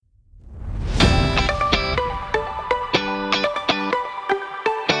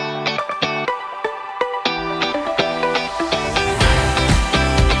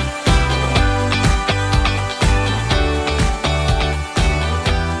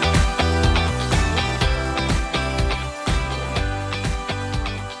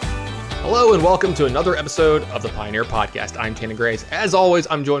Hello and welcome to another episode of the Pioneer Podcast. I'm Tanner Grace. As always,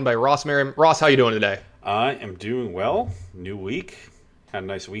 I'm joined by Ross Merriam. Ross, how you doing today? I am doing well. New week. Had a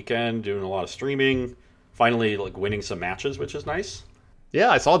nice weekend, doing a lot of streaming. Finally, winning some matches, which is nice. Yeah,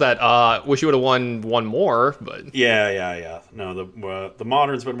 I saw that. Wish you would have won one more, but... Yeah. No, the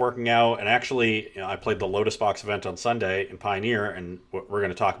Modern's been working out, and actually, I played the Lotus Box event on Sunday in Pioneer, and we're going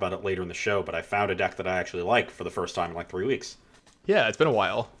to talk about it later in the show, but I found a deck that I actually like for the first time in 3 weeks. Yeah, it's been a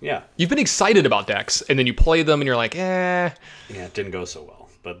while. Yeah. You've been excited about decks, and then you play them, and you're like, eh. Yeah, it didn't go so well.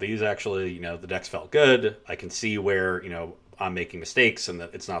 But these actually, the decks felt good. I can see where, I'm making mistakes, and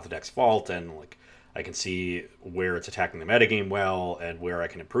that it's not the deck's fault, and, I can see where it's attacking the metagame well, and where I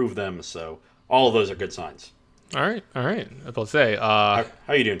can improve them, so all of those are good signs. All right. I was about to say, How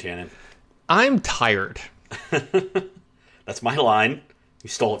are you doing, Tannen? I'm tired. That's my line. You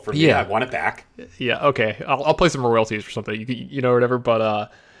stole it from me. Yeah. I want it back. Yeah, okay. I'll play some royalties or something, or whatever.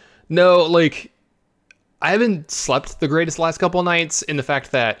 But no, I haven't slept the greatest last couple of nights in the fact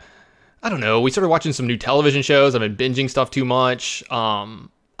that, I don't know, we started watching some new television shows. I've been binging stuff too much.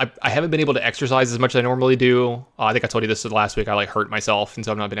 I haven't been able to exercise as much as I normally do. I think I told you this last week. I hurt myself, and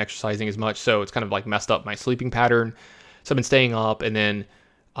so I've not been exercising as much. So it's kind of messed up my sleeping pattern. So I've been staying up, and then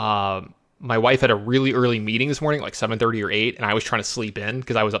my wife had a really early meeting this morning, 7:30 or 8, and I was trying to sleep in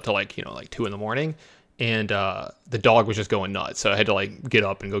because I was up till 2 in the morning, and the dog was just going nuts. So I had to get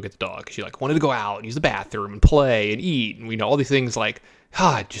up and go get the dog. She wanted to go out and use the bathroom and play and eat, and all these things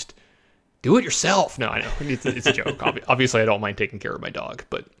just do it yourself. No, I know it's a joke. Obviously, I don't mind taking care of my dog,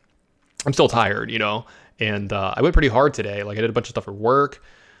 but I'm still tired, And I went pretty hard today. I did a bunch of stuff for work.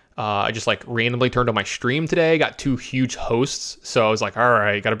 I just randomly turned on my stream today, got 2 huge hosts. So I was all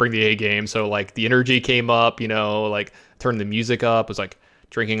right, got to bring the A game. So the energy came up, turned the music up, was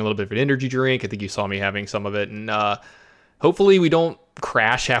drinking a little bit of an energy drink. I think you saw me having some of it. And hopefully we don't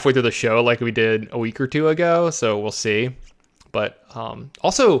crash halfway through the show like we did a week or 2 ago. So we'll see. But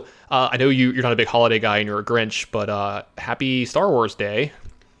also, I know you're not a big holiday guy and you're a Grinch, but happy Star Wars Day.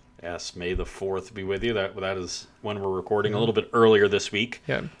 Yes, May the 4th be with you. That is when we're recording a little bit earlier this week.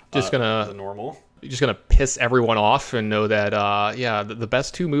 Yeah, just gonna than normal. Just gonna piss everyone off and know that the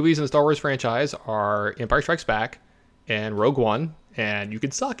best 2 movies in the Star Wars franchise are Empire Strikes Back and Rogue One, and you can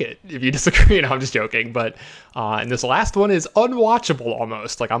suck it if you disagree. No, I'm just joking, but and this last one is unwatchable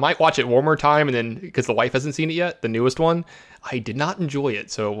almost. I might watch it one more time, and then because the wife hasn't seen it yet, the newest one, I did not enjoy it.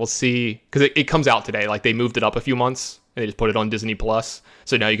 So we'll see, because it comes out today. They moved it up a few months. And they just put it on Disney Plus,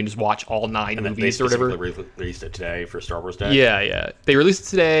 so now you can just watch all 9 movies or whatever. They released it today for Star Wars Day. Yeah. They released it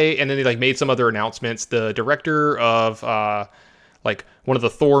today, and then they made some other announcements. The director of one of the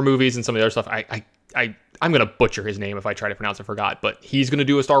Thor movies and some of the other stuff. I'm gonna butcher his name if I try to pronounce it. Forgot, but he's gonna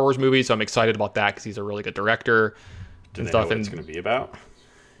do a Star Wars movie, so I'm excited about that because he's a really good director. Do they know what it's gonna be about?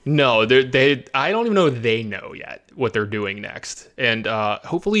 No, I don't even know if they know yet what they're doing next, and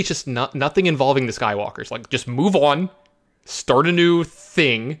hopefully it's just nothing involving the Skywalkers. Just move on. Start a new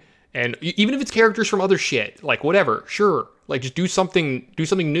thing, and even if it's characters from other shit, whatever, sure, just do something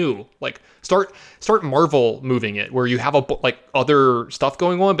new. Start Marvel moving it where you have other stuff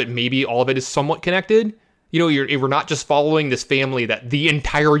going on, but maybe all of it is somewhat connected. We're not just following this family that the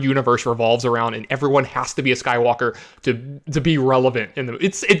entire universe revolves around, and everyone has to be a Skywalker to be relevant. And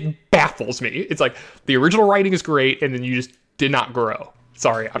it baffles me. It's the original writing is great, and then you just did not grow.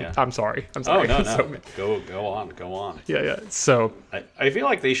 Sorry, I'm sorry. I'm sorry. Oh, no. Go on. Yeah. So I feel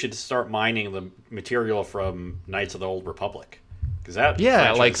like they should start mining the material from Knights of the Old Republic. Because that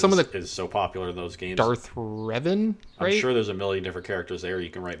some of the is so popular in those games. Darth Revan, right? I'm sure there's a million different characters there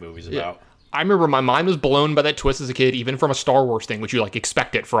you can write movies about. I remember my mind was blown by that twist as a kid, even from a Star Wars thing, which you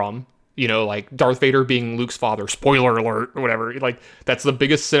expect it from. Darth Vader being Luke's father, spoiler alert, or whatever. That's the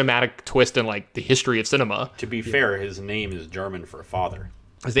biggest cinematic twist in the history of cinema. To be fair, his name is German for father.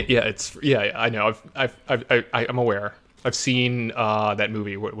 I know. I'm aware. I've seen that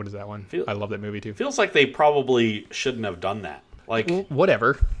movie. What is that one? I love that movie too. Feels like they probably shouldn't have done that.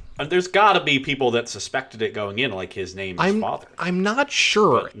 Whatever. There's got to be people that suspected it going in, his name is father. I'm not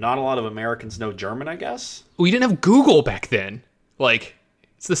sure. But not a lot of Americans know German, I guess. We didn't have Google back then.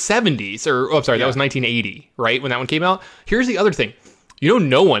 It's the 70s, that was 1980, right? When that one came out. Here's the other thing.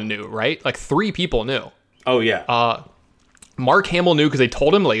 No one knew, right? 3 people knew. Oh, yeah. Mark Hamill knew because they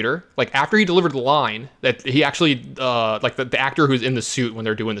told him later, after he delivered the line, that he actually, the actor who's in the suit when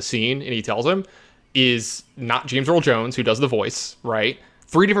they're doing the scene, and he tells him, is not James Earl Jones, who does the voice, right?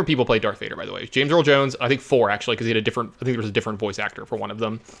 3 different people played Darth Vader, by the way. James Earl Jones, I think 4 actually, because he had I think there was a different voice actor for one of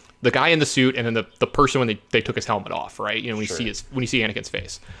them. The guy in the suit, and then the person when they took his helmet off, right? When you see Anakin's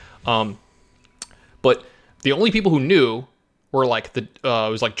face. But the only people who knew where like it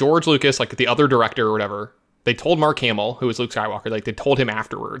was like George Lucas, like the other director or whatever. They told Mark Hamill, who was Luke Skywalker, like they told him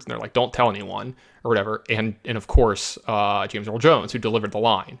afterwards, and they're like, don't tell anyone or whatever. And of course, James Earl Jones, who delivered the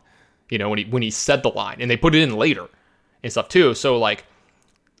line, you know, when he said the line, and they put it in later and stuff too. So like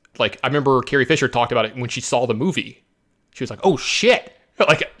I remember Carrie Fisher talked about it when she saw the movie. She was like, oh shit,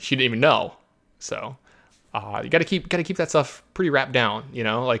 like she didn't even know. So you got to keep that stuff pretty wrapped down, you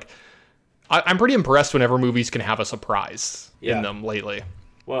know. Like I'm pretty impressed whenever movies can have a surprise in them lately.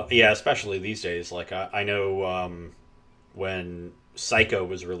 Well, yeah, especially these days. Like I know when Psycho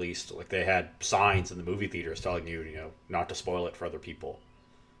was released, like they had signs in the movie theaters telling you, you know, not to spoil it for other people.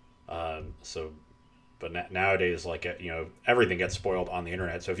 But nowadays, like, you know, everything gets spoiled on the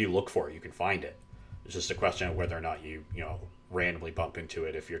internet. So if you look for it, you can find it. It's just a question of whether or not you know, randomly bump into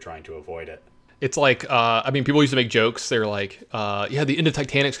it if you're trying to avoid it. It's like, I mean, people used to make jokes. They're like, yeah, the end of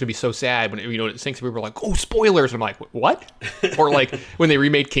Titanic's going to be so sad when, you know, it sinks. And people were like, oh, spoilers. And I'm like, what? Or like when they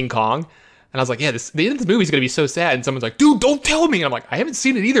remade King Kong. And I was like, yeah, the end of the movie's going to be so sad. And someone's like, dude, don't tell me. And I'm like, I haven't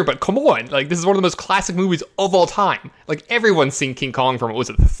seen it either, but come on. Like, this is one of the most classic movies of all time. Like, everyone's seen King Kong from, what was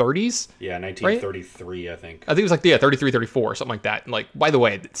it, the 30s? Yeah, 1933, right? I think. I think it was like, yeah, 33, 34, something like that. And like, by the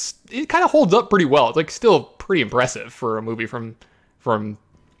way, it kind of holds up pretty well. It's like still pretty impressive for a movie from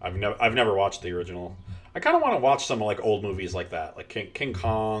I've never watched the original. I kind of want to watch some like old movies like that, like King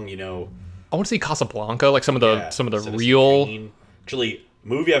Kong. You know, I want to see Casablanca, like some of the real. Kane. Actually,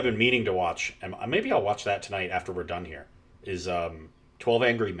 movie I've been meaning to watch, and maybe I'll watch that tonight after we're done here. Is 12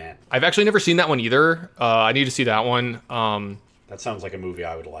 Angry Men. I've actually never seen that one either. I need to see that one. That sounds like a movie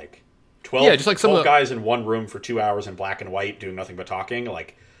I would like. 12 just like 12 guys in one room for 2 hours in black and white doing nothing but talking.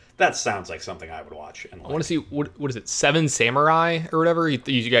 Like, that sounds like something I would watch. And like, I want to see, what is it, Seven Samurai or whatever? You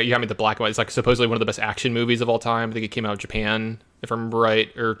got me the black and white. It's like supposedly one of the best action movies of all time. I think it came out of Japan, if I remember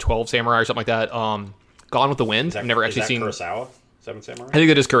right, or 12 Samurai or something like that. Gone with the Wind. I've never actually seen Kurosawa. Seven Samurai. I think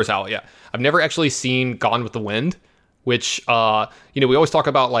it is Kurosawa. Yeah, I've never actually seen Gone with the Wind, which you know, we always talk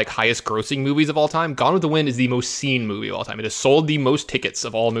about like highest grossing movies of all time. Gone with the Wind is the most seen movie of all time. It has sold the most tickets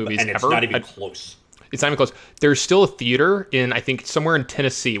of all movies and it's ever. Not even close. It's not even close. There's still a theater in, I think, somewhere in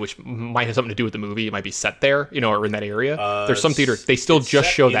Tennessee, which might have something to do with the movie. It might be set there, you know, or in that area. There's some theater. They still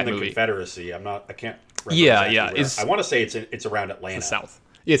just show that movie. Confederacy. I can't remember. Yeah. I want to say it's around Atlanta. The South.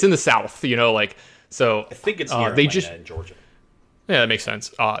 Yeah, it's in the South, you know, like, so. I think it's near Atlanta in Georgia. Yeah, that makes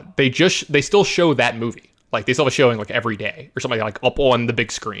sense. They still show that movie. Like, they still have a showing, like, every day or something like up on the big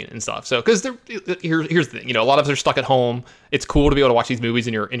screen and stuff. So, because here's the thing, you know, a lot of us are stuck at home. It's cool to be able to watch these movies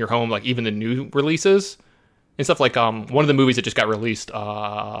in your home, like, even the new releases and stuff. Like, one of the movies that just got released,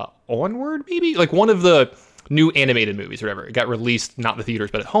 Onward, maybe? Like, one of the new animated movies or whatever. It got released, not in the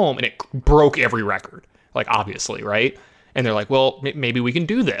theaters, but at home, and it broke every record. Like, obviously, right? And they're like, well, maybe we can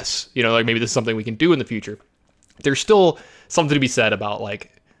do this. You know, like, maybe this is something we can do in the future. There's still something to be said about,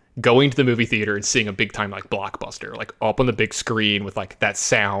 like, going to the movie theater and seeing a big time like blockbuster, like up on the big screen with like that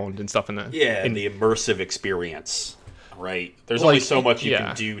sound and stuff in the the immersive experience, right? There's only so much you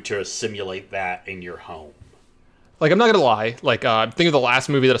can do to simulate that in your home. Like, I'm not gonna lie, like I think the last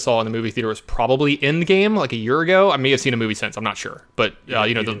movie that I saw in the movie theater was probably Endgame, like a year ago. I may have seen a movie since, I'm not sure, but you know,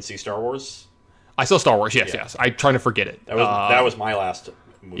 you didn't see Star Wars. I saw Star Wars, yes. I'm trying to forget it. That was my last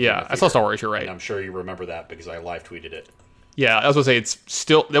movie. Yeah, I saw Star Wars. You're right. And I'm sure you remember that because I live tweeted it. Yeah, I was gonna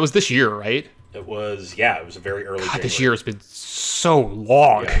say that was this year, right? It was a very early. God, this year has been so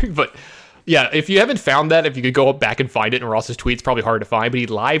long. Yeah. But yeah, if you haven't found that, if you could go back and find it in Ross's tweets, probably hard to find. But he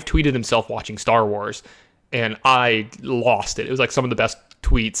live tweeted himself watching Star Wars, and I lost it. It was like some of the best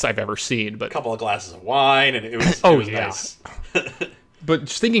tweets I've ever seen. But a couple of glasses of wine, and it was nice. But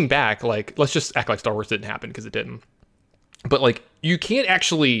just thinking back, like, let's just act like Star Wars didn't happen, because it didn't. But like, you can't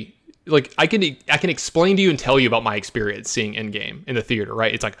actually. Like, I can explain to you and tell you about my experience seeing Endgame in the theater,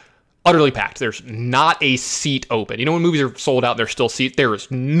 right? It's like utterly packed. There's not a seat open. You know, when movies are sold out, there's still seats. There is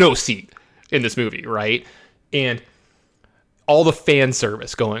no seat in this movie, right? And all the fan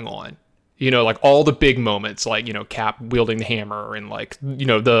service going on, you know, like all the big moments, like, you know, Cap wielding the hammer and like, you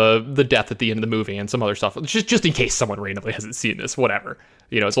know, the death at the end of the movie and some other stuff. Just in case someone randomly hasn't seen this, whatever.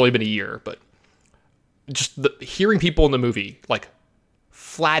 You know, it's only been a year, but just hearing people in the movie, like,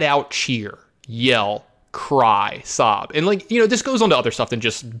 flat out cheer, yell, cry, sob. And like, you know, this goes on to other stuff than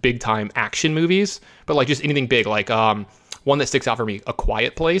just big time action movies, but like just anything big. Like one that sticks out for me, A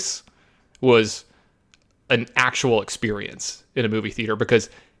Quiet Place, was an actual experience in a movie theater, because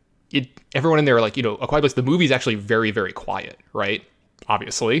everyone in there, like, you know, A Quiet Place, the movie is actually very, very quiet, right?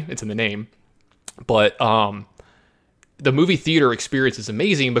 Obviously, it's in the name. But the movie theater experience is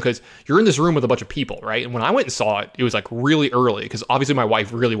amazing because you're in this room with a bunch of people, right? And when I went and saw it, it was like really early because obviously my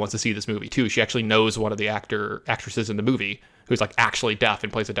wife really wants to see this movie too. She actually knows one of the actresses in the movie who's like actually deaf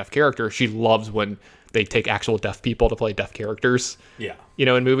and plays a deaf character. She loves when they take actual deaf people to play deaf characters, Yeah.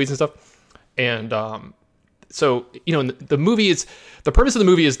 in movies and stuff. And so, the movie is, the premise of the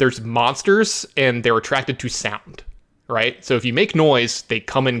movie is there's monsters and they're attracted to sound, right? So if you make noise, they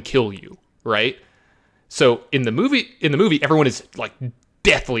come and kill you, right? So in the movie, everyone is like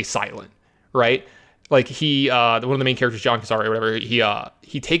deathly silent, right? Like one of the main characters, John Casari or whatever,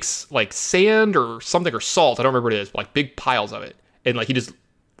 he takes like sand or something or salt, I don't remember what it is, like big piles of it. And like he just,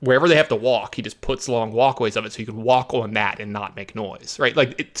 wherever they have to walk, he just puts long walkways of it so you can walk on that and not make noise, right?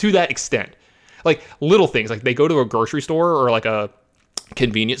 Like to that extent. Like little things, like they go to a grocery store or like a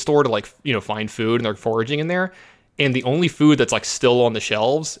convenience store to like, find food and they're foraging in there. And the only food that's like still on the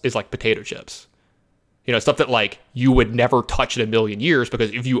shelves is like potato chips. Stuff that like you would never touch in a million years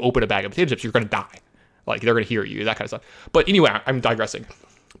because if you open a bag of potato chips, you're going to die. Like they're going to hear you, that kind of stuff. But anyway, I'm digressing.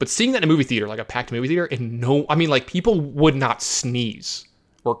 But seeing that in a movie theater, like a packed movie theater, and people would not sneeze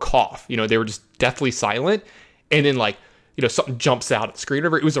or cough. They were just deathly silent. And then like, something jumps out at the screen.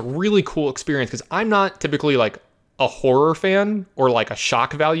 It was a really cool experience because I'm not typically like a horror fan or like a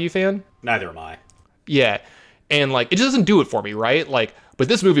shock value fan. Neither am I. Yeah. And like, it just doesn't do it for me, right? Like, but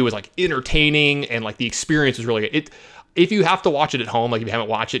this movie was like entertaining and like the experience was really good. If you have to watch it at home, like if you haven't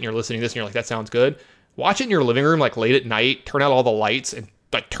watched it and you're listening to this and you're like, that sounds good, watch it in your living room, like late at night, turn out all the lights and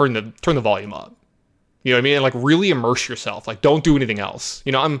like turn the volume up. You know what I mean? And like really immerse yourself. Like don't do anything else.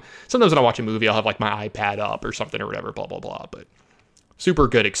 Sometimes when I watch a movie, I'll have like my iPad up or something or whatever, blah, blah, blah. But super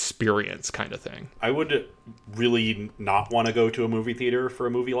good experience kind of thing. I would really not want to go to a movie theater for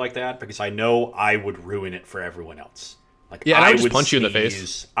a movie like that because I know I would ruin it for everyone else. Like, yeah, I would just punch you in the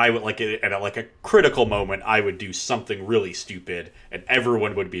face. I would at a critical moment, I would do something really stupid, and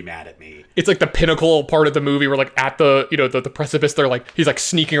everyone would be mad at me. It's like the pinnacle part of the movie where, like, at the the precipice, they're like he's like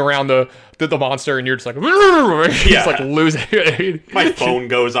sneaking around the monster, and you're just like, he's like losing. My phone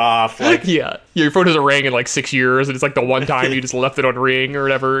goes off. Like, yeah, your phone hasn't rang in like 6 years, and it's like the one time you just left it on ring or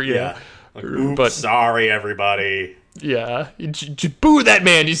whatever. Yeah, like, oops, sorry everybody. Yeah, you boo that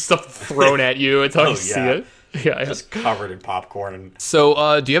man. You stuff thrown at you. It's how you see it. Yeah, just covered in popcorn.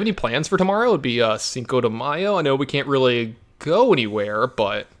 So, do you have any plans for tomorrow? It'd be Cinco de Mayo. I know we can't really go anywhere,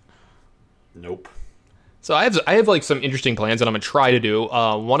 but nope. So I have like some interesting plans that I'm gonna try to do.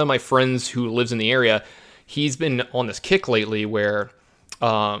 One of my friends who lives in the area, he's been on this kick lately where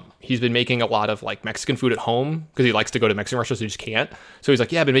he's been making a lot of like Mexican food at home because he likes to go to Mexican restaurants, so he just can't. So he's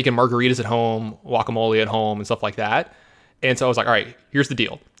like, yeah, I've been making margaritas at home, guacamole at home, and stuff like that. And so I was like, all right, here's the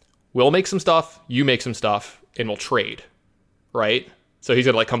deal. We'll make some stuff, you make some stuff, and we'll trade, right? So he's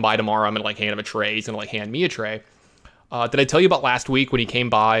gonna like come by tomorrow. I'm gonna like hand him a tray. He's gonna like hand me a tray. Did I tell you about last week when he came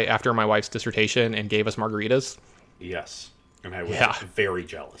by after my wife's dissertation and gave us margaritas? Yes, and I was very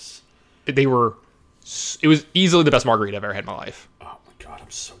jealous. It was easily the best margarita I've ever had in my life. Oh my god, I'm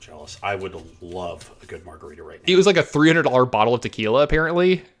so jealous. I would love a good margarita right now. It was like a $300 bottle of tequila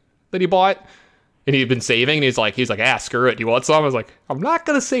apparently that he bought. And he'd been saving, and he's like, screw it. Do you want some? I was like, I'm not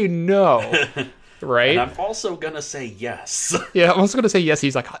going to say no. Right? And I'm also going to say yes. Yeah, I'm also going to say yes.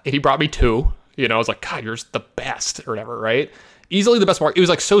 He's like, he brought me 2. I was like, God, you're the best, or whatever, right? Easily the best margarita. It was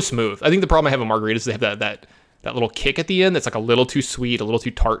like so smooth. I think the problem I have with margaritas is they have that little kick at the end that's like a little too sweet, a little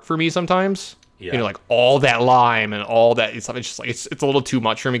too tart for me sometimes. Yeah. Like all that lime and all that stuff. It's just like, it's a little too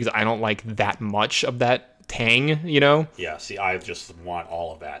much for me because I don't like that much of that tang, Yeah, see, I just want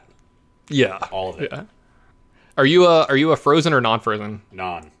all of that. Yeah, all of it. Yeah. Are you a frozen or non-frozen?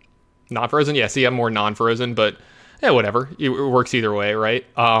 Non-frozen. Yeah. See, I'm more non-frozen, but yeah, whatever. It works either way, right?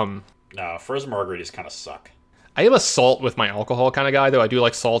 No, frozen margaritas kind of suck. I am a salt with my alcohol kind of guy, though. I do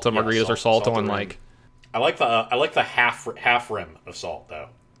like salt on margaritas or salt on like. I like the half rim of salt though.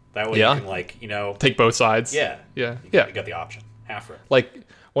 That way you can like take both sides. Yeah. You got the option half rim. Like.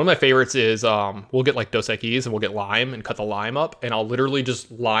 One of my favorites is we'll get like Dos Equis and we'll get lime and cut the lime up, and I'll literally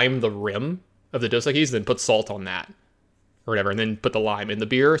just lime the rim of the Dos Equis and then put salt on that or whatever, and then put the lime in the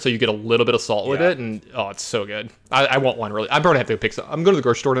beer so you get a little bit of salt with it, and it's so good. I want one really. I'm probably have to pick some. I'm going to the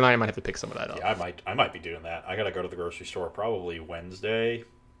grocery store tonight. I might have to pick some of that up. Yeah, I might be doing that. I got to go to the grocery store probably Wednesday.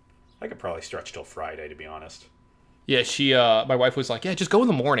 I could probably stretch till Friday, to be honest. Yeah, my wife was like, yeah, just go in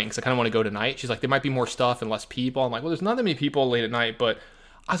the morning because I kind of want to go tonight. She's like, there might be more stuff and less people. I'm like, well, there's not that many people late at night, but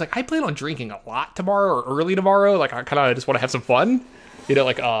I was like, I plan on drinking a lot tomorrow or early tomorrow. Like, I kind of just want to have some fun.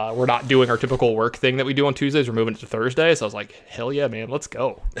 We're not doing our typical work thing that we do on Tuesdays. We're moving it to Thursday. So I was like, hell yeah, man, let's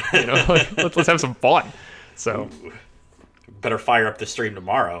go. Let's have some fun. So better fire up the stream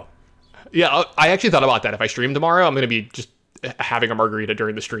tomorrow. Yeah, I actually thought about that. If I stream tomorrow, I'm going to be just having a margarita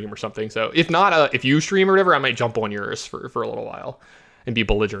during the stream or something. So if not, if you stream or whatever, I might jump on yours for a little while and be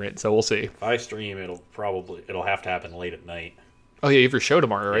belligerent. So we'll see. If I stream, it'll have to happen late at night. Oh yeah, you have your show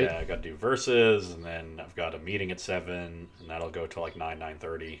tomorrow, right? Yeah, I got to do verses, and then I've got a meeting at 7, and that'll go till like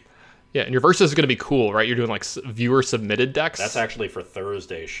 9:30. Yeah, and your verses is going to be cool, right? You're doing like viewer submitted decks. That's actually for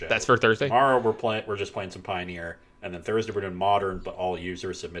Thursday's show. That's for Thursday. Tomorrow we're just playing some Pioneer, and then Thursday we're doing Modern, but all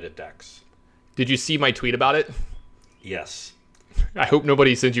user submitted decks. Did you see my tweet about it? Yes. I hope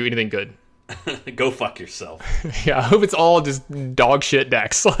nobody sends you anything good. Go fuck yourself. Yeah, I hope it's all just dog shit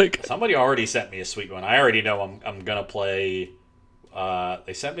decks. Like somebody already sent me a sweet one. I already know I'm gonna play.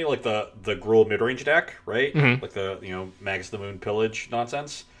 They sent me like the Gruul midrange deck, right? Mm-hmm. Like the Magus of the Moon pillage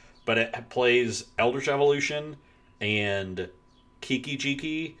nonsense. But it plays Eldritch Evolution and Kiki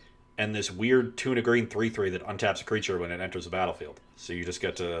Jiki and this weird 2 and a green 3/3 that untaps a creature when it enters the battlefield. So you just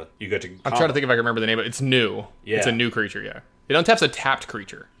get to I'm trying to think if I can remember the name, but it's new. Yeah. It's a new creature, yeah. It untaps a tapped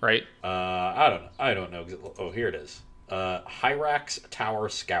creature, right? I don't know. Oh, here it is. Hyrax Tower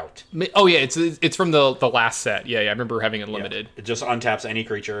Scout. Oh yeah, it's from the last set. Yeah, I remember having it limited. Yeah. It just untaps any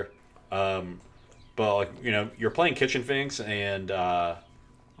creature. But like, you're playing Kitchen Finks and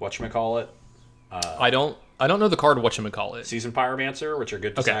whatchamacallit? I don't know the card whatchamacallit. Seasoned Pyromancer, which are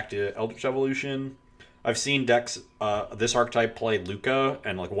good to sack to Eldritch Evolution. I've seen decks this archetype play Luca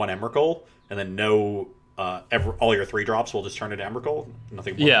and like one Emrakul, and then all your 3-drops will just turn into Emrakul.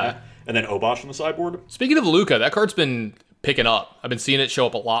 Nothing more than that. And then Obosh on the sideboard. Speaking of Luca, that card's been picking up. I've been seeing it show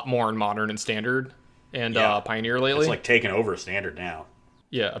up a lot more in Modern and Standard and Pioneer lately. It's like taking over Standard now.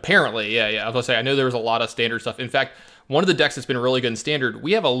 Yeah, apparently. Yeah. I was going to say, I know there was a lot of Standard stuff. In fact, one of the decks that's been really good in Standard,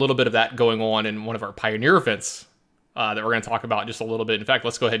 we have a little bit of that going on in one of our Pioneer events that we're going to talk about in just a little bit. In fact,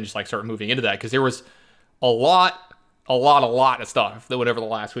 let's go ahead and just like start moving into that, because there was a lot of stuff that went over the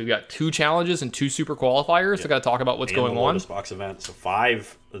last week. We got 2 challenges and 2 super qualifiers. So got to talk about what's going on. Lotus Box event. So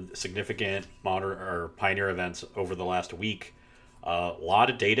 5 significant Modern or Pioneer events over the last week. A lot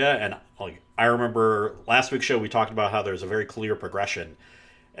of data, and like I remember last week's show we talked about how there's a very clear progression,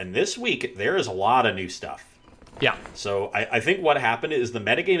 and this week there is a lot of new stuff. Yeah. So I think what happened is the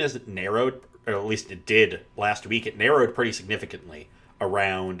metagame has narrowed, or at least it did last week. It narrowed pretty significantly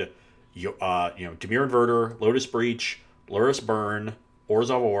around Dimir Inverter, Lotus Breach, Lurrus Burn,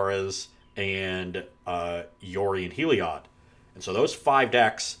 Orzhov Auras, and Yori and Heliod. And so those 5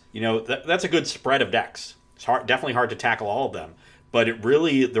 decks, that's a good spread of decks. It's definitely hard to tackle all of them. But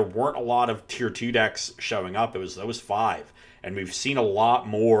there weren't a lot of tier 2 decks showing up. It was those 5. And we've seen a lot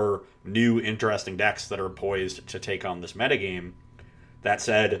more new, interesting decks that are poised to take on this metagame. That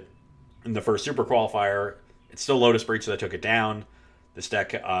said, in the first Super Qualifier, it's still Lotus Breach that took it down. This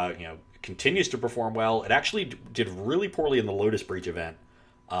deck, continues to perform well. It actually did really poorly in the Lotus Breach event.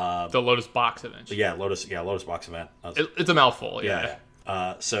 The Lotus Box event. Yeah, Lotus Box event. It's a mouthful. Yeah.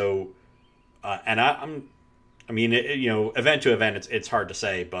 Event to event, it's hard to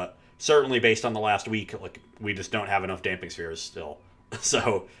say, but certainly based on the last week, like we just don't have enough Damping Spheres still.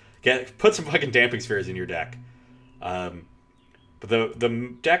 So put some fucking Damping Spheres in your deck. But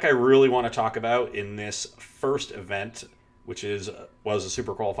the deck I really want to talk about in this first event, which was a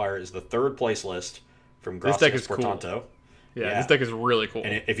Super Qualifier, is the 3rd place list from Gracias Portanto. Cool. Yeah, this deck is really cool.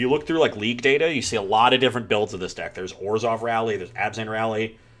 And if you look through like league data, you see a lot of different builds of this deck. There's Orzhov Rally, there's Abzan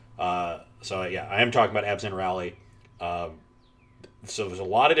Rally. I am talking about Abzan Rally. So there's a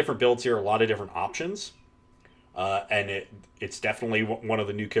lot of different builds here, a lot of different options. And it's definitely one of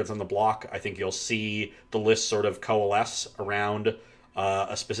the new kids on the block. I think you'll see the list sort of coalesce around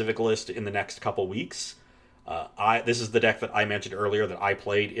a specific list in the next couple weeks. This is the deck that I mentioned earlier that I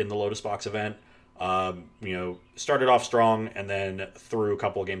played in the Lotus Box event. Started off strong and then threw a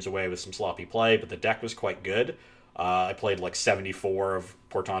couple of games away with some sloppy play, but the deck was quite good. I played like 74 of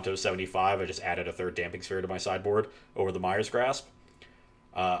Portanto's 75. I just added a 3rd Damping Sphere to my sideboard over the Myers Grasp.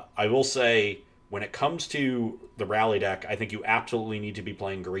 I will say, when it comes to the Rally deck, I think you absolutely need to be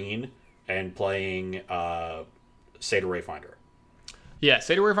playing green and playing Satyr Wayfinder. Yeah,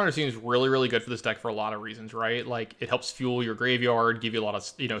 Satyr Wayfinder seems really, really good for this deck for a lot of reasons, right? Like, it helps fuel your graveyard, give you a lot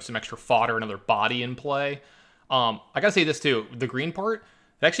of, some extra fodder, another body in play. I gotta say this too, the green part,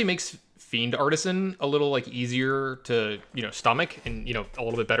 it actually makes Fiend Artisan a little like easier to, stomach and, a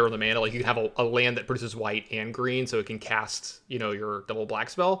little bit better on the mana. Like, you can have a land that produces white and green, so it can cast, your double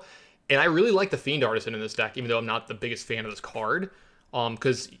black spell. And I really like the Fiend Artisan in this deck, even though I'm not the biggest fan of this card.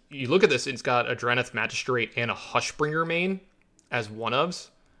 Because you look at this, it's got a Drenith Magistrate and a Hushbringer main as one-ofs.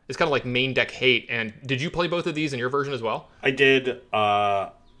 It's kind of like main deck hate. And did you play both of these in your version as well? I did. If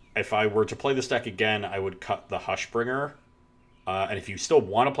I were to play this deck again, I would cut the Hushbringer And if you still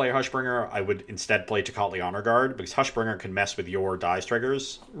want to play Hushbringer, I would instead play Tocatli Honor Guard, because Hushbringer can mess with your dies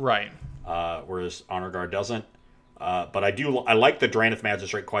triggers, Right. whereas Honor Guard doesn't. But I like the Drannith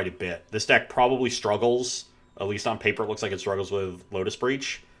Magistrate quite a bit. This deck probably struggles, at least on paper it looks like it struggles with Lotus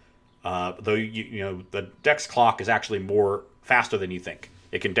Breach. Though the deck's clock is actually more faster than you think.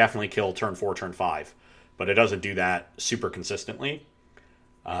 It can definitely kill turn 4, turn 5, but it doesn't do that super consistently.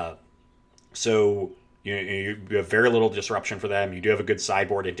 So you have very little disruption for them. You do have a good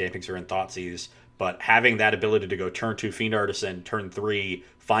sideboard in Dampixer and Thoughtseize, but having that ability to go turn 2 Fiend Artisan, turn 3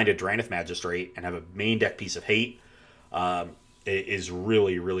 find a Drannith Magistrate, and have a main deck piece of hate is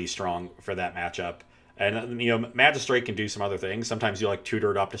really, really strong for that matchup. And Magistrate can do some other things. Sometimes you like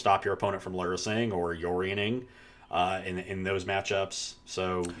tutor it up to stop your opponent from Lurising or Yorioning in those matchups.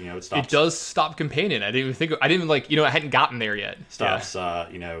 So it stops. It does stop Companion. I didn't I hadn't gotten there yet. Stops.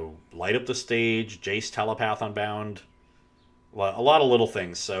 Light up the stage. Jace Telepath Unbound. A lot of little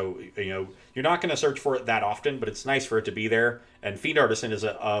things. So you're not going to search for it that often, but it's nice for it to be there. And Fiend Artisan is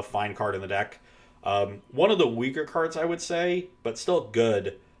a fine card in the deck. One of the weaker cards, I would say, but still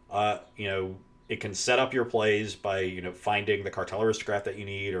good. It can set up your plays by finding the Cartel Aristocrat that you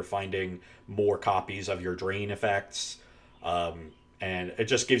need, or finding more copies of your Drain effects, and it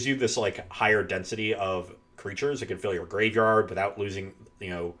just gives you this higher density of creatures. It can fill your graveyard without losing,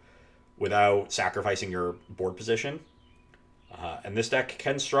 without sacrificing your board position. And this deck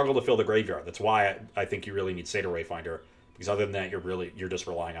can struggle to fill the graveyard. That's why I think you really need Satyr Wayfinder, because other than that, you're just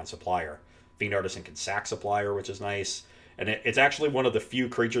relying on Supplier. Fiend Artisan can sack Supplier, which is nice. And it's actually one of the few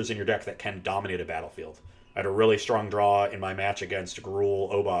creatures in your deck that can dominate a battlefield. I had a really strong draw in my match against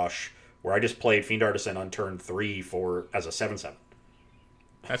Gruul Obosh, where I just played Fiend Artisan on turn 3 as a 7/7.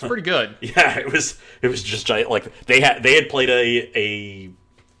 That's pretty good. Yeah, it was just giant. They had played a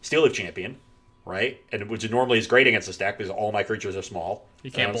Steel Leaf Champion, right? And which normally is great against this deck because all my creatures are small. You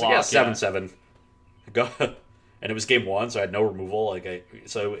can't block. block. 7/7. And it was game 1, so I had no removal.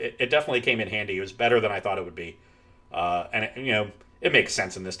 So it definitely came in handy. It was better than I thought it would be. And it makes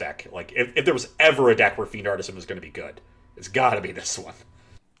sense in this deck. If there was ever a deck where Fiend Artisan was going to be good, it's got to be this one.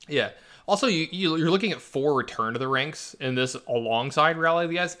 Yeah. Also, you're looking at 4 Return to the Ranks in this alongside Rally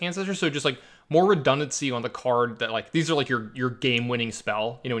the Ancestors, so just more redundancy on the card that these are your game-winning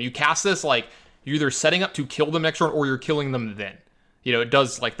spell. When you cast this, you're either setting up to kill them next turn or you're killing them then. It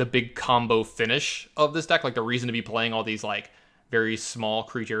does the big combo finish of this deck, the reason to be playing all these very small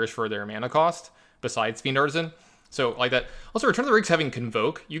creatures for their mana cost besides Fiend Artisan. So that. Also, Return of the Ranks having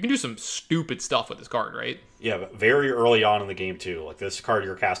Convoke, you can do some stupid stuff with this card, right? Yeah, but very early on in the game too. This card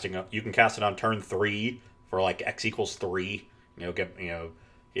you're casting up, you can cast it on turn 3 for X equals 3. If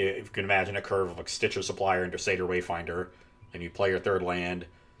you can imagine a curve of Stitcher Supplier into Satyr Wayfinder, and you play your third land.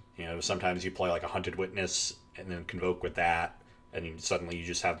 Sometimes you play a Hunted Witness and then Convoke with that, and suddenly you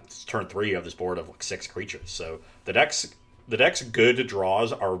just have turn 3 of this board of 6 creatures. So the deck's good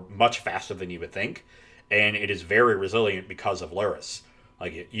draws are much faster than you would think. And it is very resilient because of Lurrus.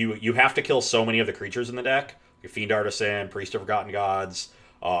 You have to kill so many of the creatures in the deck. Fiend Artisan, Priest of Forgotten Gods.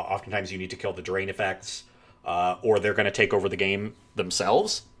 Oftentimes you need to kill the Drain effects, or they're going to take over the game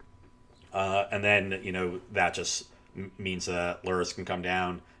themselves. And then that just means that Lurrus can come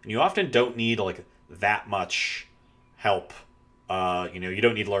down. And you often don't need that much help. You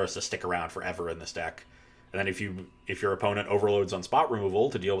don't need Lurrus to stick around forever in this deck. And then if your opponent overloads on spot removal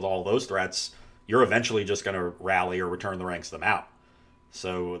to deal with all those threats, you're eventually just going to rally or Return the Ranks them out.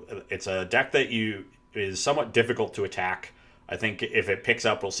 So it's a deck that is somewhat difficult to attack. I think if it picks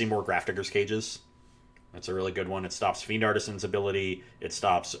up, we'll see more Grafdigger's Cages. That's a really good one. It stops Fiend Artisan's ability. It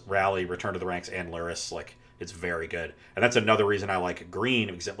stops Rally, Return to the Ranks, and Lurrus. It's very good. And that's another reason I like green,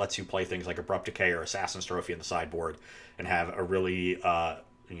 because it lets you play things like Abrupt Decay or Assassin's Trophy in the sideboard and have a really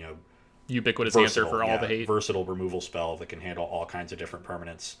ubiquitous answer for all the hate. Versatile removal spell that can handle all kinds of different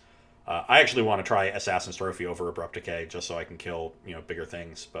permanents. I actually want to try Assassin's Trophy over Abrupt Decay just so I can kill bigger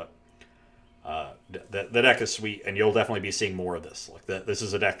things. But the deck is sweet, and you'll definitely be seeing more of this. This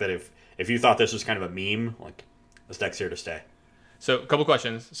is a deck that if you thought this was kind of a meme, this deck's here to stay. So a couple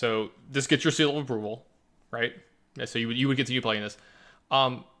questions. So this gets your seal of approval, right? Yeah, so you would continue playing this.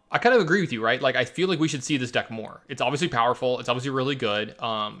 I kind of agree with you, right? I feel like we should see this deck more. It's obviously powerful. It's obviously really good.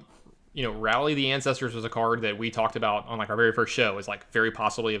 Rally the Ancestors was a card that we talked about on our very first show as very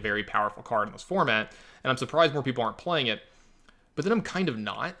possibly a very powerful card in this format, and I'm surprised more people aren't playing it. But then I'm kind of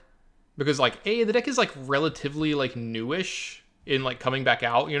not, because the deck is relatively newish in coming back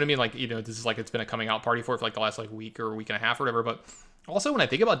out. You know what I mean? This is it's been a coming out party for the last week or week and a half or whatever. But also when I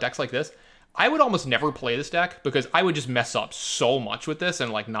think about decks like this, I would almost never play this deck because I would just mess up so much with this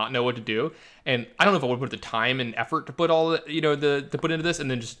and like not know what to do. And I don't know if I would put the time and effort to put all the, to put into this,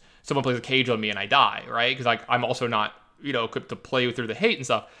 and then just someone plays a cage on me and I die, right? Because like I'm also not, equipped to play through the hate and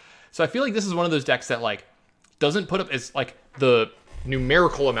stuff. So I feel like this is one of those decks that like doesn't put up as like the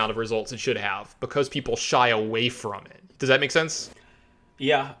numerical amount of results it should have because people shy away from it. Does that make sense?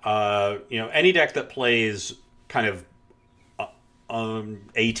 Yeah. Any deck that plays kind of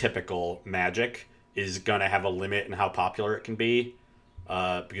atypical Magic is gonna have a limit in how popular it can be,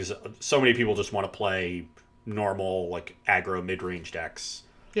 because so many people just want to play normal like aggro mid-range decks.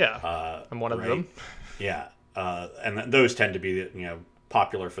 Yeah, I'm one of them. Yeah, and those tend to be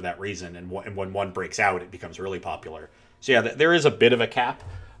popular for that reason. And when one breaks out, it becomes really popular. So yeah, there is a bit of a cap,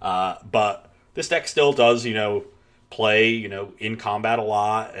 but this deck still does play in combat a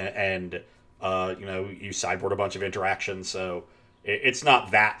lot, and you sideboard a bunch of interactions. So it's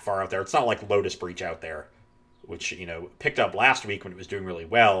not that far out there. It's not like Lotus Breach out there, which picked up last week when it was doing really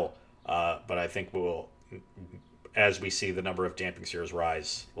well. But I think as we see the number of Damping Spheres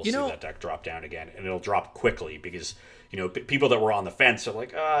rise, we'll see that deck drop down again, and it'll drop quickly because people that were on the fence are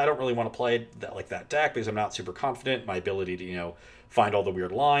like, I don't really want to play that deck because I'm not super confident in my ability to find all the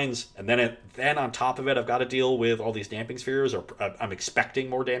weird lines, and then on top of it, I've got to deal with all these Damping Spheres, or I'm expecting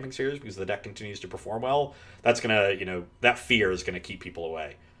more Damping Spheres because the deck continues to perform well. That's gonna that fear is gonna keep people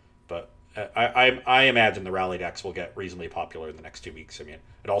away. But I imagine the rally decks will get reasonably popular in the next 2 weeks. I mean,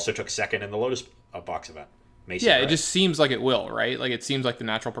 it also took second in the Lotus box event. It just seems like it will, right? Like it seems like the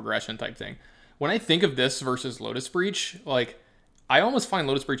natural progression type thing. When I think of this versus Lotus Breach, like I almost find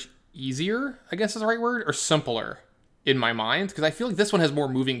Lotus Breach easier, I guess is the right word, or simpler in my mind, because I feel like this one has more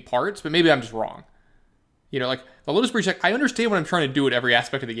moving parts, but maybe I'm just wrong. Like the Lotus Breach deck, I understand what I'm trying to do at every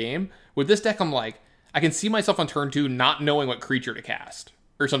aspect of the game. With this deck, I'm like, I can see myself on turn 2 not knowing what creature to cast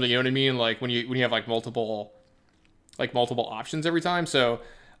or something. You know what I mean? Like when you have like multiple options every time. So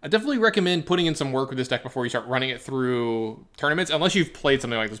I definitely recommend putting in some work with this deck before you start running it through tournaments, unless you've played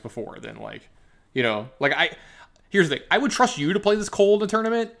something like this before. Then here's the thing. I would trust you to play this cold in a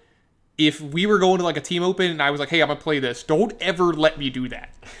tournament. If we were going to like a team open and I was like, hey, I'm going to play this, don't ever let me do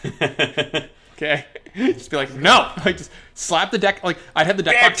that. Okay? Just be like, no. Like, just slap the deck. Like, I'd have the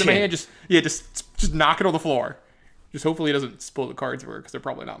deck box in my hand. Just knock it on the floor. Just hopefully it doesn't spoil the cards for it, because they're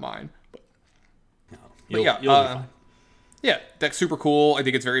probably not mine. You'll be fine. Yeah, deck's super cool. I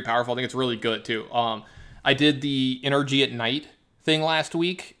think it's very powerful. I think it's really good, too. I did the Energy at Night thing last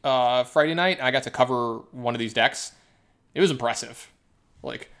week, Friday night, and I got to cover one of these decks. It was impressive.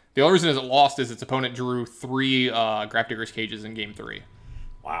 Like, the only reason it lost is its opponent drew 3 Grafdigger's Cages in Game 3.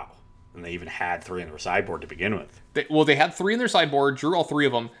 Wow. And they even had 3 in their sideboard to begin with. They had 3 in their sideboard, drew all 3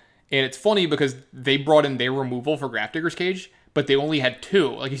 of them, and it's funny because they brought in their removal for Grafdigger's Cage, but they only had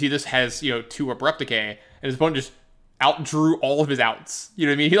 2. Like, you see, this has, 2 Abrupt Decay, and his opponent just outdrew all of his outs. You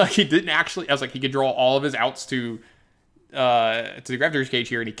know what I mean? Like, he didn't actually... I was like, he could draw all of his outs to the Grafdigger's Cage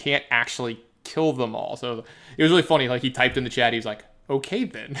here, and he can't actually kill them all. So it was really funny. Like, he typed in the chat, he was like, okay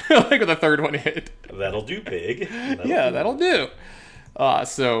then. Like when the third one hit. That'll do, pig. That'll do.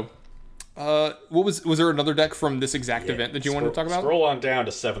 Was there another deck from this exact event that you wanted to talk about? Scroll on down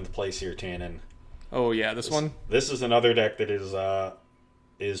to 7th place here, Tannen. Oh yeah, this one? This is another deck that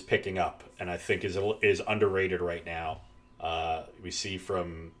is picking up, and I think is underrated right now. We see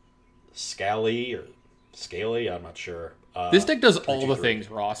from Scaly, I'm not sure. This deck does all the things,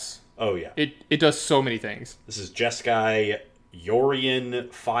 Ross. Oh yeah. It does so many things. This is Jeskai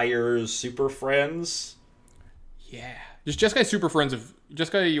Yorion Fire's Super Friends. Yeah. Just Jeskai Super Friends of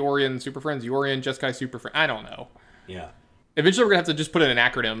Jeskai Yorion Super Friends, Yorion Jeskai Super Friends. I don't know. Yeah. Eventually we're gonna have to just put in an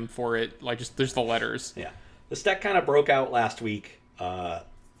acronym for it, like just there's the letters. Yeah. This deck kind of broke out last week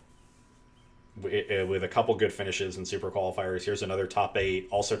with a couple good finishes in Super Qualifiers. Here's another top 8.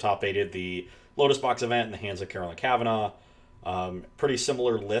 Also top 8'd the Lotus Box event in the hands of Carolyn Cavanaugh. Pretty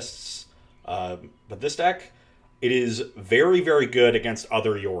similar lists. But this deck, it is very, very good against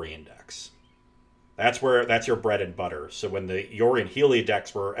other Yorion decks. That's your bread and butter. So when the Yorion Healy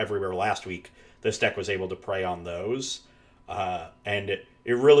decks were everywhere last week, this deck was able to prey on those. And it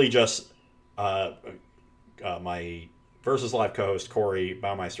really just... my Versus Live co-host Corey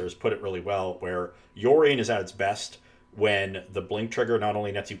Baumeister has put it really well, where Yorion is at its best when the blink trigger not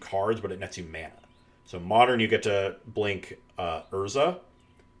only nets you cards, but it nets you mana. So Modern, you get to blink Urza,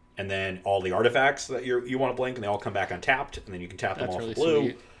 and then all the artifacts that you want to blink, and they all come back untapped, and then you can tap them off blue,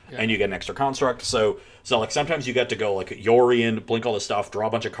 yeah. And you get an extra construct. So like sometimes you get to go like Yorion, blink all this stuff, draw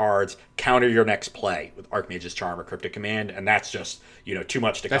a bunch of cards, counter your next play with Archmage's Charm or Cryptic Command, and that's just too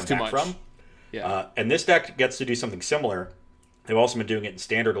much to come back from. Yeah. And this deck gets to do something similar. They've also been doing it in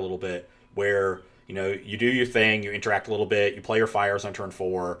Standard a little bit, where, you do your thing, you interact a little bit, you play your fires on turn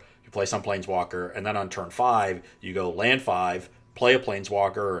 4, you play some Planeswalker, and then on turn 5, you go land 5, play a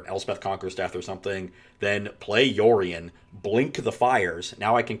Planeswalker, or an Elspeth Conqueror's Death or something, then play Yorion, blink the fires.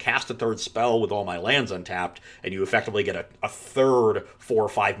 Now I can cast a third spell with all my lands untapped, and you effectively get a third 4 or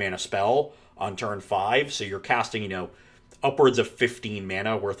 5 mana spell on turn 5. So you're casting, upwards of 15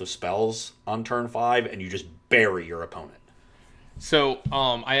 mana worth of spells on turn 5, and you just bury your opponent. So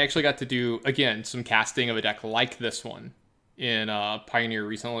I actually got to do, again, some casting of a deck like this one in Pioneer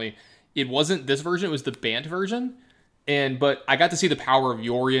recently. It wasn't this version, it was the Bant version. But I got to see the power of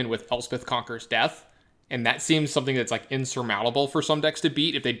Yorion with Elspeth Conqueror's Death, and that seems something that's like insurmountable for some decks to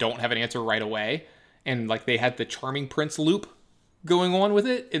beat if they don't have an answer right away. And like they had the Charming Prince loop going on with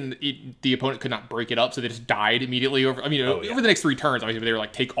it, and the opponent could not break it up, so they just died immediately over the next 3 turns. Obviously, they were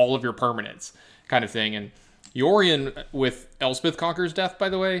like, take all of your permanents kind of thing. And Yorion with Elspeth Conqueror's Death, by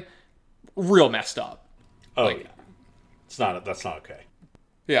the way, real messed up. Oh, yeah. That's not okay.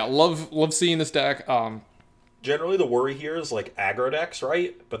 Yeah, love seeing this deck. Generally, the worry here is like aggro decks,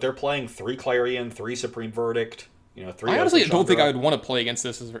 right? But they're playing 3 Clarion, 3 Supreme Verdict, 3. I honestly don't think I would want to play against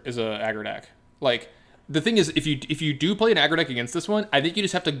this as a aggro deck. Like, the thing is, if you do play an aggro deck against this one, I think you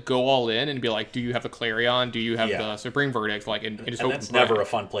just have to go all in and be like, do you have the Clarion? Do you have the Supreme Verdict? Like, and just hope. And that's never a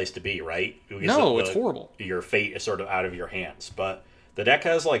fun place to be, right? No, it's horrible. Your fate is sort of out of your hands. But the deck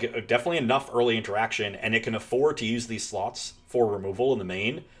has like definitely enough early interaction, and it can afford to use these slots for removal in the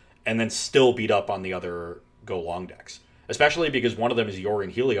main, and then still beat up on the other go long decks, especially because one of them is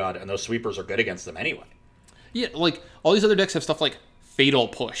Yorion Heliod, and those sweepers are good against them anyway. Yeah, like all these other decks have stuff like Fatal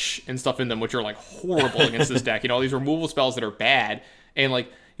Push and stuff in them, which are like horrible against this deck. All these removal spells that are bad, and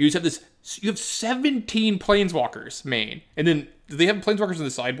like you have 17 Planeswalkers main, and then do they have Planeswalkers in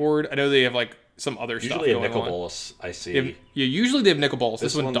the sideboard? I know they have like some other stuff going on. Usually a Nicol Bolas, I see. Usually they have Nicol Bolas.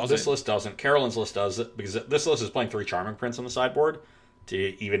 This one doesn't. This list doesn't. Carolyn's list does it, because this list is playing 3 Charming Prince on the sideboard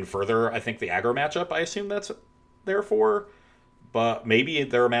to even further, I think, the aggro matchup. I assume that's there for. But maybe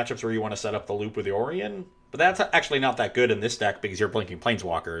there are matchups where you want to set up the loop with Yorion. But that's actually not that good in this deck because you're blinking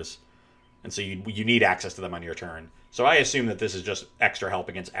Planeswalkers. And so you need access to them on your turn. So I assume that this is just extra help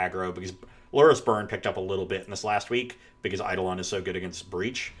against aggro, because Lurrus Burn picked up a little bit in this last week because Eidolon is so good against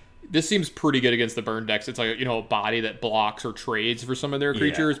Breach. This seems pretty good against the burn decks. It's like, a body that blocks or trades for some of their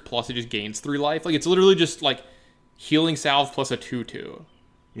creatures, plus it just gains 3 life. Like, it's literally just like Healing Salve plus a 2/2.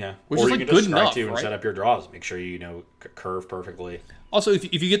 Yeah, which or is you like can just good enough, and right? set up your draws. Make sure you curve perfectly. Also,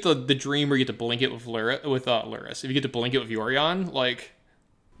 if you get the dream where you get to blink it with Lurrus, if you get to blink it with Yorion, like,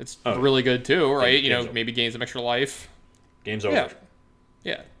 it's really good too, right? Maybe gain some extra life. Game's over.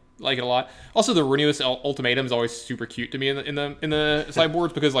 Yeah, like it a lot. Also, the Renewous Ultimatum is always super cute to me in the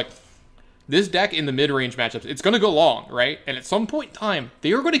sideboards, because like this deck in the mid range matchups, it's going to go long, right? And at some point in time,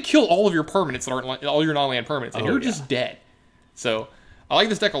 they are going to kill all of your permanents that aren't all your non-land permanents, and you're just dead. So I like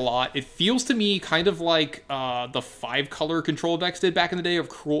this deck a lot. It feels to me kind of like the 5-color control decks did back in the day of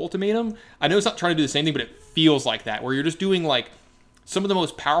Cruel Ultimatum. I know it's not trying to do the same thing, but it feels like that, where you're just doing like some of the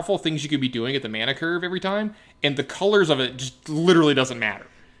most powerful things you could be doing at the mana curve every time, and the colors of it just literally doesn't matter.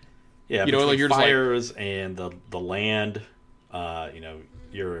 Yeah, like you're fires just like, and the land,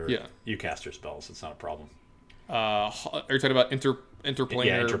 you cast your spells. It's not a problem. Are you talking about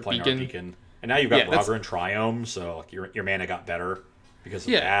interplanar beacon? And now you've got Rogger and Triome, so like your mana got better because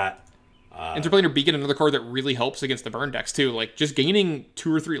of that. Interplanar Beacon, another card that really helps against the burn decks too. Like, just gaining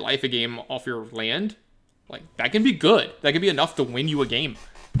 2 or 3 life a game off your land, like, that can be good. That can be enough to win you a game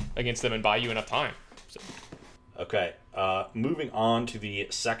against them and buy you enough time. So. Okay, moving on to the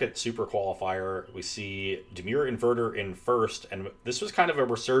second super qualifier, we see Dimir Inverter in first, and this was kind of a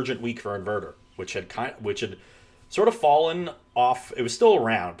resurgent week for Inverter, which had sort of fallen off. It was still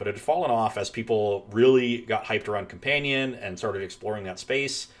around, but it had fallen off as people really got hyped around Companion and started exploring that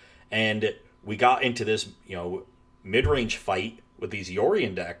space. And we got into this, mid-range fight with these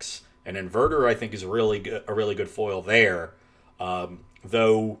Yorion decks, and Inverter, I think, is a really good foil there.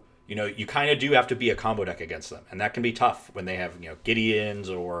 Though, you kind of do have to be a combo deck against them, and that can be tough when they have, Gideons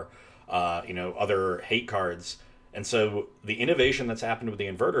or, other hate cards. And so the innovation that's happened with the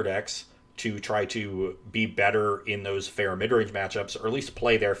Inverter decks to try to be better in those fair mid-range matchups, or at least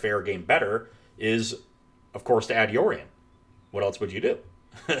play their fair game better, is, of course, to add Yorion. What else would you do?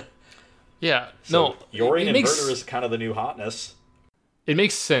 Yorion Inverter is kind of the new hotness. It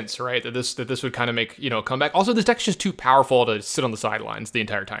makes sense, right? That this would kind of make a comeback. Also, this deck's just too powerful to sit on the sidelines the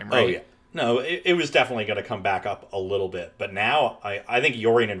entire time, right? Oh yeah, no, it was definitely going to come back up a little bit, but now I think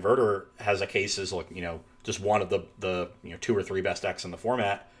Yorion Inverter has a case as just one of the 2 or 3 best decks in the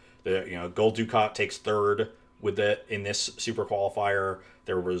format. The Gold Ducat takes third with in this super qualifier.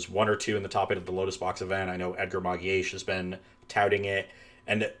 There was 1 or 2 in the top 8 of the Lotus Box event. I know Edgar Maguièche has been touting it.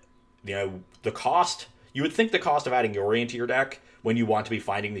 And, the cost, you would think the cost of adding Yori into your deck when you want to be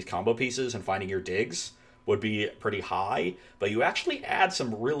finding these combo pieces and finding your digs would be pretty high, but you actually add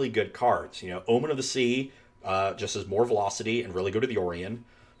some really good cards. Omen of the Sea just has more velocity and really good with Yorion.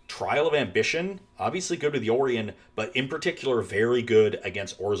 Trial of Ambition, obviously good with Yorion, but in particular very good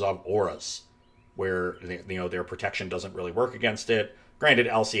against Orzhov Auras, where their protection doesn't really work against it. Granted,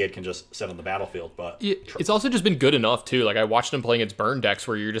 Alciad can just sit on the battlefield, but it's also just been good enough too. Like I watched him playing against burn decks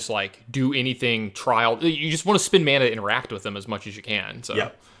where you're just like do anything trial. You just want to spend mana to interact with them as much as you can. So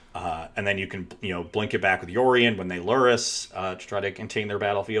yep. And then you can blink it back with Yorion when they Lurrus to try to contain their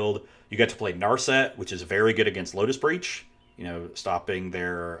battlefield. You get to play Narset, which is very good against Lotus Breach. Stopping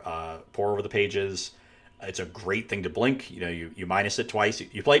their pour over the pages. It's a great thing to blink. You minus it twice.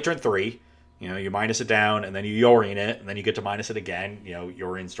 You play it turn 3. You minus it down, and then you Yorion it, and then you get to minus it again.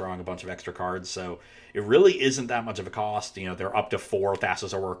 Yorion's drawing a bunch of extra cards, so it really isn't that much of a cost. They're up to 4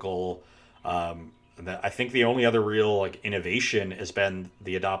 Thassa's Oracle. I think the only other real innovation has been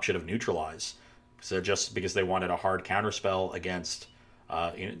the adoption of Neutralize. So just because they wanted a hard counterspell against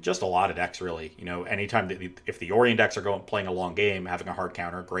just a lot of decks, really. Anytime if the Yorion decks are playing a long game, having a hard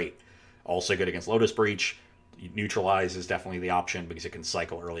counter, great. Also good against Lotus Breach. Neutralize is definitely the option because it can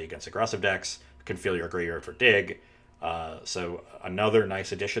cycle early against aggressive decks, can fill your graveyard for dig. So another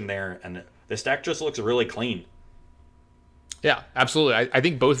nice addition there, and this deck just looks really clean. Yeah, absolutely. I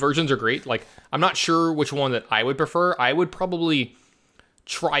think both versions are great. I'm not sure which one that I would prefer. I would probably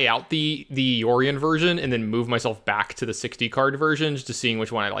try out the Yorion version and then move myself back to the 60 card version just to seeing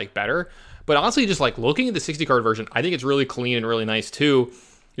which one I like better. But honestly, just looking at the 60 card version, I think it's really clean and really nice too.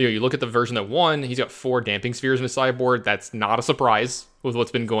 You look at the version that won, he's got 4 Damping Spheres in his sideboard. That's not a surprise with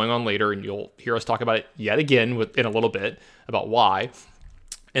what's been going on later, and you'll hear us talk about it yet again in a little bit about why.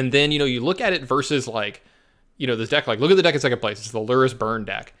 And then, you look at it versus this deck, look at the deck in second place. It's the Lurrus Burn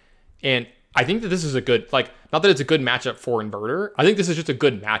deck. And I think that this is a good, not that it's a good matchup for Inverter. I think this is just a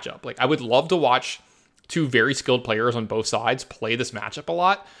good matchup. I would love to watch 2 very skilled players on both sides play this matchup a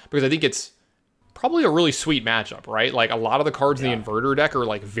lot, because I think it's probably a really sweet matchup, right? A lot of the cards in the Inverter deck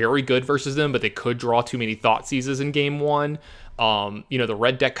are very good versus them, but they could draw too many Thought Seizes in game 1. The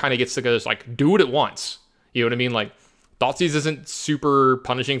red deck kind of gets to go do it at once. You know what I mean? Thoughtseize isn't super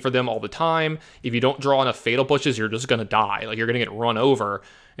punishing for them all the time. If you don't draw enough Fatal Pushes, you're just going to die. You're going to get run over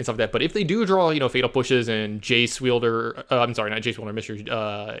and stuff like that. But if they do draw, Fatal Pushes and Jace Wielder, I'm sorry, not Jace Wielder,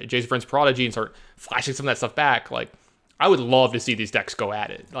 Jace Vryn's Prodigy, and start flashing some of that stuff back, I would love to see these decks go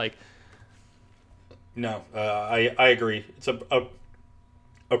at it. No, I agree. It's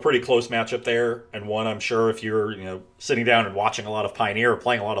a pretty close matchup there, and one I'm sure if you're sitting down and watching a lot of Pioneer or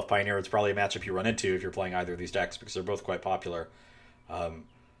playing a lot of Pioneer, it's probably a matchup you run into if you're playing either of these decks because they're both quite popular.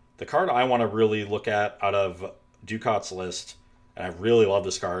 The card I want to really look at out of Ducat's list, and I really love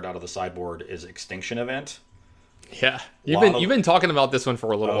this card out of the sideboard, is Extinction Event. Yeah, you've been talking about this one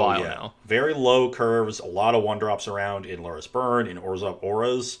for a little while now. Very low curves, a lot of 1-drops around in Lurrus Burn, in Orzhov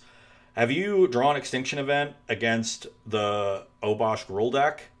Auras. Have you drawn Extinction Event against the Obosh Gruul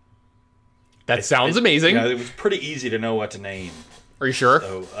deck? That sounds amazing. It was pretty easy to know what to name. Are you sure?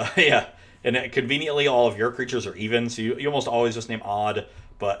 So, yeah. And conveniently, all of your creatures are even, so you almost always just name odd.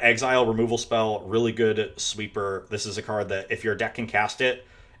 But Exile, removal spell, really good sweeper. This is a card that if your deck can cast it,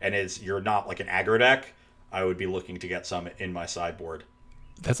 and you're not an aggro deck, I would be looking to get some in my sideboard.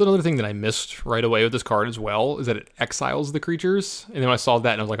 That's another thing that I missed right away with this card as well, is that it exiles the creatures. And then when I saw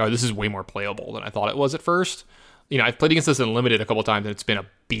that, and I was like, oh, this is way more playable than I thought it was at first. I've played against this in Limited a couple times, and it's been a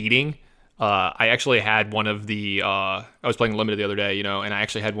beating. I actually had one of the... I was playing Limited the other day, and I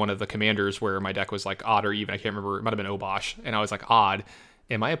actually had one of the commanders where my deck was odd or even. I can't remember. It might have been Obosh. And I was odd.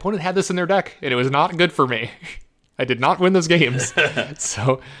 And my opponent had this in their deck, and it was not good for me. I did not win those games.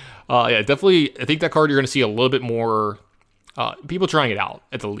 So, definitely, I think that card you're going to see a little bit more... people trying it out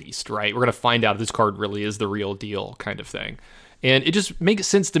at the least, right? We're going to find out if this card really is the real deal kind of thing. And it just makes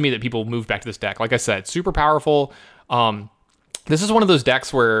sense to me that people move back to this deck. Like I said, super powerful. This is one of those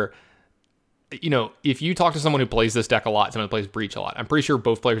decks where, if you talk to someone who plays this deck a lot, someone who plays Breach a lot, I'm pretty sure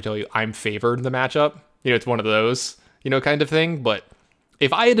both players tell you I'm favored in the matchup. It's one of those, kind of thing. But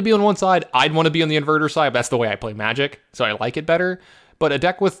if I had to be on one side, I'd want to be on the Inverter side. That's the way I play Magic, so I like it better. But a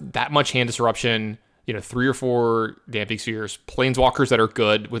deck with that much hand disruption, 3 or 4 Damping Spheres, Planeswalkers that are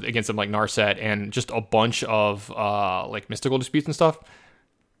good against them like Narset, and just a bunch of Mystical Disputes and stuff.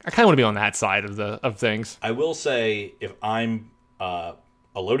 I kind of want to be on that side of things. I will say, if I'm a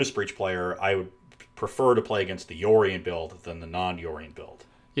Lotus Breach player, I would prefer to play against the Yorion build than the non-Yorion build.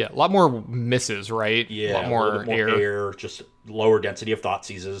 Yeah, a lot more misses, right? Yeah, a lot a more, little bit more air, just lower density of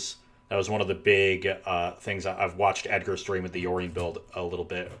Thoughtseizes. That was one of the big things. I've watched Edgar stream with the Yorion build a little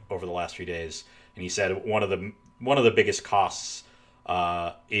bit over the last few days, and he said one of the biggest costs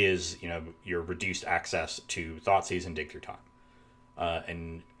is your reduced access to Thoughtseize and Dig Through Time,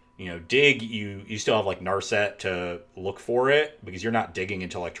 and Dig you still have like Narset to look for it because you're not digging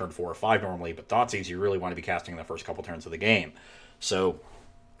until like turn 4 or 5 normally, but Thoughtseize you really want to be casting in the first couple turns of the game, so.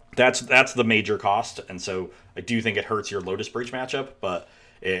 That's the major cost, and so I do think it hurts your Lotus Breach matchup, but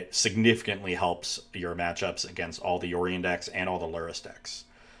it significantly helps your matchups against all the Yorion decks and all the Lurrus decks.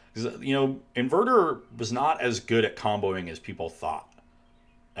 Because, Inverter was not as good at comboing as people thought.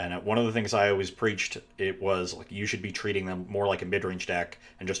 And one of the things I always preached, it was like you should be treating them more like a mid-range deck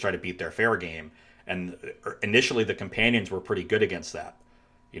and just try to beat their fair game. And initially the Companions were pretty good against that,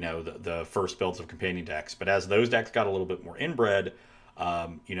 the first builds of Companion decks. But as those decks got a little bit more inbred,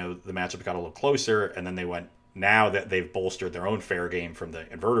 the matchup got a little closer, and then they went. Now that they've bolstered their own fair game from the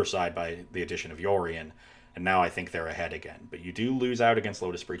Inverter side by the addition of Yorion, and now I think they're ahead again. But you do lose out against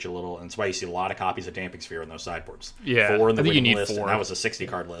Lotus Breach a little, and that's why you see a lot of copies of Damping Sphere in those sideboards. Yeah, 4 in the I think you winning need list, 4. and that was a 60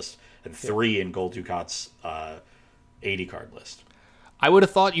 card list, and 3 in Gold Ducat's 80 card list. I would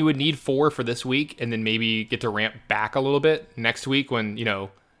have thought you would need 4 for this week, and then maybe get to ramp back a little bit next week when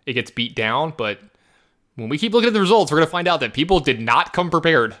it gets beat down, but. When we keep looking at the results, we're going to find out that people did not come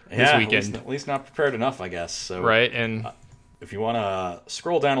prepared this weekend. At least not prepared enough, I guess. So, right, and if you want to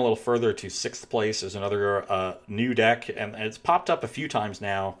scroll down a little further to 6th place, there's another new deck, and it's popped up a few times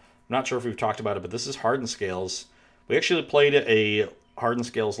now. I'm not sure if we've talked about it, but this is Hardened Scales. We actually played a Hardened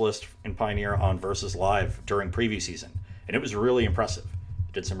Scales list in Pioneer on Versus Live during preview season, and it was really impressive.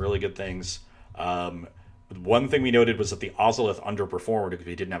 It did some really good things. One thing we noted was that the Ozolith underperformed because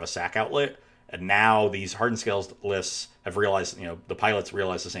we didn't have a sack outlet. And now these Hardened Scales lists have realized, the pilots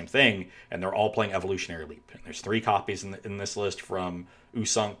realized the same thing, and they're all playing Evolutionary Leap. And there's 3 copies in this list from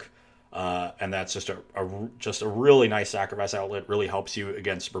Usunk, and that's just a really nice sacrifice outlet. Really helps you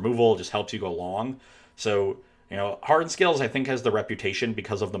against removal, just helps you go long. So, Hardened Scales I think has the reputation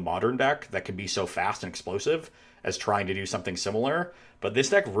because of the modern deck that can be so fast and explosive as trying to do something similar. But this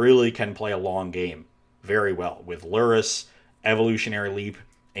deck really can play a long game very well with Lurrus, Evolutionary Leap,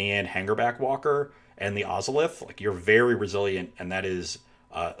 and Hangerback Walker and the Ozolith. Like, you're very resilient, and that is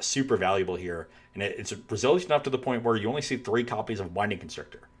super valuable here. And it's resilient enough to the point where you only see 3 copies of Winding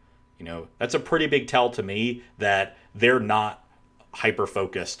Constrictor. That's a pretty big tell to me that they're not hyper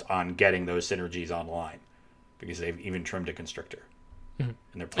focused on getting those synergies online because they've even trimmed a Constrictor. Mm-hmm.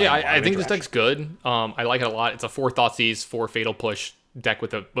 And they're I think this deck's good. I like it a lot. It's a 4 Thoughtseize, 4 Fatal Push deck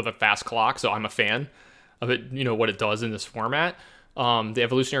with a fast clock, so I'm a fan of it. What it does in this format. The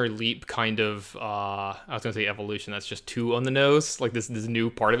Evolutionary Leap kind of, I was going to say evolution, that's just too on the nose. Like this new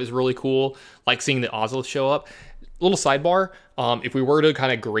part of it is really cool. Like seeing the Ozolith show up. Little sidebar, if we were to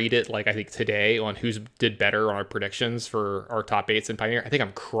kind of grade it, like I think today on who's did better on our predictions for our top 8s in Pioneer, I think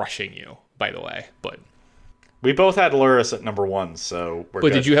I'm crushing you, by the way. But we both had Lurrus at number 1, so we're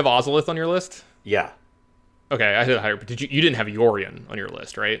good. Did you have Ozolith on your list? Yeah. Okay, I had it higher, but you didn't have Yorion on your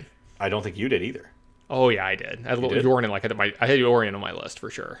list, right? I don't think you did either. Oh yeah, I did. I had Yorion I had Yorion on my list for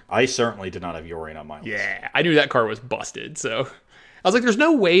sure. I certainly did not have Yorion on my list. Yeah, I knew that card was busted. So I was like, "There's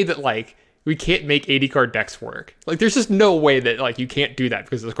no way that like we can't make 80 card decks work. Like, there's just no way that like you can't do that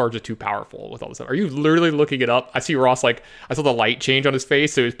because this card's just too powerful with all this stuff." Are you literally looking it up? I see Ross I saw the light change on his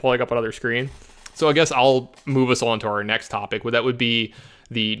face, so he's pulling up another screen. So I guess I'll move us on to our next topic. That would be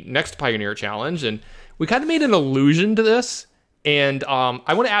the next Pioneer Challenge, and we kind of made an allusion to this. And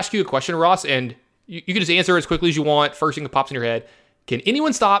I want to ask you a question, Ross, and you can just answer as quickly as you want. First thing that pops in your head. Can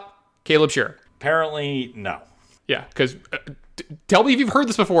anyone stop Caleb Shearer? Apparently, no. Yeah, because tell me if you've heard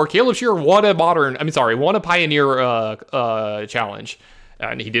this before. Caleb Shearer won a Pioneer challenge.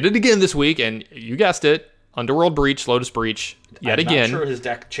 And he did it again this week, and you guessed it. Underworld Breach, Lotus Breach, again. I'm not sure his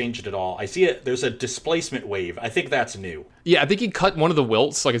deck changed at all. I see it. There's a displacement wave. I think that's new. Yeah, I think he cut one of the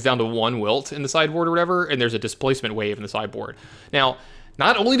wilts, like it's down to 1 wilt in the sideboard or whatever, and there's a displacement wave in the sideboard. Now,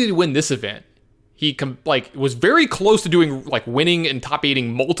 not only did he win this event, he was very close to doing winning and top 8ing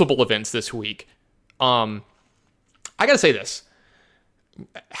multiple events this week. I gotta say this.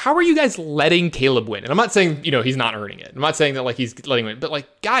 How are you guys letting Caleb win? And I'm not saying, he's not earning it. I'm not saying that he's letting him win,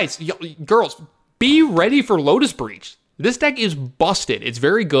 but guys, girls, be ready for Lotus Breach. This deck is busted. It's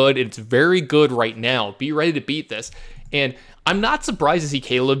very good. It's very good right now. Be ready to beat this. And I'm not surprised to see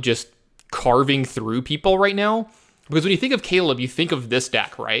Caleb just carving through people right now. Because when you think of Caleb, you think of this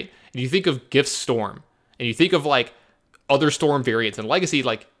deck, right? And you think of Gift Storm. And you think of other Storm variants and Legacy.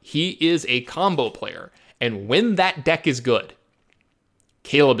 He is a combo player. And when that deck is good,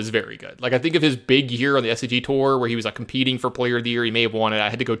 Caleb is very good. Like, I think of his big year on the SCG tour where he was like competing for player of the year. He may have won it. I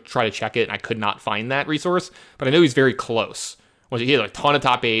had to go try to check it and I could not find that resource, but I know he's very close. He had a ton of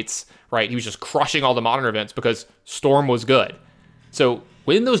top 8s, right? He was just crushing all the modern events because Storm was good. So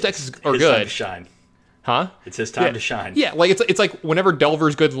when those decks are His good, time to shine. huh? It's his time to shine. Yeah, like it's like whenever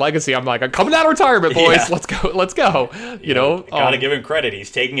Delver's good Legacy, I'm like, I'm coming out of retirement, boys. Yeah. let's go. You know, gotta give him credit.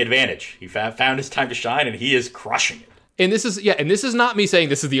 He's taking advantage. He found his time to shine, and he is crushing it. And this is not me saying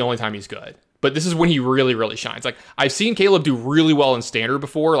this is the only time he's good, but this is when he really, really shines. Like, I've seen Caleb do really well in Standard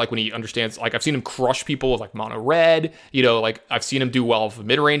before, like when he understands, like I've seen him crush people with like mono red, you know, like I've seen him do well with a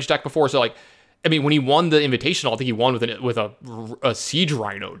mid-range deck before. So like, I mean, when he won the Invitational, I think he won with a Siege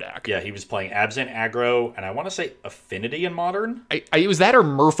Rhino deck. Yeah, he was playing Absent aggro, and I want to say Affinity in Modern. It was that or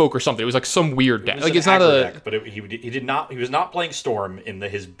Merfolk or something. It was like some weird deck. Like, it's not aggro a deck, but he did not. He was not playing Storm in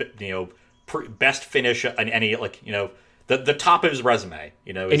his best finish in any the top of his resume.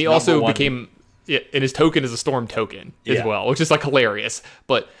 And he also became, and his token is a Storm token as well, which is like hilarious.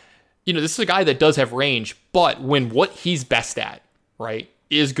 But this is a guy that does have range, but when what he's best at, right,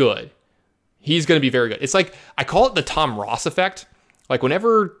 is good, he's going to be very good. It's like, I call it the Tom Ross effect. Like,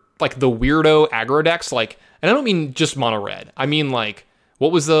 whenever like the weirdo aggro decks, like, and I don't mean just mono red. I mean, like,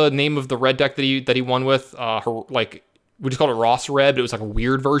 what was the name of the red deck that he won with? Like, we just called it Ross Red, but it was like a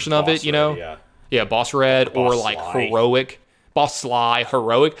weird version of it, Yeah, Boss Red, or like Sly. Heroic. Boss Sly,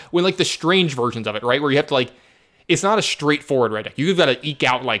 Heroic. When like the strange versions of it, right? Where you have to like, it's not a straightforward red deck. You've got to eke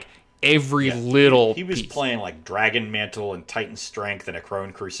out like every little He was piece. playing like Dragon Mantle and Titan Strength and a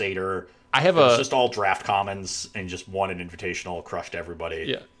Crone Crusader. It was just all draft commons and just won an invitational, crushed everybody.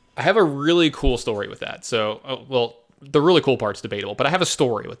 Yeah. I have a really cool story with that. So, the really cool part's debatable, but I have a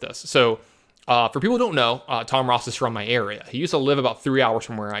story with this. So, for people who don't know, Tom Ross is from my area. He used to live about 3 hours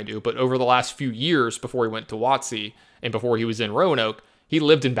from where I do, but over the last few years before he went to WotC and before he was in Roanoke, he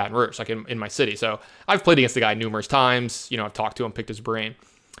lived in Baton Rouge, like in my city. So I've played against the guy numerous times. I've talked to him, picked his brain.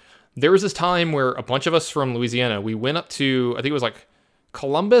 There was this time where a bunch of us from Louisiana, we went up to, I think it was like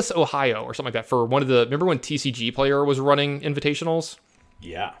Columbus, Ohio, or something like that, for remember when TCG Player was running invitationals?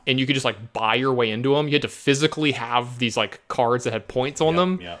 Yeah. And you could just like buy your way into them. You had to physically have these like cards that had points on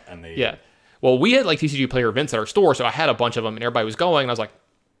them. Yeah. Well, we had like TCG Player events at our store, so I had a bunch of them, and everybody was going, and I was like,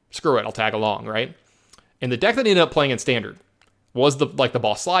 screw it, I'll tag along, right? And the deck that ended up playing in Standard was the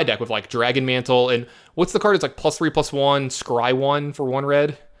Boss Sly deck with like Dragon Mantle, and what's the card? It's like +3/+1, Scry 1 for 1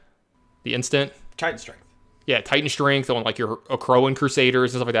 red. The instant. Titan Strength. Yeah, Titan Strength on like your Crowan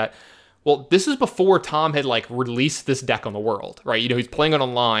Crusaders and stuff like that. Well, this is before Tom had like released this deck on the world, right? He's playing it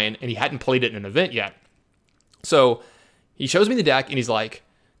online, and he hadn't played it in an event yet. So he shows me the deck, and he's like,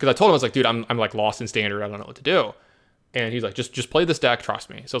 because I told him, I was like, dude, I'm like lost in Standard. I don't know what to do. And he's like, just play this deck. Trust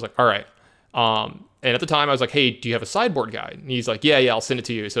me. So I was like, all right. And at the time I was like, hey, do you have a sideboard guide? And he's like, yeah, I'll send it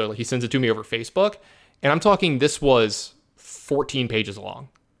to you. So like, he sends it to me over Facebook. And I'm talking, this was 14 pages long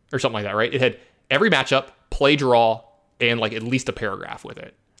or something like that, right? It had every matchup, play, draw, and like at least a paragraph with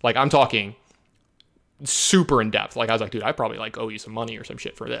it. Like, I'm talking super in depth. Like, I was like, dude, I probably like owe you some money or some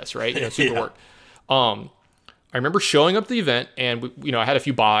shit for this, right? Super work. I remember showing up to the event, and I had a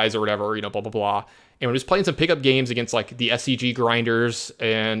few buys or whatever, blah blah blah, and we were just playing some pickup games against like the SCG grinders,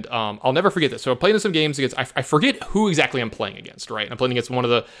 and I'll never forget this. So I'm playing some games against, I forget who exactly I'm playing against, right? I'm playing against one of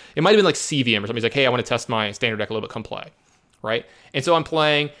the, it might have been like CVM or something. He's like, hey, I want to test my Standard deck a little bit, come play, right? And so I'm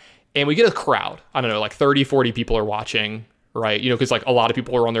playing, and we get a crowd. I don't know, like 30, 40 people are watching, right? because like a lot of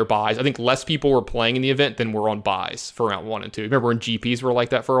people are on their buys. I think less people were playing in the event than were on buys for round 1 and 2. Remember when GPs were like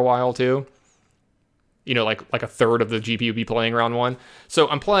that for a while too? Like a third of the GP would be playing round 1. So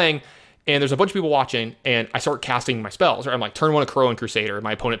I'm playing, and there's a bunch of people watching, and I start casting my spells. Right? I'm like, turn 1 a Crowan Crusader.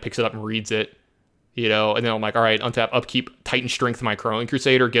 My opponent picks it up and reads it, and then I'm like, all right, untap, upkeep, Titan Strength my Crowan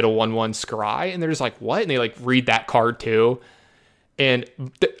Crusader, get a 1/1 Scry. And they're just like, what? And they like read that card too. And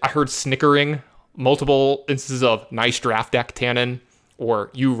I heard snickering, multiple instances of nice draft deck, Tannen, or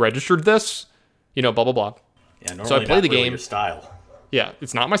you registered this, blah, blah, blah. Yeah, normally so I play the really game. Your style. Yeah,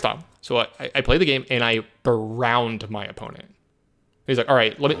 it's not my style. So I play the game, and I browned my opponent. He's like, all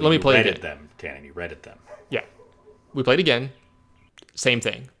right, let me play again. You redded them, Tannen. You redded them. Yeah. We played again. Same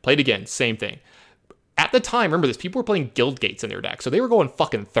thing. Played again. Same thing. At the time, remember this, people were playing Guild Gates in their deck, so they were going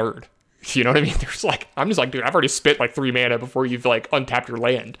fucking third. You know what I mean? There's like, I'm just like, dude, I've already spent like 3 mana before you've like untapped your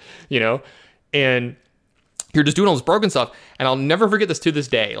land, And you're just doing all this broken stuff, and I'll never forget this to this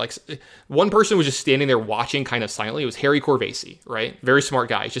day. Like, one person was just standing there watching kind of silently. It was Harry Corvasi, right? Very smart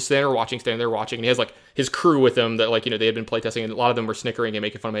guy. He's just standing there watching, and he has like his crew with him that like, they had been playtesting, and a lot of them were snickering and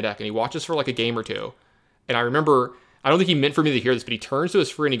making fun of my deck, and he watches for like a game or two. And I remember, I don't think he meant for me to hear this, but he turns to his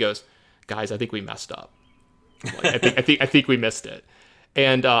friend and he goes, guys, I think we messed up. Like, I think we missed it.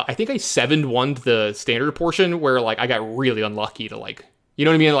 And I think I 7-1'd the standard portion where like I got really unlucky to like, you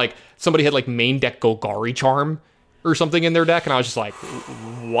know what I mean? Like somebody had like main deck Golgari Charm or something in their deck, and I was just like,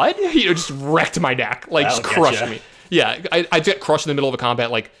 what? You know, just wrecked my deck, like just crushed me. Yeah, I just got crushed in the middle of a combat,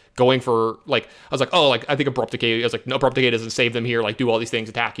 like going for like I was like, oh, like I think Abrupt Decay. I was like, no, Abrupt Decay doesn't save them here. Like do all these things,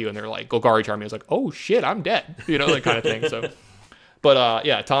 attack you, and they're like Golgari Charm. I was like, oh shit, I'm dead. You know, that kind of thing. So, but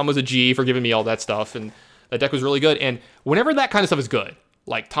yeah, Tom was a G for giving me all that stuff, and that deck was really good. And whenever that kind of stuff is good,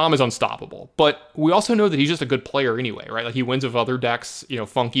 like Tom is unstoppable. But we also know that he's just a good player anyway, right? Like he wins with other decks, you know,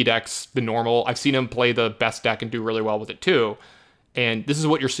 funky decks, the normal. I've seen him play the best deck and do really well with it too. And this is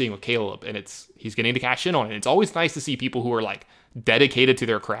what you're seeing with Caleb, and he's getting to cash in on it. It's always nice to see people who are like dedicated to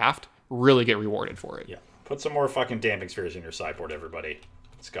their craft really get rewarded for it. Yeah. Put some more fucking Damping Spheres in your sideboard, everybody.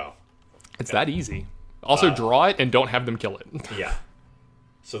 Let's go. It's that easy. Also draw it and don't have them kill it. Yeah.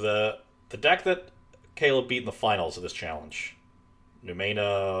 So the deck that Caleb beat in the finals of this challenge,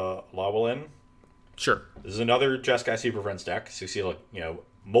 Numena Lawalin. Sure. This is another Jeskai Super Friends deck. So you see, like, you know,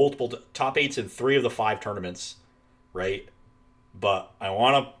 multiple top 8s in 3 of the 5 tournaments, right? But I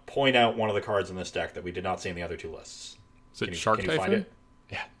want to point out one of the cards in this deck that we did not see in the other 2 lists. Is it Shark Typhoon? Find it?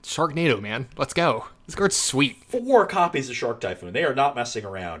 Yeah, Sharknado, man. Let's go. This card's sweet. 4 copies of Shark Typhoon. They are not messing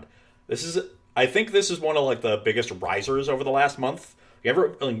around. I think this is one of like the biggest risers over the last month.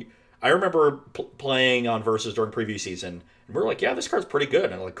 I remember playing on Versus during preview season, and we were like, yeah, this card's pretty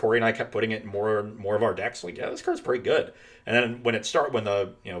good. And like Corey and I kept putting it in more and more of our decks. Like, yeah, this card's pretty good. And then when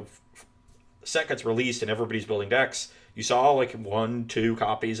the set gets released and everybody's building decks, you saw like 1, 2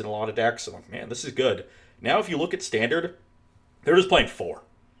 copies in a lot of decks. I'm like, man, this is good. Now, if you look at Standard, they're just playing 4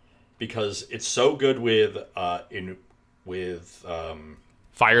 because it's so good with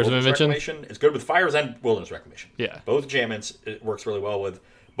Fires of Invention. It's good with Fires and Wilderness Reclamation. Yeah, both enchantments it works really well with,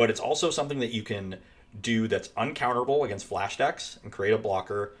 but it's also something that you can do that's uncounterable against flash decks and create a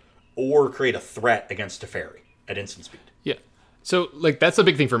blocker, or create a threat against Teferi at instant speed. Yeah. So, like, that's a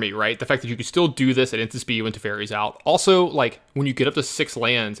big thing for me, right? The fact that you can still do this at instant speed when Teferi's out. Also, like, when you get up to 6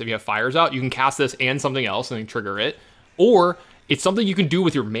 lands, if you have Fires out, you can cast this and something else and then trigger it. Or it's something you can do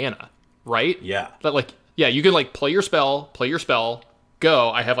with your mana, right? Yeah. That, like, yeah, you can, like, play your spell,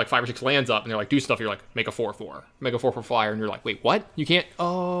 go, I have, like, 5 or 6 lands up, and they're like, do stuff, you're like, make a 4/4. Make a 4/4 flyer, and you're like, wait, what? You can't?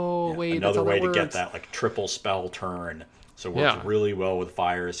 Oh, yeah, wait, another way to get works. that, like, triple spell turn. So it works really well with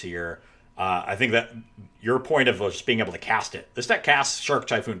Fires here. I think that your point of just being able to cast it, this deck casts Shark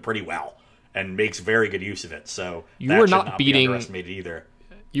Typhoon pretty well and makes very good use of it. So you are not be underestimated either.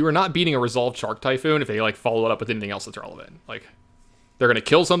 You are not beating a resolved Shark Typhoon if they like follow it up with anything else that's relevant. Like they're gonna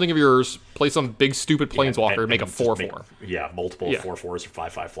kill something of yours, play some big stupid planeswalker, and make a 4/4. Multiple 4/4s or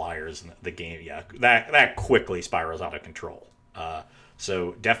 5/5 flyers, and the game. Yeah, that quickly spirals out of control.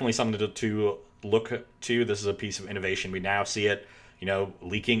 So definitely something to look to. This is a piece of innovation. We now see it,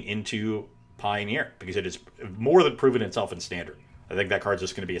 leaking into Pioneer because it is more than proven itself in Standard. I think that card's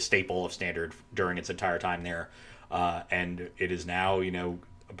just going to be a staple of Standard during its entire time there, and it is now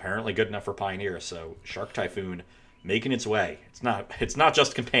apparently good enough for Pioneer. So Shark Typhoon making its way. It's not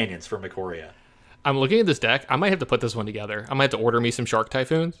just companions for Ikoria. I'm looking at this deck. I might have to put this one together. I might have to order me some Shark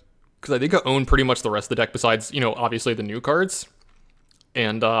Typhoons because I think I own pretty much the rest of the deck besides obviously the new cards,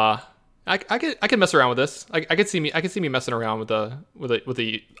 and I could mess around with this. I could see me messing around with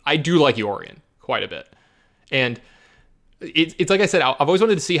the. I do like Yorion quite a bit, and it's like I said. I've always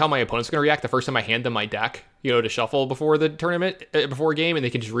wanted to see how my opponent's going to react the first time I hand them my deck, to shuffle before the tournament, before a game, and they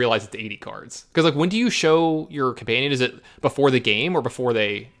can just realize it's 80 cards. Because like, when do you show your companion? Is it before the game or before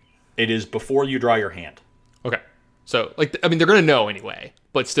they? It is before you draw your hand. Okay, so like, I mean, they're going to know anyway,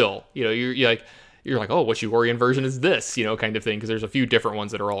 but still, you're like, oh, which Yorion version is this? Kind of thing, because there's a few different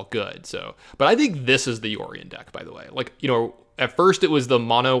ones that are all good. So, but I think this is the Yorion deck, by the way. Like, at first it was the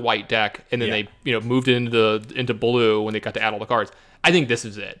mono white deck, and then they, moved it into blue when they got to add all the cards. I think this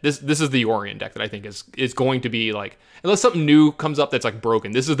is it. This is the Yorion deck that I think is going to be like, unless something new comes up that's like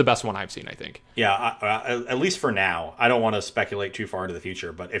broken, this is the best one I've seen, I think. Yeah, at least for now. I don't want to speculate too far into the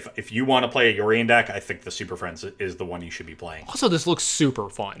future, but if you want to play a Yorion deck, I think the Super Friends is the one you should be playing. Also, this looks super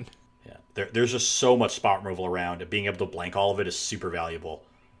fun. There's just so much spot removal around, and being able to blank all of it is super valuable.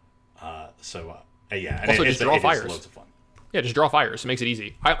 Also, just draw fires. Loads of fun. Yeah, just draw fires. It makes it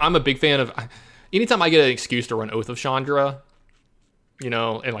easy. I'm a big fan of. Anytime I get an excuse to run Oath of Chandra,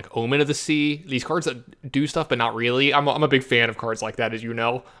 and like Omen of the Sea, these cards that do stuff but not really. I'm a big fan of cards like that, as you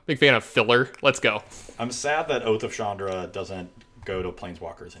know. Big fan of filler. Let's go. I'm sad that Oath of Chandra doesn't go to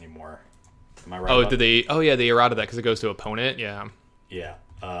Planeswalkers anymore. Am I right? Oh, did they? Oh yeah, they errated that because it goes to opponent. Yeah. Yeah.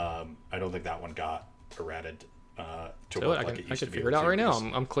 I don't think that one got errated I can figure it out right now.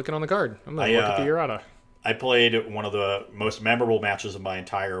 I'm clicking on the card. I'm going to look at the errata. I played one of the most memorable matches of my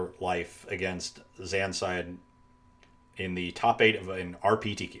entire life against Zanside in the top 8 of an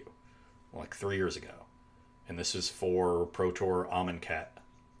RPTQ, like 3 years ago. And this is for Pro Tour Amonkhet.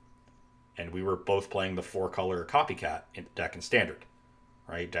 And we were both playing the 4-color Copycat deck in Standard.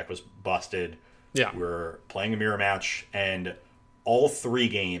 Right? Deck was busted. Yeah. We were playing a mirror match, and all 3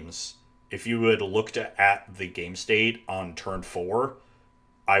 games, if you had looked at the game state on turn 4,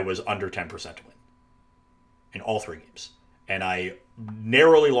 I was under 10% to win. In all 3 games. And I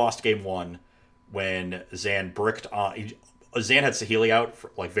narrowly lost game 1 when Zan bricked on... Zan had Saheeli out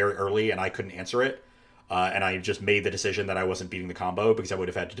for, like, very early, and I couldn't answer it. And I just made the decision that I wasn't beating the combo because I would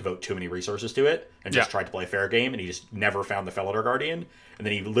have had to devote too many resources to it and just tried to play a fair game, and he just never found the Felidar Guardian. And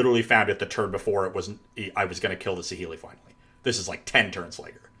then he literally found it the turn before I was going to kill the Saheeli finally. This is like 10 turns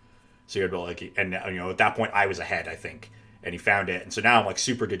later. So you had like, and at that point I was ahead, I think, and he found it. And so now I'm like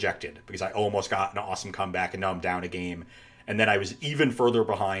super dejected because I almost got an awesome comeback, and now I'm down a game. And then I was even further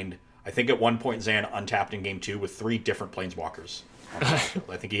behind. I think at one point Zan untapped in game 2 with 3 different Planeswalkers.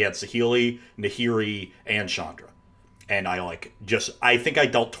 I think he had Saheeli, Nahiri, and Chandra. And I think I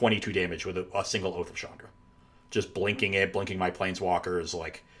dealt 22 damage with a single Oath of Chandra. Just blinking my Planeswalkers.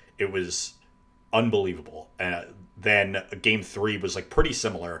 Like, it was unbelievable. And then game 3 was like pretty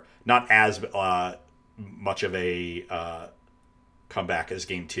similar. Not as much of a comeback as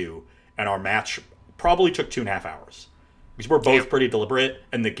game 2. And our match probably took 2.5 hours. Because we're both pretty deliberate,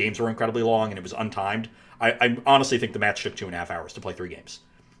 and the games were incredibly long, and it was untimed. I honestly think the match took 2.5 hours to play 3 games.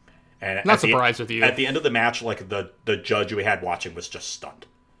 And not surprised with you. At the end of the match, like the judge we had watching was just stunned.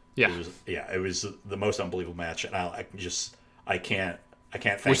 Yeah, it was the most unbelievable match, and I can't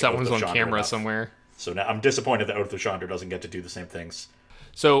thank. Wish that Oath one's of on Chandra camera enough. somewhere. So now I'm disappointed that Oath of Chandra doesn't get to do the same things.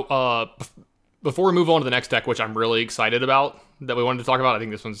 So before we move on to the next deck, which I'm really excited about that we wanted to talk about, I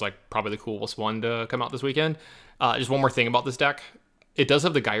think this one's like probably the coolest one to come out this weekend. Just one more thing about this deck. It does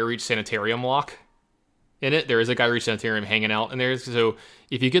have the Gaia Reach Sanitarium lock in it. There is a Gaia Reach Sanitarium hanging out in there. So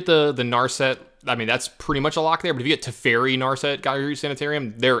if you get the Narset, I mean, that's pretty much a lock there. But if you get Teferi, Narset, Gaia Reach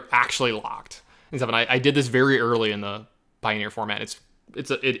Sanitarium, they're actually locked. And stuff. And I did this very early in the Pioneer format.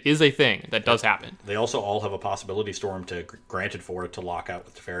 It is a thing that does happen. They also all have a possibility storm to granted for it to lock out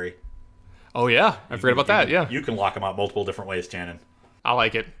with Teferi. Oh, yeah. I forgot about that. Yeah. You can lock them out multiple different ways, Tannen. I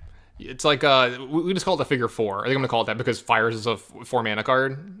like it. It's like, we just call it the figure 4. I think I'm going to call it that because Fires is a 4 mana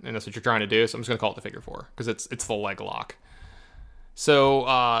card, and that's what you're trying to do, so I'm just going to call it the figure 4, because it's the leg lock.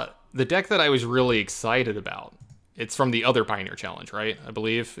 So, the deck that I was really excited about, it's from the other Pioneer Challenge, right? I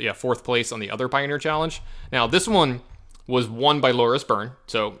believe. Yeah, 4th place on the other Pioneer Challenge. Now, this one was won by Luris Burn,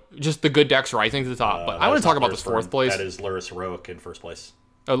 so just the good decks rising to the top. But I want to talk about this 4th place. That is Luris Heroic in first place.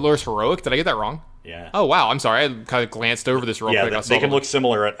 Luris Heroic? Did I get that wrong? Yeah. Oh, wow. I'm sorry. I kind of glanced over this real quick. They can look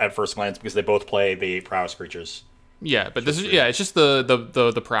similar at first glance because they both play the prowess creatures. Yeah, but it's just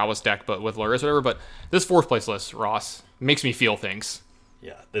the prowess deck, but with Luris or whatever. But this 4th place list, Ross, makes me feel things.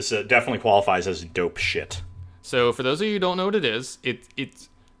 Yeah, this definitely qualifies as dope shit. So for those of you who don't know what it is, it's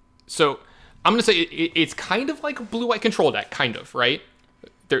so I'm gonna say it's kind of like a blue-white control deck, kind of, right?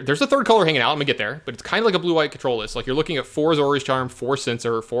 There's a 3rd color hanging out. I'm gonna get there, but it's kind of like a blue-white control list. Like you're looking at 4 Azorius Charm, 4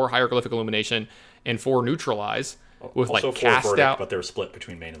 Censor, 4 Hieroglyphic Illumination, and 4 Neutralize with also like 4 cast verdict, out. but they're split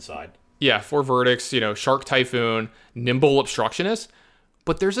between main and side. Yeah, 4 verdicts. Shark Typhoon, Nimble Obstructionist.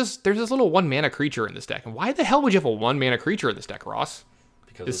 But there's this little 1 mana creature in this deck. And why the hell would you have a 1 mana creature in this deck, Ross?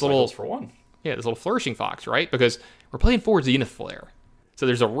 Because this it's little for 1. Yeah, this little Flourishing Fox, right? Because we're playing 4 Zenith Flare. So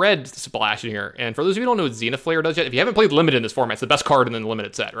there's a red splash in here. And for those of you who don't know what Zenith Flare does yet, if you haven't played Limited in this format, it's the best card in the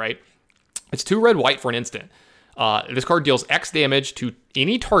Limited set, right? It's 2 red, white for an instant. This card deals X damage to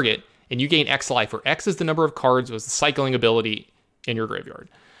any target, and you gain X life, where X is the number of cards with the cycling ability in your graveyard.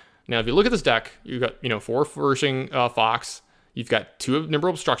 Now, if you look at this deck, you've got 4 Flourishing Fox, you've got 2 Nimble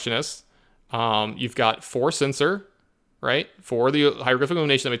Obstructionists, you've got 4 Censor, right? 4 the Hieroglyphic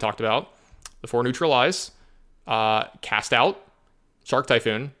Illumination that we talked about, the 4 Neutralize, Cast Out, Shark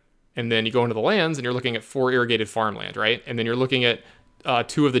Typhoon, and then you go into the lands and you're looking at 4 Irrigated Farmland, right? And then you're looking at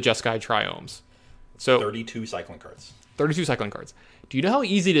 2 of the Jeskai Triomes. So 32 cycling cards. 32 cycling cards. Do you know how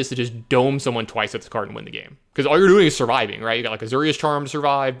easy it is to just dome someone twice with this card and win the game? Because all you're doing is surviving, right? You got like Azorius Charm to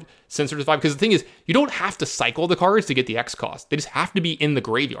survive, Censor to survive. Because the thing is, you don't have to cycle the cards to get the X cost. They just have to be in the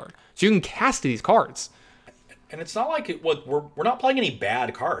graveyard. So you can cast these cards. And it's not like we're not playing any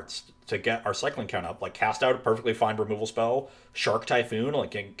bad cards to get our cycling count up. Like Cast Out, a perfectly fine removal spell. Shark Typhoon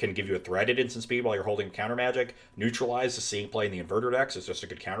can give you a threaded instant speed while you're holding counter magic. Neutralize is seeing play in the Inverter decks. It's just a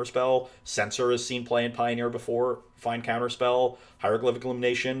good counter spell. Censor is seen play in Pioneer before. Fine counter spell. Hieroglyphic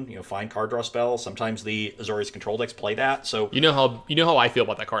Illumination, fine card draw spell. Sometimes the Azorius control decks play that. So you know how I feel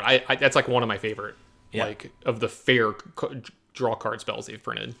about that card. I that's like one of my favorite like of the fair draw card spells they've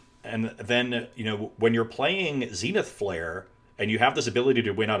printed. And then, when you're playing Zenith Flare and you have this ability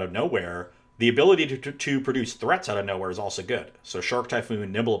to win out of nowhere, the ability to produce threats out of nowhere is also good. So Shark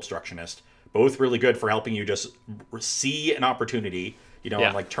Typhoon, Nimble Obstructionist, both really good for helping you just see an opportunity.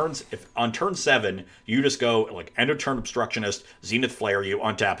 On like on turn 7, you just go like end of turn Obstructionist, Zenith Flare you,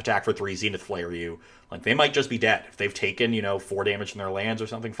 untap, attack for 3, Zenith Flare you. Like they might just be dead if they've taken 4 damage from their lands or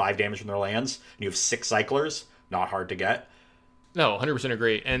something, 5 damage from their lands. And you have 6 cyclers, not hard to get. No, 100%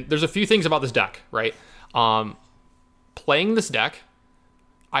 agree. And there's a few things about this deck, right? Playing this deck,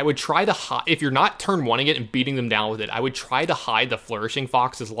 I would try to hide, if you're not turn one-ing it and beating them down with it, I would try to hide the Flourishing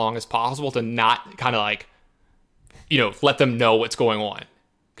Fox as long as possible to not kind of like, let them know what's going on.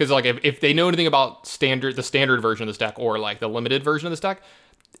 Because like if they know anything about the standard version of this deck or like the limited version of this deck,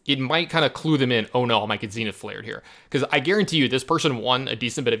 it might kind of clue them in, oh no, I might get Zenith Flared here. Because I guarantee you this person won a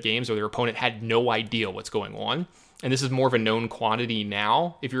decent bit of games where their opponent had no idea what's going on. And this is more of a known quantity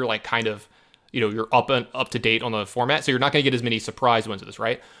now if you're like kind of, you're up to date on the format. So you're not going to get as many surprise wins of this,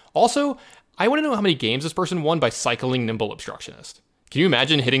 right? Also, I want to know how many games this person won by cycling Nimble Obstructionist. Can you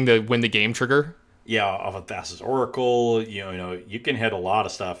imagine hitting the win the game trigger? Yeah, off of Thassa's Oracle, you can hit a lot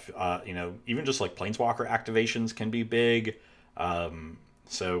of stuff. Even just like Planeswalker activations can be big.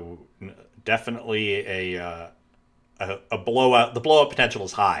 So definitely a blowout. The blowout potential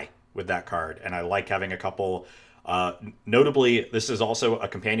is high with that card, and I like having a couple. Notably, this is also a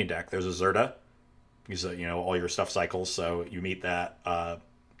companion deck. There's a Zerda, because all your stuff cycles, so you meet that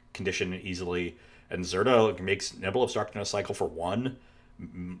condition easily. And Zerda makes Nimble Obstructionist cycle for 1.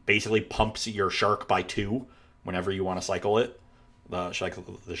 Basically pumps your shark by 2 whenever you want to cycle it. The Shark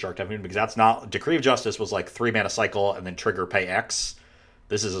Typhoon, because that's not Decree of Justice was like 3 mana cycle and then trigger pay X.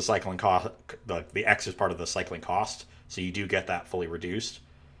 This is a cycling cost. The X is part of the cycling cost, so you do get that fully reduced.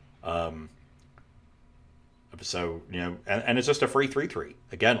 So and it's just a free 3/3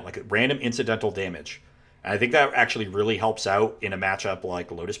 again, like random incidental damage. And I think that actually really helps out in a matchup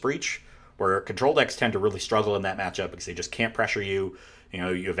like Lotus Breach, where control decks tend to really struggle in that matchup because they just can't pressure you.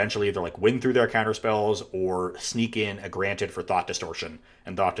 You eventually either like win through their counter spells or sneak in a Granted for Thought Distortion,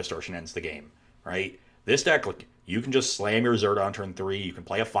 and Thought Distortion ends the game, right? This deck, like, you can just slam your Zerda on turn 3. You can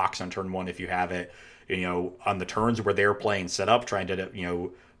play a Fox on turn 1 if you have it. On the turns where they're playing setup, trying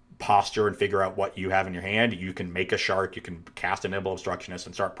to posture and figure out what you have in your hand, you can make a Shark, you can cast a Nimble Obstructionist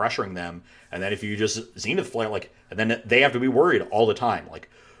and start pressuring them. And then if you just Zenith Flare, and then they have to be worried all the time,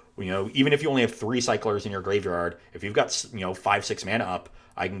 even if you only have 3 cyclers in your graveyard, if you've got 5-6 mana up,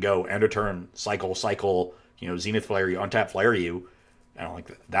 I can go end of turn, cycle, Zenith Flare you, untap Flare you, and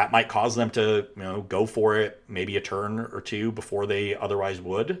that might cause them to go for it maybe a turn or 2 before they otherwise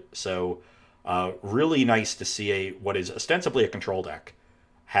would. So really nice to see what is ostensibly a control deck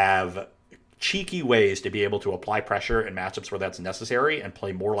have cheeky ways to be able to apply pressure in matchups where that's necessary and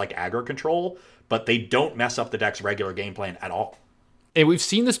play more like aggro control, but they don't mess up the deck's regular game plan at all. And we've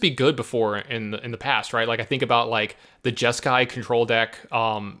seen this be good before in the past, right? Like I think about like the Jeskai control deck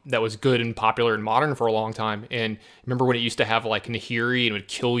that was good and popular in Modern for a long time. And remember when it used to have like Nahiri and it would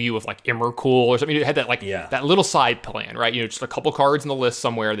kill you with like Emrakul or something? It had that that little side plan, right? Just a couple cards in the list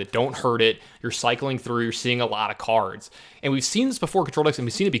somewhere that don't hurt it. You're cycling through. You're seeing a lot of cards, and we've seen this before control decks, and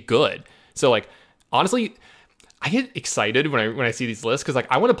we've seen it be good. So like honestly, I get excited when I see these lists because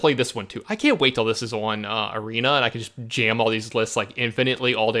I want to play this one too. I can't wait till this is on Arena and I can just jam all these lists like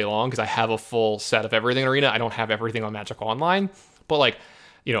infinitely all day long because I have a full set of everything in Arena. I don't have everything on Magic Online, but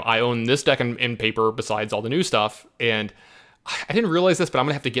I own this deck in paper besides all the new stuff. And I didn't realize this, but I'm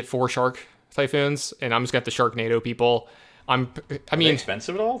gonna have to get 4 Shark Typhoons, and I'm just gonna have to Sharknado people. Are they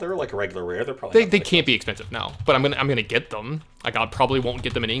expensive at all? They're like a regular rare. They're probably they can't be expensive, no. But I'm gonna get them. Like I probably won't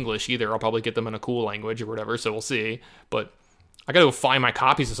get them in English either. I'll probably get them in a cool language or whatever. So we'll see. But I gotta go find my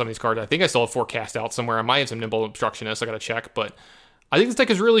copies of some of these cards. I think I still have 4 cast out somewhere. I might have some Nimble Obstructionists. I gotta check. But I think this deck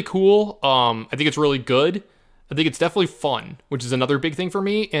is really cool. I think it's really good. I think it's definitely fun, which is another big thing for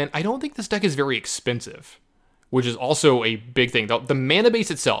me. And I don't think this deck is very expensive, which is also a big thing. The mana base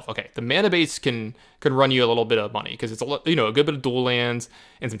itself, okay, the mana base can run you a little bit of money because it's a good bit of dual lands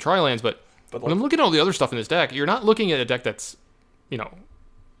and some tri-lands. But when I'm looking at all the other stuff in this deck, you're not looking at a deck that's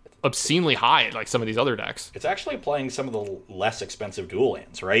obscenely high like some of these other decks. It's actually playing some of the less expensive dual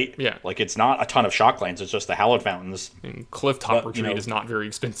lands, right? Yeah. Like it's not a ton of shock lands. It's just the Hallowed Fountains. And Clifftop Retreat is not very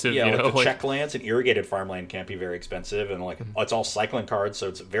expensive. Yeah, the check lands and irrigated farmland can't be very expensive, and it's all cycling cards, so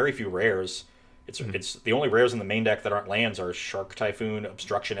it's very few rares. It's the only rares in the main deck that aren't lands are Shark Typhoon,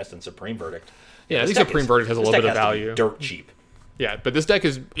 Obstructionist, and Supreme Verdict. Yeah, I think Supreme Verdict has a little bit of value. Dirt cheap. Yeah, but this deck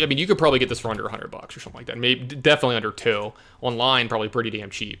is, I mean, you could probably get this for under $100 or something like that. Maybe definitely under 2. Online, probably pretty damn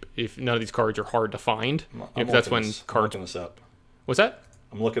cheap if none of these cards are hard to find. That's when cards. I'm looking this up. What's that?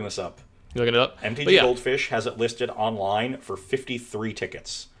 I'm looking this up. You looking it up? MTG Goldfish has it listed online for 53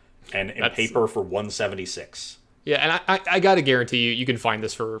 tickets, and in paper for 176. Yeah, and I got to guarantee you can find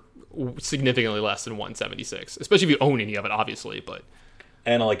this for significantly less than 176, especially if you own any of it, obviously. But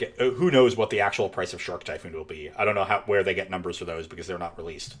and like, who knows what the actual price of Shark Typhoon will be? I don't know where they get numbers for those because they're not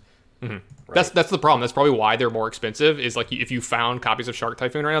released. Mm-hmm. Right? That's the problem. That's probably why they're more expensive. Is like if you found copies of Shark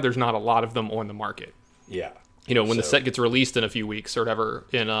Typhoon right now, there's not a lot of them on the market. Yeah. You know, when the set gets released in a few weeks or whatever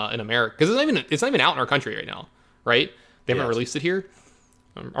in America, because it's not even out in our country right now, right? They haven't released it here.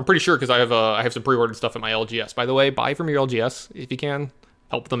 I'm pretty sure because I have some pre-ordered stuff at my LGS. By the way, buy from your LGS if you can.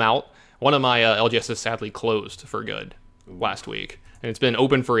 Help them out. One of my LGSs sadly closed for good last week, and it's been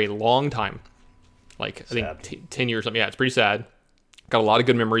open for a long time, like I think 10 years. Yeah, it's pretty sad. Got a lot of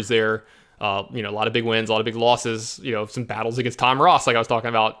good memories there. A lot of big wins, a lot of big losses. Some battles against Tom Ross, like I was talking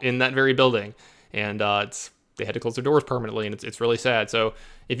about in that very building, and they had to close their doors permanently, and it's really sad. So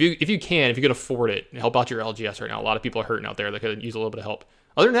if you can afford it, help out your LGS right now. A lot of people are hurting out there that could use a little bit of help.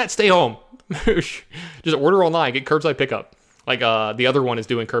 Other than that, stay home. Just order online, get curbside pickup. Like the other one is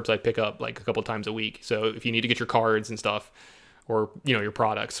doing curbside pickup like a couple times a week. So if you need to get your cards and stuff, or your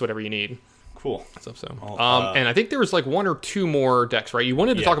products, whatever you need. Cool. And I think there was like 1 or 2 more decks, right? You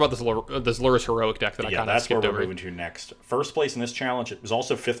wanted to talk about this Lurrus Heroic deck that I kind of skipped over. That's where we're moving to next. First place in this challenge. It was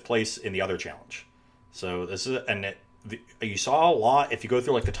also 5th place in the other challenge. So this is you saw a lot. If you go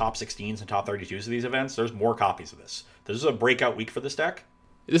through like the top 16s and top 32s of these events, there's more copies of this. This is a breakout week for this deck.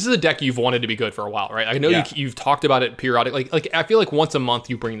 This is a deck you've wanted to be good for a while, right? I know you've talked about it periodically. Like I feel like once a month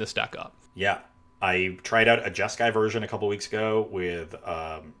you bring this deck up. Yeah, I tried out a Jeskai version a couple weeks ago with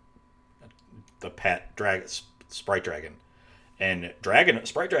the pet Sprite Dragon, and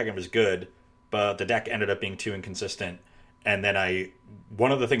Sprite Dragon was good, but the deck ended up being too inconsistent. And then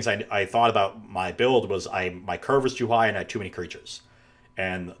one of the things I thought about my build was my curve was too high and I had too many creatures.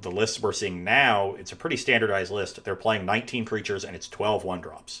 And the list we're seeing now, it's a pretty standardized list. They're playing 19 creatures and it's 12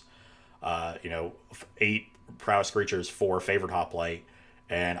 1-drops. 8 prowess creatures, 4 favored hoplite.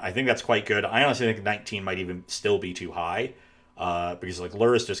 And I think that's quite good. I honestly think 19 might even still be too high. Because like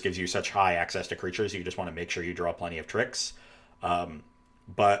Lurrus just gives you such high access to creatures, you just want to make sure you draw plenty of tricks.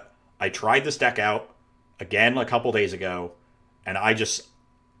 But I tried this deck out again a couple days ago, and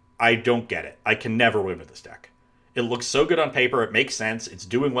I don't get it. I can never win with this deck. It looks so good on paper. It makes sense. It's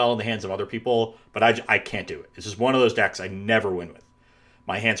doing well in the hands of other people, but I can't do it. It's just one of those decks I never win with.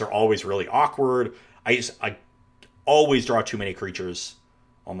 My hands are always really awkward. I always draw too many creatures.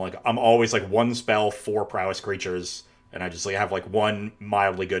 I'm always like 1 spell, 4 prowess creatures, and I just like have like 1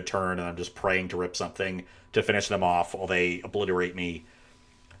 mildly good turn, and I'm just praying to rip something to finish them off while they obliterate me.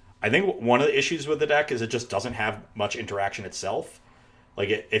 I think one of the issues with the deck is it just doesn't have much interaction itself.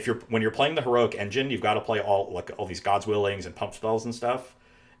 Like when you're playing the Heroic Engine, you've got to play all these God's Willings and pump spells and stuff,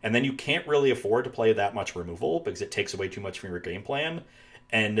 and then you can't really afford to play that much removal because it takes away too much from your game plan.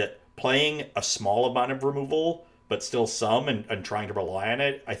 And playing a small amount of removal but still some and trying to rely on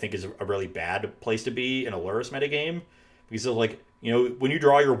it, I think is a really bad place to be in a Lurrus metagame. Because of when you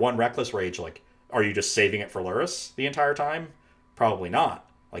draw your 1 Reckless Rage, like, are you just saving it for Lurrus the entire time? Probably not.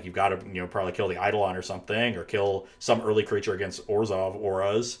 Like, you've got to, probably kill the Eidolon or something, or kill some early creature against Orzhov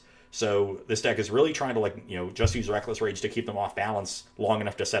auras. So this deck is really trying to, just use Reckless Rage to keep them off balance long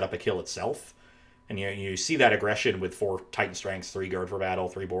enough to set up a kill itself. And you see that aggression with 4 Titan Strengths, 3 Gird for Battle,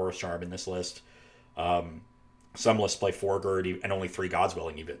 3 Boros Charm in this list. Some lists play 4 Gird and only 3 God's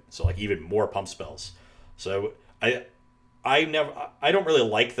Willing even. So, like, even more pump spells. So I don't really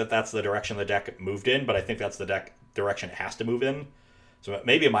like that that's the direction the deck moved in, but I think that's the deck direction it has to move in. So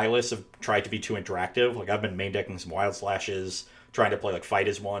maybe my lists have tried to be too interactive. Like, I've been main decking some Wild Slashes, trying to play like Fight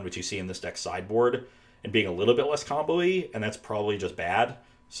as One, which you see in this deck's sideboard, and being a little bit less combo-y, and that's probably just bad.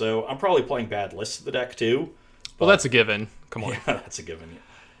 So I'm probably playing bad lists of the deck too. Well, that's a given. Come on. Yeah, that's a given. Yeah.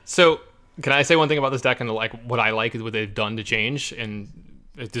 So can I say one thing about this deck and like what I like is what they've done to change, and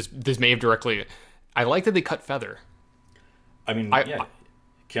this may have directly. I like that they cut Feather. I mean,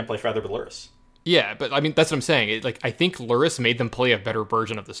 can't play Feather with Lurrus. Yeah, but I mean, that's what I'm saying. I think Lurrus made them play a better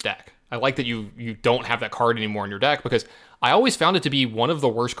version of this deck. I like that you don't have that card anymore in your deck, because I always found it to be one of the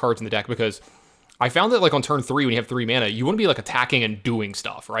worst cards in the deck, because I found that like on turn 3 when you have 3 mana, you want to be like attacking and doing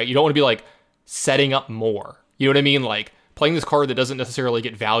stuff, right? You don't want to be like setting up more. You know what I mean? Like playing this card that doesn't necessarily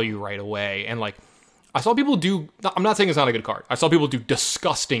get value right away. And like I saw people do, I'm not saying it's not a good card. I saw people do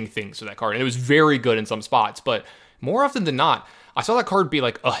disgusting things with that card, and it was very good in some spots, but more often than not, I saw that card be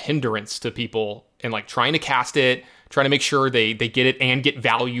like a hindrance to people and like trying to cast it, trying to make sure they get it and get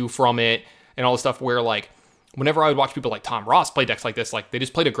value from it and all the stuff where like whenever I would watch people like Tom Ross play decks like this, like they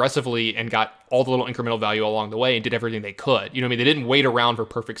just played aggressively and got all the little incremental value along the way and did everything they could. You know what I mean? They didn't wait around for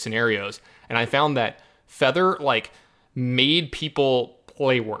perfect scenarios. And I found that Feather like made people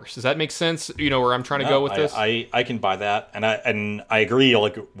play worse. Does that make sense? You know where I'm trying to go with this? I can buy that. And I agree,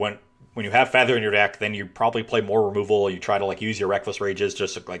 like when you have Feather in your deck, then you probably play more removal. You try to like use your Reckless Rages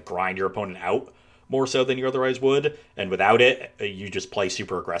just to like grind your opponent out more so than you otherwise would. And without it, you just play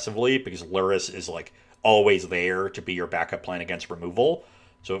super aggressively because Lurrus is like always there to be your backup plan against removal.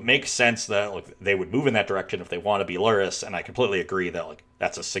 So it makes sense that like they would move in that direction if they want to be Lurrus, and I completely agree that like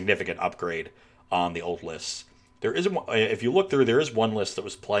that's a significant upgrade on the old lists. There is, if you look through, there is one list that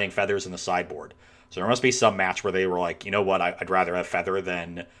was playing Feathers in the sideboard. So there must be some match where they were like, you know what, I'd rather have Feather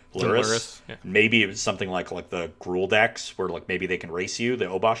than Lurrus. Yeah. Maybe it was something like the Gruul decks, where like maybe they can race you, the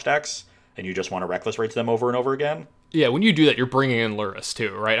Obosh decks, and you just want to Reckless Rage them over and over again. Yeah, when you do that, you're bringing in Lurrus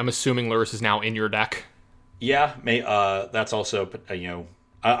too, right? I'm assuming Lurrus is now in your deck. Yeah, that's also,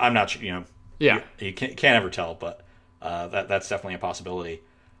 I'm not sure, Yeah. You can't ever tell, but that's definitely a possibility.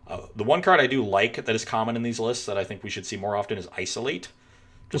 The one card I do like that is common in these lists that I think we should see more often is Isolate.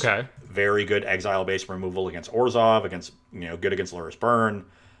 Just very good exile-based removal against Orzhov, good against Lurrus Burn.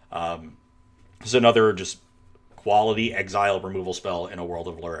 This is another just quality exile removal spell in a world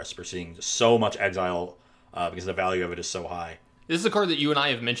of Lurrus. We're seeing so much exile because the value of it is so high. This is a card that you and I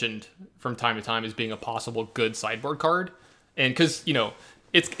have mentioned from time to time as being a possible good sideboard card. And because,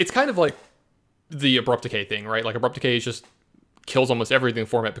 it's kind of like the Abrupt Decay thing, right? Like Abrupt Decay just kills almost everything in the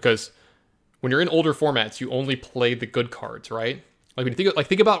format because when you're in older formats, you only play the good cards, right? Like when you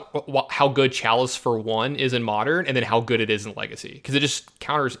think about how good Chalice for 1 is in Modern and then how good it is in Legacy. Because it just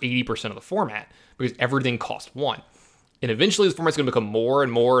counters 80% of the format because everything costs 1. And eventually the format's going to become more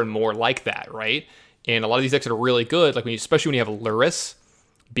and more and more like that, right? And a lot of these decks that are really good, like especially when you have Lurrus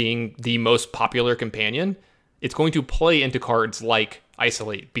being the most popular companion, it's going to play into cards like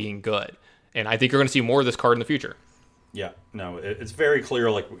Isolate being good. And I think you're going to see more of this card in the future. Yeah, no, it's very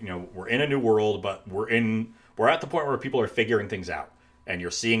clear, we're in a new world, but we're at the point where people are figuring things out. And you're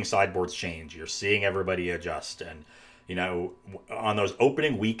seeing sideboards change. You're seeing everybody adjust. And, on those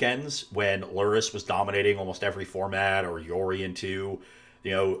opening weekends when Lurrus was dominating almost every format, or Yorion too,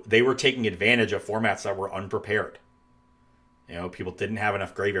 they were taking advantage of formats that were unprepared. People didn't have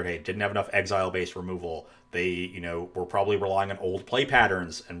enough graveyard hate, didn't have enough exile-based removal. They, were probably relying on old play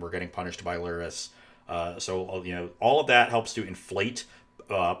patterns and were getting punished by Lurrus. So all of that helps to inflate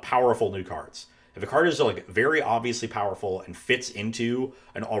powerful new cards. If a card is very obviously powerful and fits into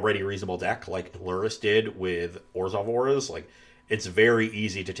an already reasonable deck, like Lurrus did with Orzhov Auras, it's very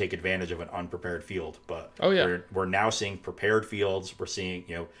easy to take advantage of an unprepared field. But we're now seeing prepared fields. We're seeing,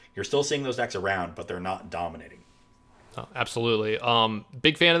 you're still seeing those decks around, but they're not dominating. Oh, absolutely.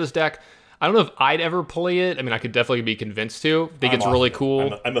 Big fan of this deck. I don't know if I'd ever play it. I mean, I could definitely be convinced to. I think it's really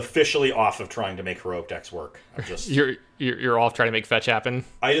cool. I'm officially off of trying to make heroic decks work. You're off trying to make fetch happen.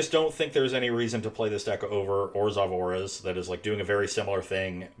 I just don't think there's any reason to play this deck over Orzhov Auras that is doing a very similar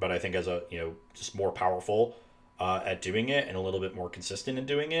thing, but I think as a just more powerful at doing it and a little bit more consistent in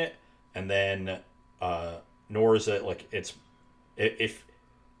doing it. And then nor is it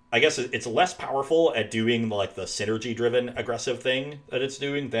I guess it's less powerful at doing the synergy-driven aggressive thing that it's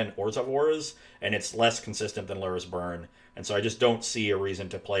doing than Orzhov Auras, and it's less consistent than Lurrus Burn, and so I just don't see a reason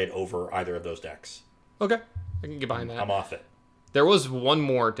to play it over either of those decks. Okay, I can get behind that. I'm off it. There was one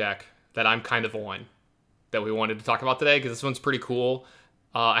more deck that I'm kind of on that we wanted to talk about today, because this one's pretty cool.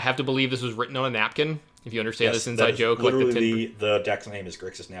 I have to believe this was written on a napkin, if you understand this inside joke. Literally, the deck's name is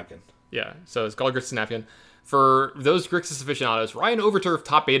Grixis Napkin. Yeah, so it's called Grixis Napkin. For those Grixis aficionados, Ryan Overturf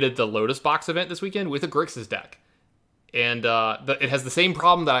top baited the Lotus Box event this weekend with a Grixis deck. And it has the same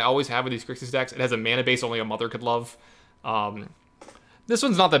problem that I always have with these Grixis decks. It has a mana base only a mother could love. This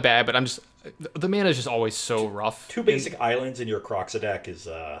one's not that bad, but the mana is just always so rough. 2 basic islands in your Croxa deck is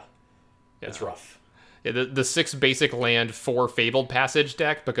it's rough. Yeah, the 6 basic land 4 Fabled Passage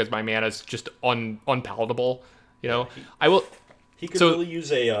deck, because my mana is just unpalatable. He could really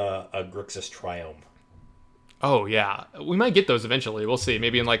use a Grixis Triome. Oh, yeah. We might get those eventually. We'll see.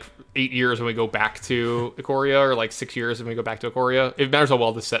 Maybe in 8 years when we go back to Ikoria, or 6 years when we go back to Ikoria. It matters how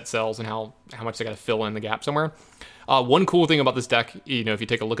well the set sells and how much they got to fill in the gap somewhere. One cool thing about this deck, if you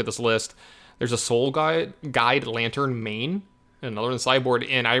take a look at this list, there's a Soul Guide Lantern main and another in the sideboard.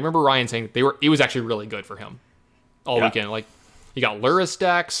 And I remember Ryan saying it was actually really good for him all weekend. You got Lurrus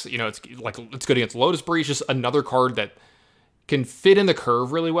decks. It's good against Lotus Breach. Just another card that can fit in the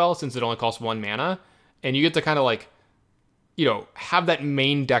curve really well since it only costs 1 mana. And you get to kind of have that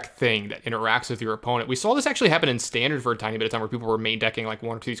main deck thing that interacts with your opponent. We saw this actually happen in Standard for a tiny bit of time where people were main decking like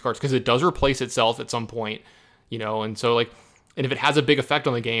one or two of these cards because it does replace itself at some point, and so and if it has a big effect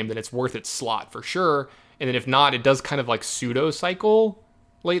on the game, then it's worth its slot for sure. And then if not, it does kind of like pseudo cycle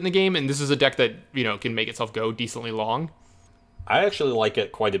late in the game. And this is a deck that, can make itself go decently long. I actually like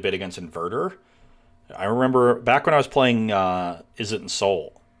it quite a bit against Inverter. I remember back when I was playing Izzet and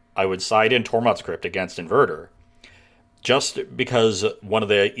Soul, I would side in Tormod's Crypt against Inverter just because one of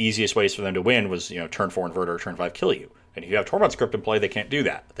the easiest ways for them to win was, turn 4 Inverter, turn 5 kill you. And if you have Tormod's Crypt in play, they can't do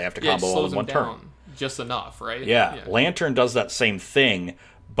that. They have to combo all in one turn. Just enough, right? Yeah, Lantern does that same thing,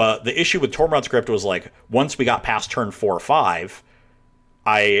 but the issue with Tormod's Crypt was like once we got past turn 4 or 5,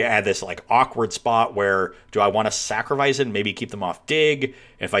 I had this like awkward spot where do I want to sacrifice it and maybe keep them off dig? And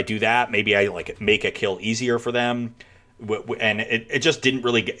if I do that, maybe I like make a kill easier for them, and it just didn't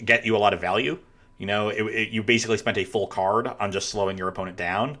really get you a lot of value. You basically spent a full card on just slowing your opponent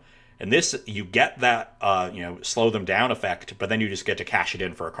down. And this, you get that slow them down effect, but then you just get to cash it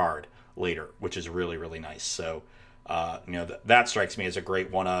in for a card later, which is really, really nice. So, that strikes me as a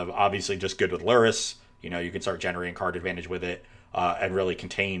great one of obviously just good with Lurrus. You can start generating card advantage with it. And really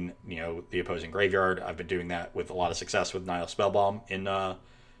contain, the opposing graveyard. I've been doing that with a lot of success with Nihil Spellbomb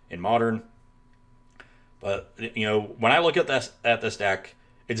in Modern. But when I look at this deck,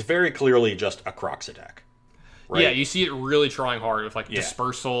 it's very clearly just a Kroxa deck. Right? Yeah, you see it really trying hard with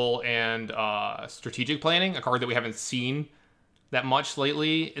Dispersal and Strategic Planning, a card that we haven't seen that much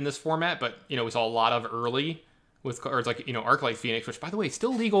lately in this format. But we saw a lot of early with cards like Arclight Phoenix, which by the way is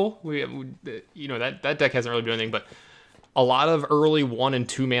still legal. That deck hasn't really done anything, but a lot of early 1 and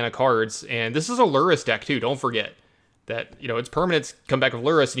 2 mana cards, and this is a Lurrus deck too. Don't forget that its permanents come back with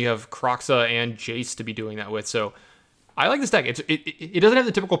Lurrus, and you have Kroxa and Jace to be doing that with. So I like this deck. It doesn't have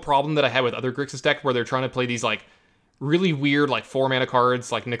the typical problem that I had with other Grixis deck, where they're trying to play these like really weird like 4 mana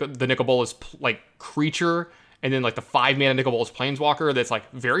cards, like the Nicol Bolas like creature, and then like the 5 mana Nicol Bolas Planeswalker that's like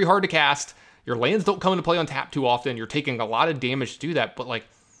very hard to cast. Your lands don't come into play on tap too often. You're taking a lot of damage to do that, but like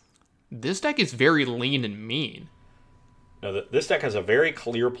this deck is very lean and mean. No, this deck has a very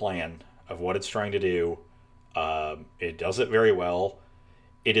clear plan of what it's trying to do. It does it very well.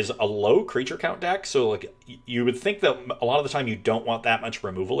 It is a low creature count deck, so like you would think that a lot of the time you don't want that much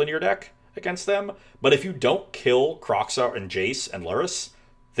removal in your deck against them. But if you don't kill Kroxa and Jace and Lurrus,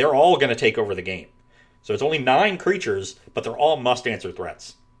 they're all going to take over the game. So it's only 9 creatures, but they're all must-answer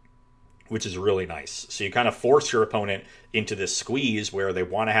threats, which is really nice. So you kind of force your opponent into this squeeze where they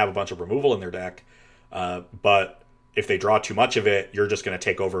want to have a bunch of removal in their deck, but if they draw too much of it, you're just going to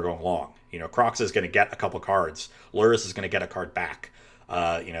take over going long. Kroxa is going to get a couple cards. Lurrus is going to get a card back.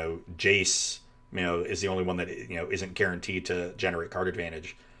 Jace, is the only one that, isn't guaranteed to generate card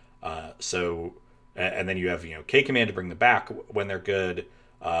advantage. And then you have, K-Command to bring them back when they're good.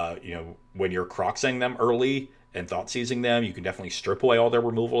 When you're Kroxing them early and thought seizing them, you can definitely strip away all their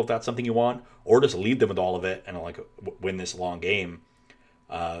removal if that's something you want, or just leave them with all of it and win this long game.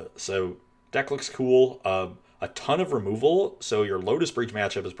 So deck looks cool. A ton of removal, so your Lotus Breach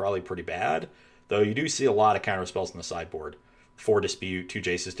matchup is probably pretty bad, though you do see a lot of counter spells in the sideboard. 4 Dispute, 2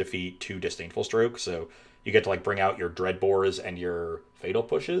 Jace's Defeat, 2 Disdainful Stroke, so you get to bring out your Dreadbores and your Fatal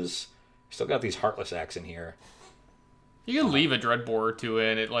Pushes. Still got these Heartless Acts in here. You can leave a Dreadbore or 2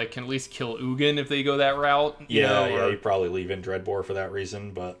 in. It can at least kill Ugin if they go that route. You probably leave in Dreadbore for that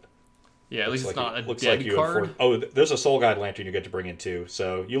reason, but yeah, at least it's not a dead card. There's a Soul Guide Lantern you get to bring in too,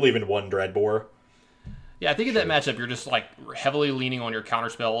 so you leave in 1 Dreadbore. Yeah, I think in that matchup, you're just heavily leaning on your counter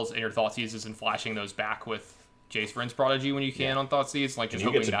spells and your Thought Seizes and flashing those back with Jace Vryn's Prodigy when you can on Thought Seize. Just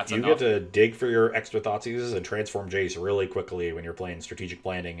hoping that's enough. You get to dig for your extra Thought Seizes and transform Jace really quickly when you're playing Strategic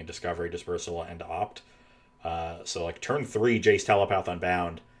Planning and Discovery, Dispersal, and Opt. So turn 3 Jace Telepath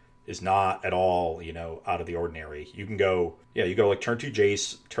Unbound is not at all, out of the ordinary. You can go, turn 2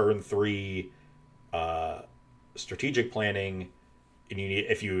 Jace, turn 3 Strategic Planning, and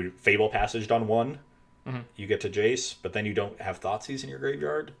if you Fable Passaged on 1, you get to Jace, but then you don't have Thoughtseize in your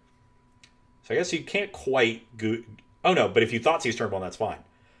graveyard. So I guess you can't quite oh no, but if you Thoughtseize turn 1, that's fine.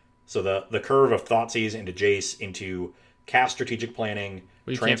 So the curve of Thoughtseize into Jace into cast Strategic Planning,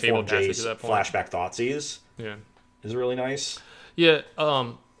 transform Jace, flashback Thoughtseize is really nice. Yeah,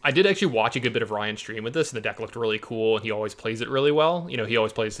 I did actually watch a good bit of Ryan stream with this, and the deck looked really cool, and he always plays it really well. He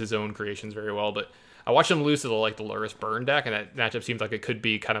always plays his own creations very well, but I watched him lose to the Lurrus Burn deck, and that matchup seems like it could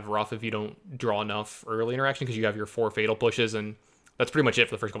be kind of rough if you don't draw enough early interaction, because you have your 4 Fatal Pushes, and that's pretty much it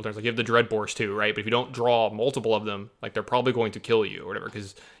for the first couple turns. You have the Dreadbores too, right? But if you don't draw multiple of them, they're probably going to kill you or whatever,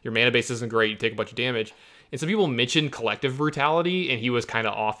 because your mana base isn't great, you take a bunch of damage. And some people mentioned Collective Brutality, and he was kind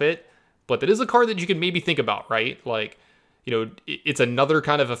of off it, but that is a card that you can maybe think about, right? it's another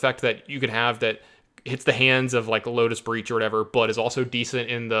kind of effect that you can have that hits the hands of like Lotus Breach or whatever, but is also decent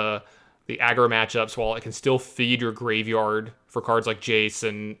in the aggro matchups, while it can still feed your graveyard for cards like Jace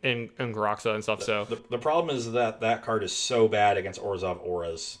and Graxa and stuff. So the problem is that card is so bad against Orzhov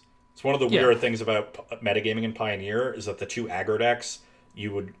Auras. It's one of the weird things about metagaming in Pioneer is that the two aggro decks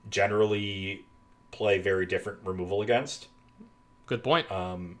you would generally play very different removal against. Good point.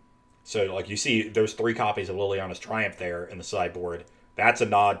 So like you see there's 3 copies of Liliana's Triumph there in the sideboard. That's a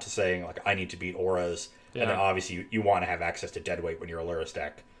nod to saying like I need to beat auras. And then obviously you want to have access to Deadweight when you're a Lurrus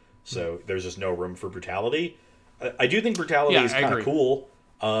deck. So there's just no room for Brutality. I do think Brutality is kind of cool.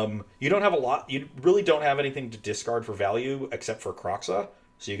 You don't have a lot. You really don't have anything to discard for value except for Kroxa.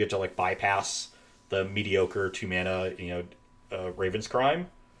 So you get to like bypass the mediocre 2-mana, Raven's Crime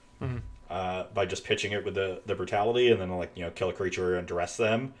by just pitching it with the Brutality, and then like kill a creature and duress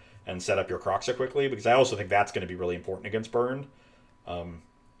them and set up your Kroxa quickly. Because I also think that's going to be really important against burn.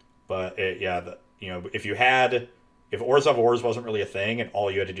 If Orzhov Auras wasn't really a thing and all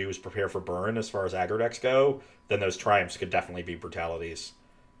you had to do was prepare for burn as far as aggro decks go, then those Triumphs could definitely be Brutalities.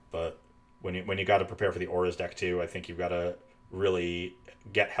 But when you got to prepare for the Auras deck too, I think you've got to really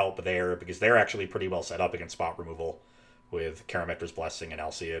get help there, because they're actually pretty well set up against spot removal with Karametra's Blessing and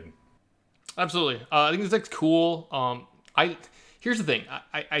Alseid. Absolutely. I think this deck's cool. Here's the thing.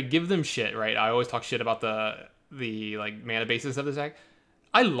 I give them shit, right? I always talk shit about the like mana basis of this deck.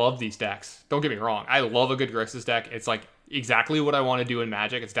 I love these decks. Don't get me wrong. I love a good Grixis deck. It's like exactly what I want to do in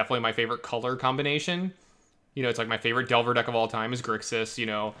Magic. It's definitely my favorite color combination. It's like my favorite Delver deck of all time is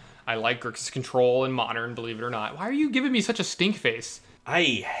Grixis. I like Grixis Control in Modern, believe it or not. Why are you giving me such a stink face? I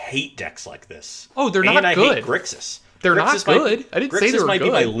hate decks like this. Oh, they're not good. I hate Grixis. They're not good. I didn't say they were good. Grixis might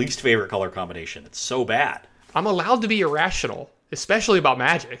be my least favorite color combination. It's so bad. I'm allowed to be irrational, especially about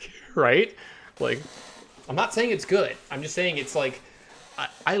Magic, right? Like, I'm not saying it's good. I'm just saying it's like,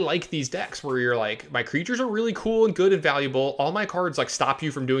 I like these decks where you're like, my creatures are really cool and good and valuable. All my cards like stop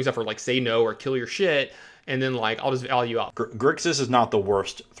you from doing stuff or like say no or kill your shit. And then like, I'll just value up. Grixis is not the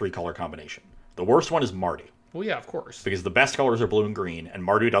worst 3-color combination. The worst one is Mardu. Well, yeah, of course. Because the best colors are blue and green, and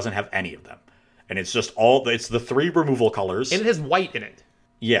Mardu doesn't have any of them. And it's just it's the 3 removal colors. And it has white in it.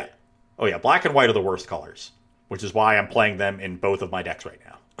 Yeah. Oh yeah, black and white are the worst colors, which is why I'm playing them in both of my decks right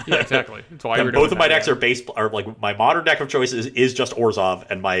now. Yeah, exactly. That's why both of my decks are like my Modern deck of choice is just Orzhov,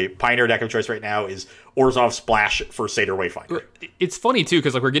 and my Pioneer deck of choice right now is Orzhov Splash for Satyr Wayfinder. It's funny too,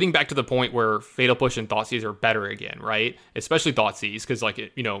 because like we're getting back to the point where Fatal Push and Thoughtseize are better again, right? Especially Thoughtseize, because like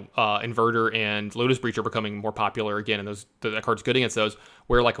Inverter and Lotus Breach are becoming more popular again, and that card's good against those.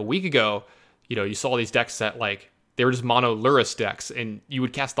 Where like a week ago, you saw these decks that like they were just mono Lurrus decks, and you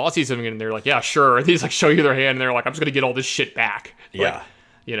would cast Thoughtseize on them, and they're like, yeah, sure. And these like show you their hand, and they're like, I'm just gonna get all this shit back. Yeah. Like,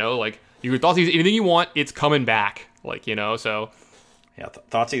 like you Thoughtseize anything you want, it's coming back. Like, so. Yeah,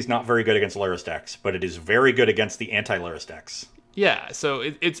 Thoughtseize is not very good against Lurrus decks, but it is very good against the anti-Lurrus decks. Yeah, so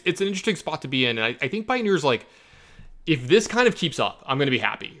it's an interesting spot to be in, and I think Pioneer's like, if this kind of keeps up, I'm going to be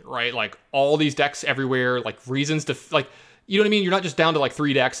happy, right? Like all these decks everywhere, like reasons to like, you know what I mean? You're not just down to like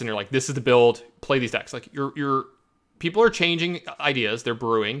 3 decks, and you're like, this is the build, play these decks. Like you're people are changing ideas, they're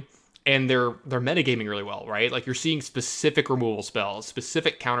brewing. And they're metagaming really well, right? Like you're seeing specific removal spells,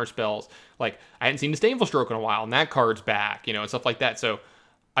 specific counter spells. Like I hadn't seen Disdainful Stroke in a while, and that card's back, and stuff like that. So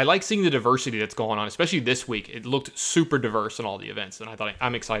I like seeing the diversity that's going on, especially this week. It looked super diverse in all the events, and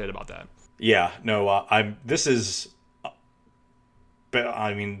I'm excited about that. Yeah, no, this is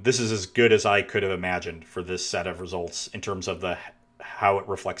as good as I could have imagined for this set of results in terms of how it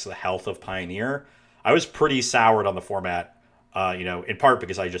reflects the health of Pioneer. I was pretty soured on the format. In part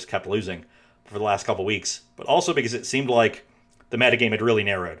because I just kept losing for the last couple weeks, but also because it seemed like the metagame had really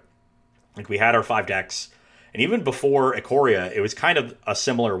narrowed. Like we had our 5 decks, and even before Ikoria, it was kind of a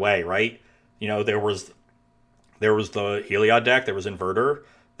similar way, right? There was the Heliod deck, there was Inverter,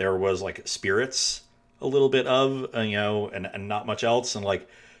 there was like Spirits, a little bit of, and not much else, and like,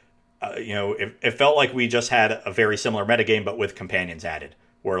 it felt like we just had a very similar metagame, but with companions added,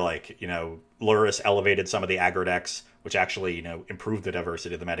 where like, Lurrus elevated some of the aggro decks, which actually, improved the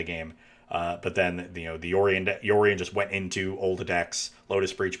diversity of the metagame. But then, the Yorion just went into old decks.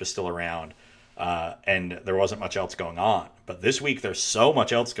 Lotus Breach was still around. And there wasn't much else going on. But this week, there's so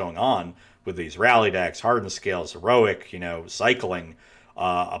much else going on with these rally decks, Hardened Scales, Heroic, cycling,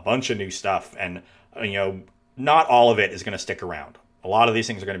 a bunch of new stuff. And, not all of it is going to stick around. A lot of these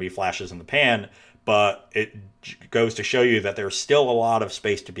things are going to be flashes in the pan, but it goes to show you that there's still a lot of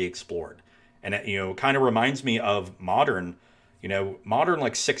space to be explored. And it, kind of reminds me of Modern. Modern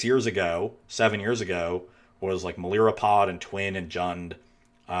like 7 years ago, was like Melira Pod and Twin and Jund.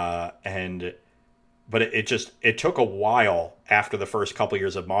 And but it took a while after the first couple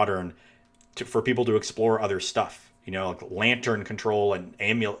years of Modern for people to explore other stuff. You know, like Lantern Control and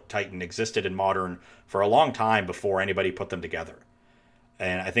Amulet Titan existed in Modern for a long time before anybody put them together.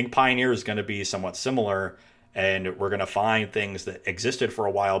 And I think Pioneer is going to be somewhat similar, and we're going to find things that existed for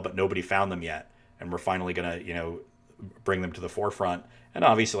a while but nobody found them yet, and we're finally going to, you know, bring them to the forefront. And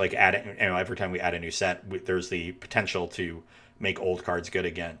obviously, like every time we add a new set, there's the potential to make old cards good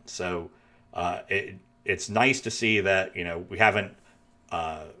again. So it's nice to see that, you know, we haven't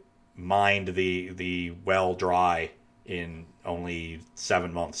mined the well dry in only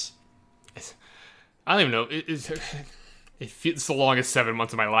 7 months. I don't even know. It feels the longest 7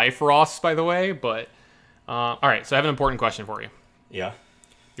 months of my life, Ross, by the way. But all right, so I have an important question for you. Yeah.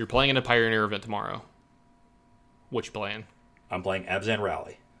 You're playing in a Pioneer event tomorrow. What you playing? I'm playing Abzan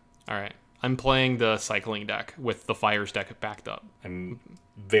Rally. All right. I'm playing the cycling deck with the Fires deck backed up. I'm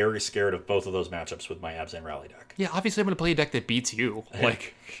very scared of both of those matchups with my Abzan Rally deck. Yeah, obviously I'm going to play a deck that beats you.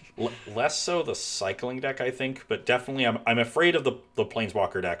 Like less so the cycling deck, I think, but definitely I'm afraid of the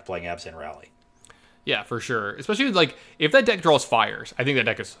Planeswalker deck playing Abzan Rally. Yeah, for sure. Especially like if that deck draws Fires, I think that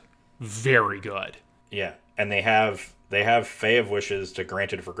deck is very good. Yeah, and they have Fae of Wishes to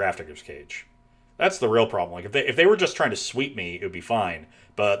Granted for Grafdigger's Cage. That's the real problem. Like if they were just trying to sweep me, it would be fine.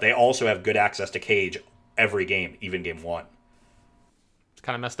 But they also have good access to Cage every game, even game 1. It's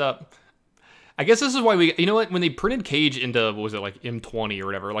kind of messed up. I guess this is why you know what? When they printed Cage into, what was it, like M20 or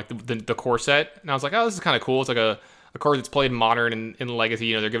whatever, like the core set, and I was like, oh, this is kind of cool. It's like a card that's played in Modern and in Legacy.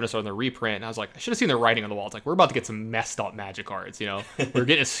 You know, they're giving us on the reprint. And I was like, I should have seen the writing on the wall. It's like, we're about to get some messed up Magic cards, you know? We were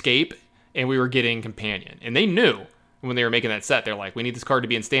getting Escape, and we were getting Companion. And they knew when they were making that set, they're like, we need this card to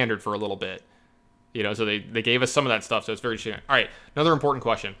be in Standard for a little bit. You know, so they gave us some of that stuff, so it's very interesting. All right, another important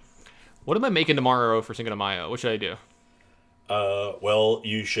question. What am I making tomorrow for Cinco de Mayo? What should I do? Well,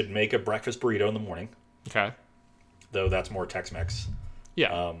 you should make a breakfast burrito in the morning. Okay. Though that's more Tex-Mex.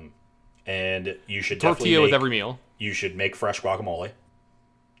 Yeah. And you should tortilla with every meal. You should make fresh guacamole.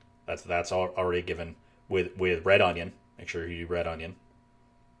 That's already given with red onion. Make sure you do red onion.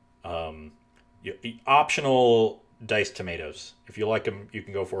 Optional diced tomatoes. If you like them, you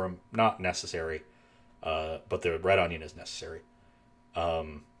can go for them. Not necessary. But the red onion is necessary. I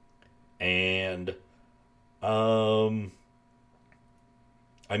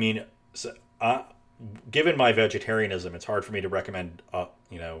mean, given my vegetarianism, it's hard for me to recommend,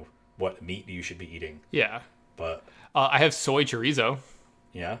 you know, what meat you should be eating. Yeah. But I have soy chorizo.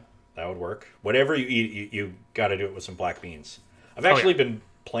 Yeah, that would work. Whatever you eat, you got to do it with some black beans. I've actually been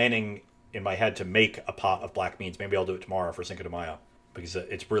planning in my head to make a pot of black beans. Maybe I'll do it tomorrow for Cinco de Mayo because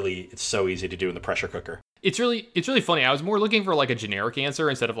it's so easy to do in the pressure cooker. It's really funny. I was more looking for like a generic answer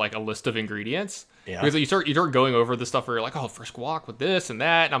instead of like a list of ingredients. Yeah. Because you start going over the stuff where you're like, oh, fresh guac with this and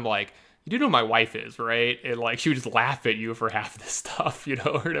that, and I'm like, you do know who my wife is, right? And like she would just laugh at you for half this stuff, you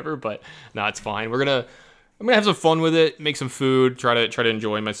know, or whatever. But no, it's fine. I'm gonna have some fun with it, make some food, try to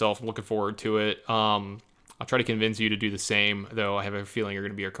enjoy myself. I'm looking forward to it. I'll try to convince you to do the same, though I have a feeling you're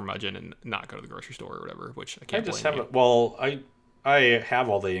going to be a curmudgeon and not go to the grocery store or whatever, which I can't blame you. Well, I have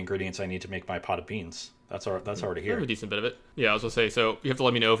all the ingredients I need to make my pot of beans. That's already here. I have a decent bit of it. Yeah, I was going to say, so you have to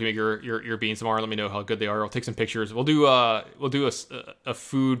let me know if you make your beans tomorrow. Let me know how good they are. I'll take some pictures. We'll do a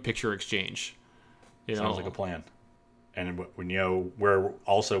food picture exchange. You know? Sounds like a plan. And we know where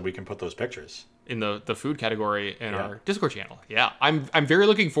also we can put those pictures. In the food category in our Discord channel. Yeah, I'm very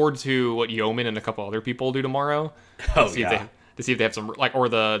looking forward to what Yeoman and a couple other people do tomorrow. Oh, to see if they have some, like, or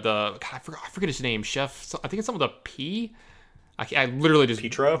the God, I forget his name, Chef. I think it's something with a P. I literally just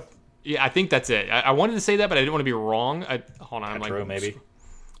Petro. Yeah, I think that's it. I wanted to say that, but I didn't want to be wrong. Hold on, Petro, maybe.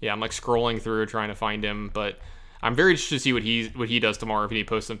 Yeah, I'm like scrolling through trying to find him, but I'm very interested to see what he does tomorrow if he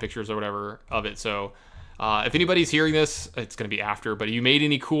posts some pictures or whatever of it. So. If anybody's hearing this, it's going to be after, but you made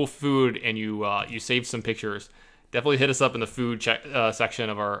any cool food and you saved some pictures, definitely hit us up in the food section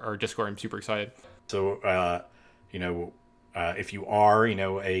of our Discord. I'm super excited. So, if you are,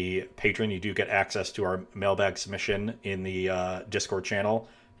 a patron, you do get access to our mailbag submission in the Discord channel,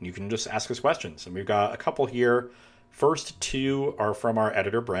 and you can just ask us questions. And we've got a couple here. First two are from our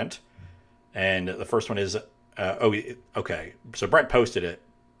editor, Brent. And the first one is, okay. So Brent posted it,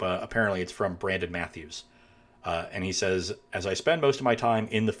 but apparently it's from Brandon Matthews. And he says, as I spend most of my time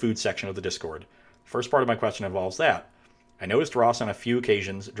in the food section of the Discord, the first part of my question involves that. I noticed Ross on a few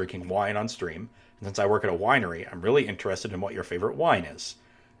occasions drinking wine on stream, and since I work at a winery, I'm really interested in what your favorite wine is.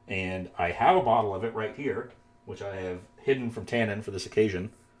 And I have a bottle of it right here, which I have hidden from Tannen for this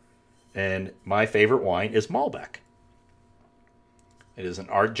occasion. And my favorite wine is Malbec. It is an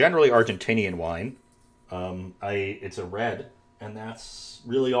generally Argentinian wine. It's a red, and that's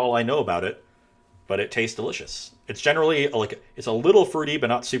really all I know about it. but it tastes delicious. It's generally it's a little fruity, but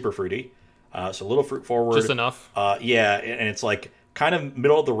not super fruity. So a little fruit forward, Just enough. Yeah, and it's like kind of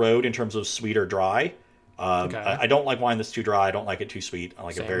middle of the road in terms of sweet or dry. Okay. I don't like wine that's too dry. I don't like it too sweet. I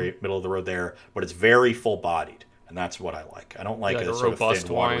like Same. it very middle of the road there, but it's very full bodied, and that's what I like. I don't like Like a a sort of robust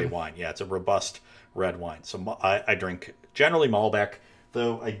thin, watery wine. wine. Yeah, it's a robust red wine. So I drink generally Malbec,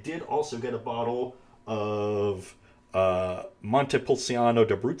 though I did also get a bottle of Montepulciano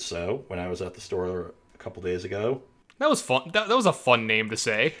d'Abruzzo when I was at the store a couple days ago. That was fun. That was a fun name to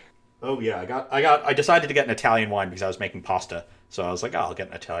say. Oh yeah, I decided to get an Italian wine because I was making pasta. So I was like, I'll get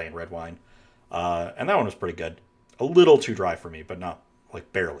an Italian red wine. And that one was pretty good. A little too dry for me, but not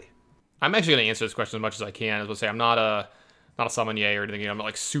like barely. I'm actually going to answer this question as much as I can. As I say, I'm not a sommelier or anything. I'm not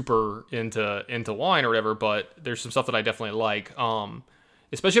like super into wine or whatever, but there's some stuff that I definitely like.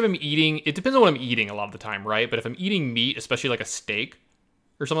 Especially if I'm eating. It depends on what I'm eating a lot of the time, right? But if I'm eating meat, especially like a steak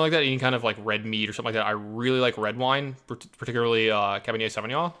or something like that, eating kind of like red meat or something like that, I really like red wine, particularly Cabernet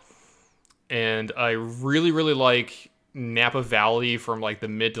Sauvignon. And I really, really like Napa Valley from like the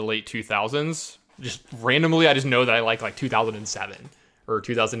mid to late 2000s. Just randomly, I just know that I like 2007 or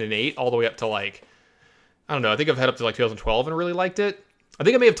 2008 all the way up to like, I don't know, I think I've had up to like 2012 and really liked it. I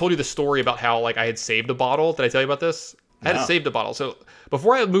think I may have told you the story about how like I had saved a bottle. Did I tell you about this? I had saved a bottle. So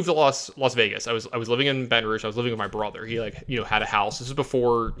before I moved to Las Vegas, I was living in Baton Rouge. I was living with my brother. He like, had a house. This is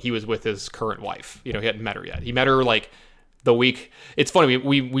before he was with his current wife. He hadn't met her yet. He met her like the week. It's funny.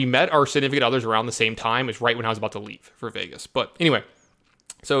 We met our significant others around the same time. It's right when I was about to leave for Vegas. But anyway,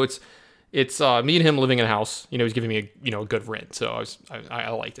 so it's me and him living in a house. He's giving me a good rent. So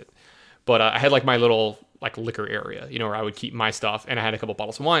I liked it. But I had like my little like liquor area, where I would keep my stuff, and I had a couple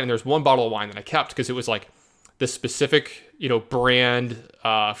bottles of wine. And there's one bottle of wine that I kept because it was like this specific, brand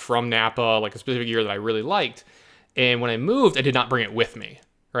from Napa, like a specific year that I really liked. And when I moved, I did not bring it with me.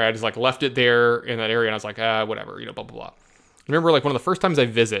 Right? I just like left it there in that area, and I was like, whatever, blah blah blah. I remember like one of the first times I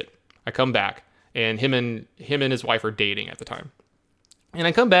visit, I come back, and him and his wife are dating at the time. And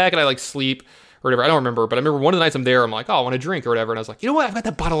I come back and I like sleep or whatever. I don't remember, but I remember one of the nights I'm there, I'm like, oh, I want a drink or whatever. And I was like, you know what? I've got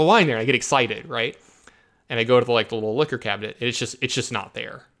that bottle of wine there. And I get excited, right? And I go to the little liquor cabinet, and it's just not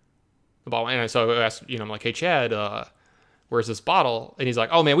there. The bottle. And so I asked, I'm like, hey Chad, where's this bottle? And he's like,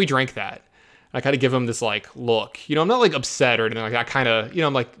 oh man, we drank that. And I kind of give him this like look, I'm not like upset or anything like that. I kind of,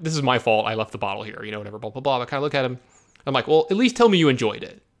 I'm like, this is my fault. I left the bottle here, whatever, blah, blah, blah. I kind of look at him. I'm like, well, at least tell me you enjoyed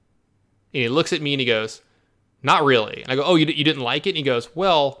it. And he looks at me and he goes, not really. And I go, oh, you didn't like it? And he goes,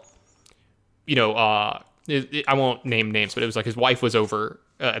 well, I won't name names, but it was like his wife was over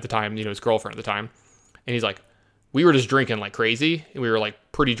at the time, his girlfriend at the time. And he's like, we were just drinking like crazy, and we were like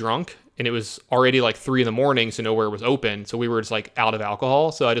pretty drunk, and it was already like 3 a.m, so nowhere was open. So we were just like out of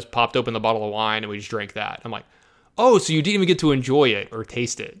alcohol. So I just popped open the bottle of wine and we just drank that. I'm like, oh, so you didn't even get to enjoy it or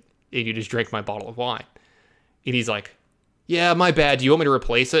taste it, and you just drank my bottle of wine. And he's like, yeah, my bad. Do you want me to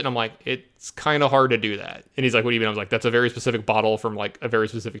replace it? And I'm like, it's kind of hard to do that. And he's like, what do you mean? I was like, that's a very specific bottle from like a very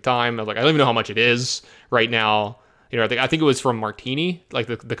specific time. I was like, I don't even know how much it is right now. I think it was from Martini, like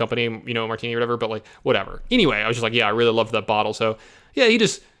the company, Martini or whatever, but like whatever. Anyway, I was just like, yeah, I really loved that bottle. So yeah, he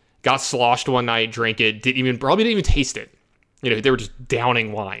just got sloshed one night, drank it, probably didn't even taste it. They were just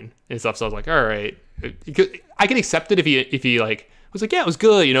downing wine and stuff. So I was like, all right, I can accept it if he like was like, yeah, it was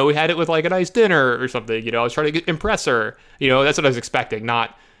good. We had it with like a nice dinner or something. I was trying to impress her. That's what I was expecting.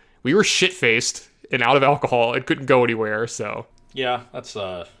 Not, we were shit faced and out of alcohol and couldn't go anywhere. So yeah, that's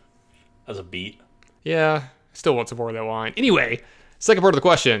a beat. Yeah. Still want some more of that wine. Anyway, second part of the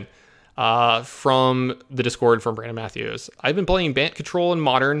question from the Discord from Brandon Matthews. I've been playing Bant Control in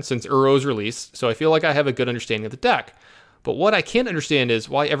Modern since Uro's release, so I feel like I have a good understanding of the deck. But what I can't understand is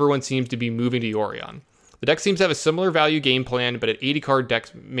why everyone seems to be moving to Yorion. The deck seems to have a similar value game plan, but an 80-card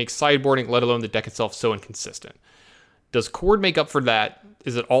deck makes sideboarding, let alone the deck itself, so inconsistent. Does Chord make up for that?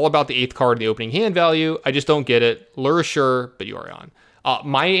 Is it all about the 8th card and the opening hand value? I just don't get it. Lure, sure, but Yorion.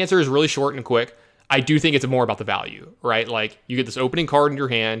 My answer is really short and quick. I do think it's more about the value, right? Like, you get this opening card in your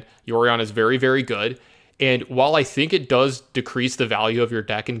hand. Yorion is very, very good. And while I think it does decrease the value of your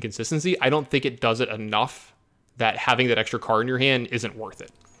deck in consistency, I don't think it does it enough that having that extra card in your hand isn't worth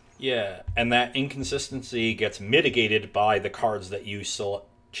it. Yeah, and that inconsistency gets mitigated by the cards that you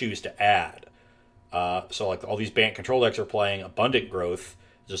choose to add. So like all these Bant control decks are playing Abundant Growth,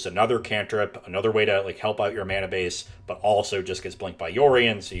 just another cantrip, another way to like help out your mana base, but also just gets blinked by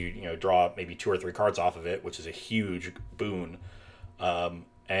Yorion, so you draw maybe 2 or 3 cards off of it, which is a huge boon.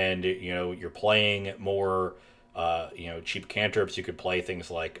 And you're playing more cheap cantrips. You could play things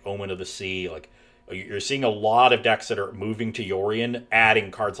like Omen of the Sea. Like, you're seeing a lot of decks that are moving to Yorion,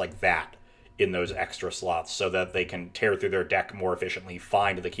 adding cards like that in those extra slots so that they can tear through their deck more efficiently,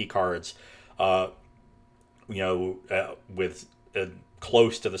 find the key cards. with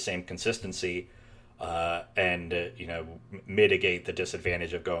close to the same consistency, and mitigate the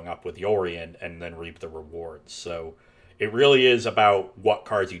disadvantage of going up with Yorion and then reap the rewards. So it really is about what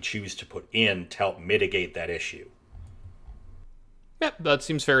cards you choose to put in to help mitigate that issue. Yeah, that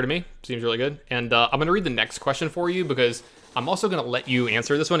seems fair to me. Seems really good. And I'm going to read the next question for you because I'm also going to let you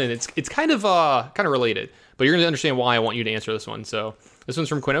answer this one, and it's kind of related, but you're going to understand why I want you to answer this one. So this one's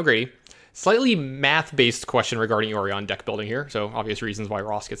from Quinn O'Grady. Slightly math-based question regarding Yorion deck building here, so obvious reasons why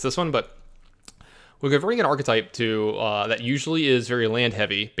Ross gets this one, but we're converting an archetype to that usually is very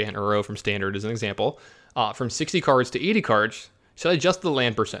land-heavy, Bant from Standard as an example, from 60 cards to 80 cards. Should I adjust the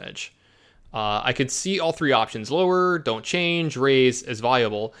land percentage? I could see all three options: lower, don't change, raise as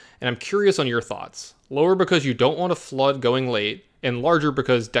viable, and I'm curious on your thoughts. Lower because you don't want to flood going late, and larger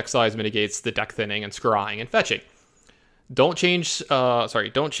because deck size mitigates the deck thinning and scrying and fetching. Don't change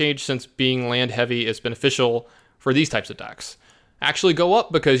since being land heavy is beneficial for these types of decks. Actually go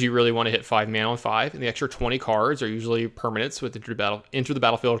up because you really want to hit 5 mana on 5, and the extra 20 cards are usually permanents with enter the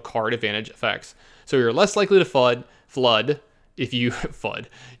battlefield card advantage effects. So you're less likely to flood if you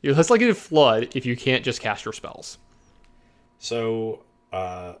You're less likely to flood if you can't just cast your spells. So,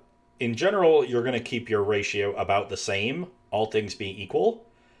 in general, you're going to keep your ratio about the same, all things being equal.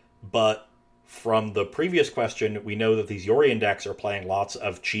 But from the previous question, we know that these Yorion decks are playing lots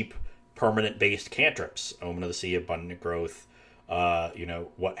of cheap, permanent-based cantrips. Omen of the Sea, Abundant Growth,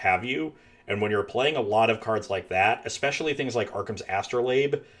 what have you. And when you're playing a lot of cards like that, especially things like Arkham's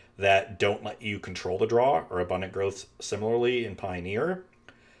Astrolabe that don't let you control the draw, or Abundant Growth similarly in Pioneer,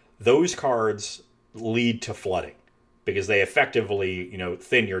 those cards lead to flooding because they effectively,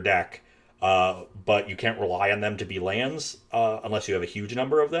 thin your deck, but you can't rely on them to be lands unless you have a huge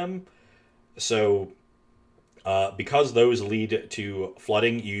number of them. So because those lead to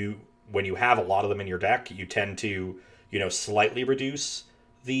flooding, when you have a lot of them in your deck, you tend to, slightly reduce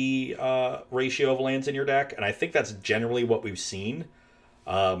the ratio of lands in your deck. And I think that's generally what we've seen.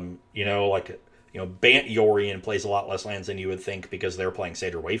 Bant Yorion plays a lot less lands than you would think because they're playing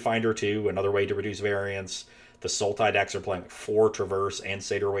Satyr Wayfinder too, another way to reduce variance. The Sultai decks are playing 4 Traverse and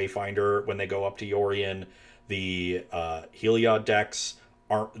Satyr Wayfinder when they go up to Yorion. The Heliod decks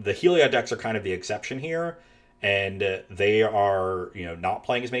are kind of the exception here, and they are not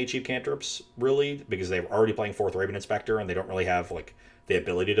playing as many cheap cantrips really because they're already playing 4th Raven Inspector and they don't really have the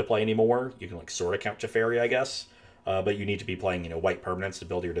ability to play anymore. You can sort of count Teferi, I guess. But you need to be playing, white permanents to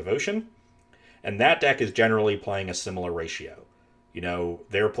build your devotion. And that deck is generally playing a similar ratio.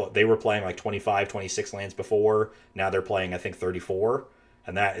 They were playing 25, 26 lands before. Now they're playing, I think, 34.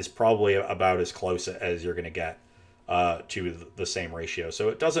 And that is probably about as close as you're going to get to the same ratio. So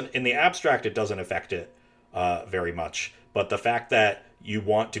it doesn't, in the abstract, it doesn't affect it very much. But the fact that you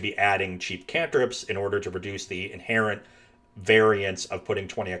want to be adding cheap cantrips in order to reduce the inherent variance of putting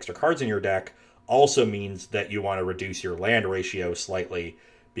 20 extra cards in your deck also means that you want to reduce your land ratio slightly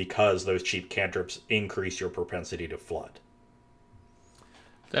because those cheap cantrips increase your propensity to flood.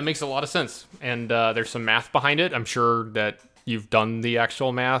 That makes a lot of sense. And there's some math behind it. I'm sure that you've done the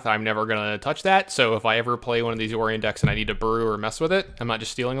actual math. I'm never going to touch that. So if I ever play one of these Yorion decks and I need to brew or mess with it, I'm not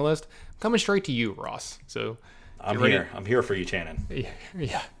just stealing a list. I'm coming straight to you, Ross. So I'm here. I'm here for you, Tannen.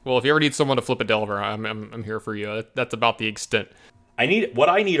 Yeah. Well, if you ever need someone to flip a Delver, I'm here for you. That's about the extent. What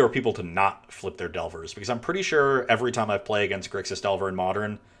I need are people to not flip their Delvers, because I'm pretty sure every time I play against Grixis Delver in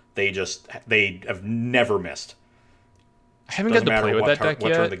Modern, they have never missed. I haven't got to play with that deck yet.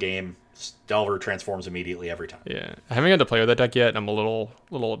 What turn of the game, Delver transforms immediately every time. Yeah, I haven't got to play with that deck yet, and I'm a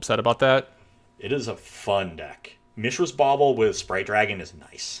little upset about that. It is a fun deck. Mishra's Bauble with Sprite Dragon is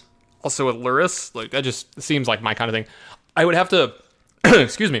nice. Also with Luris, that just seems like my kind of thing. I would have to,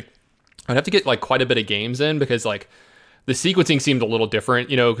 excuse me, I'd have to get quite a bit of games in because the sequencing seemed a little different,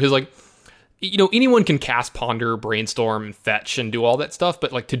 because anyone can cast Ponder, Brainstorm, and Fetch and do all that stuff,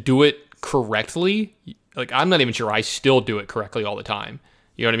 but to do it correctly, I'm not even sure I still do it correctly all the time.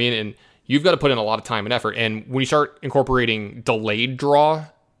 You know what I mean? And you've got to put in a lot of time and effort. And when you start incorporating delayed draw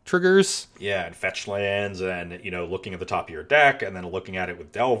triggers, yeah, and fetch lands, and looking at the top of your deck, and then looking at it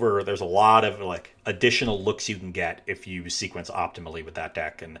with Delver, there's a lot of additional looks you can get if you sequence optimally with that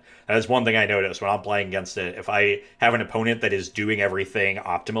deck. And that is one thing I noticed when I'm playing against it. If I have an opponent that is doing everything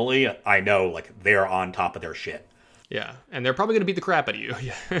optimally, I know they're on top of their shit. Yeah, and they're probably going to beat the crap out of you.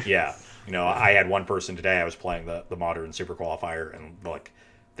 Yeah, I had one person today. I was playing the Modern Super Qualifier, and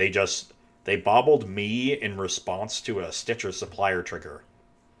they bobbled me in response to a Stitcher Supplier trigger.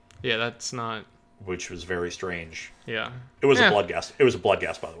 Yeah, that's not... Which was very strange. Yeah. It was a Bloodghast. It was a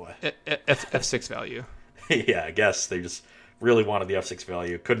Bloodghast, by the way. F6 value. Yeah, I guess they just really wanted the F6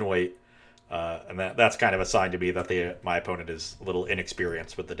 value. Couldn't wait. And that's kind of a sign to me that my opponent is a little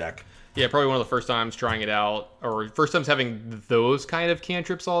inexperienced with the deck. Yeah, probably one of the first times trying it out, or first times having those kind of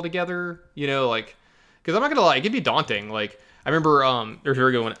cantrips all together. You know, like, because I'm not gonna lie, it can be daunting. Like, I remember, there's a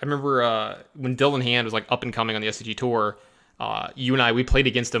very good one. I remember when Dylan Hand was like up and coming on the SCG tour. You and we played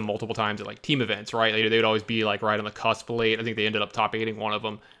against him multiple times at like team events, right? They would always be like right on the cusp late. I think they ended up top 8ing one of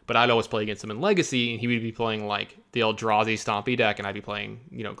them, but I'd always play against him in Legacy, and he would be playing like the Eldrazi Stompy deck, and I'd be playing,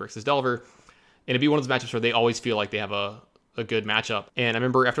 Grixis Delver. And it'd be one of those matchups where they always feel like they have a good matchup. And I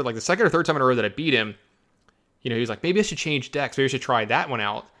remember after like the second or third time in a row that I beat him, he was like, maybe I should change decks. Maybe I should try that one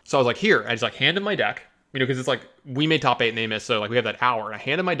out. So I was like, here. I just like hand him my deck, because it's like we made top 8 and they missed. So like we have that hour. And I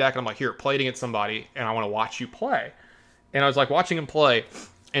hand him my deck and I'm like, here, play it against somebody. And I want to watch you play. And I was like watching him play.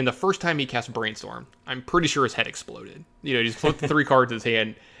 And the first time he cast Brainstorm, I'm pretty sure his head exploded. He just flipped the 3 cards in his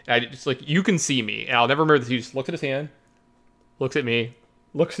hand. And I just like, you can see me. And I'll never remember this. He just looked at his hand, looks at me,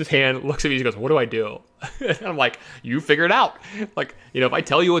 looks at his hand, looks at me, he goes, what do I do? And I'm like, you figure it out. Like, if I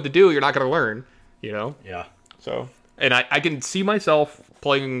tell you what to do, you're not going to learn, Yeah. So, and I can see myself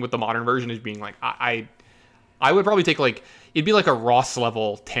playing with the modern version as being like, I would probably take like, it'd be like a Ross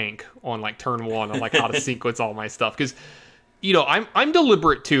level tank on like turn 1 on like how to sequence all my stuff. Because, I'm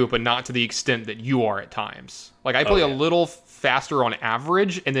deliberate too, but not to the extent that you are at times. Like I play a little faster on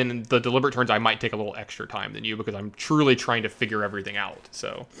average, and then the deliberate turns I might take a little extra time than you because I'm truly trying to figure everything out.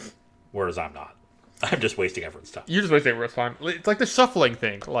 So, whereas I'm not. I'm just wasting everyone's time. You're just wasting everyone's time. It's like the shuffling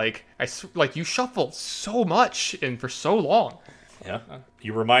thing. Like you shuffle so much and for so long. Yeah.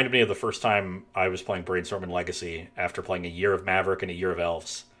 You reminded me of the first time I was playing Brainstorm in Legacy after playing a year of Maverick and a year of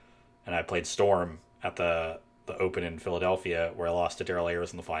Elves, and I played Storm at the Open in Philadelphia where I lost to Daryl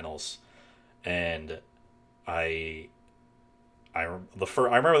Ayers in the finals, and I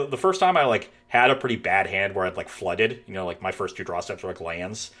remember the first time I like had a pretty bad hand where I'd like flooded, like my first 2 draw steps were like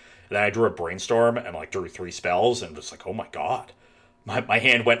lands. And then I drew a Brainstorm and like drew 3 spells and just like, oh my god, my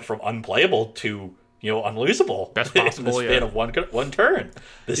hand went from unplayable to unlosable. Best possible, in the span of one turn.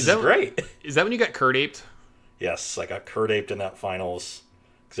 This is great. Is that when you got Curd Aped? Yes, I got Curd Aped in that finals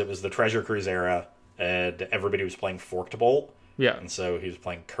because it was the Treasure Cruise era and everybody was playing Forked Bolt. Yeah, and so he was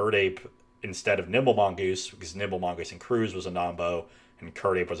playing Curd Ape instead of Nimble Mongoose because Nimble Mongoose and Cruise was a nombo, and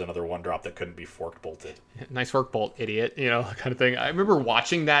Curd Ape was another 1-drop that couldn't be forked bolted. Nice fork bolt, idiot, kind of thing. I remember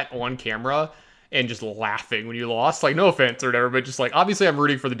watching that on camera and just laughing when you lost. Like, no offense or whatever, but just like, obviously I'm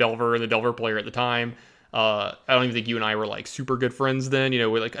rooting for the Delver and the Delver player at the time. I don't even think you and I were like super good friends then.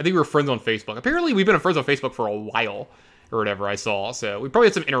 I think we were friends on Facebook. Apparently we've been friends on Facebook for a while. Or whatever I saw, so we probably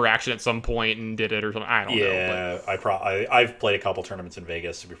had some interaction at some point and did it or something. I don't know. Yeah, I've played a couple tournaments in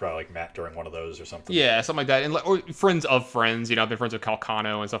Vegas, so we probably like met during one of those or something. Yeah, something like that, and or friends of friends. I've been friends with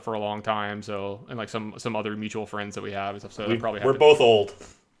Calcano and stuff for a long time. So, and like some other mutual friends that we have and stuff. So we're both old.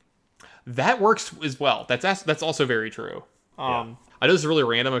 That works as well. That's also very true. I know this is really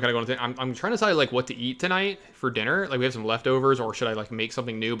random. I'm kind of going to. I'm trying to decide like what to eat tonight for dinner. Like we have some leftovers, or should I like make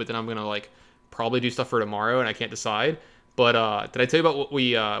something new? But then I'm gonna like probably do stuff for tomorrow, and I can't decide. But did I tell you about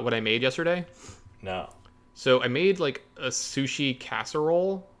what I made yesterday? No. So I made like a sushi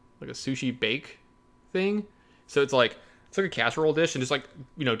casserole, like a sushi bake thing. So it's like a casserole dish, and just like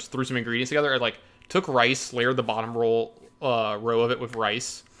just threw some ingredients together. I like took rice, layered the bottom row of it with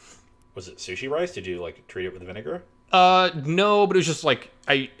rice. Was it sushi rice? Did you like treat it with vinegar? No, but it was just like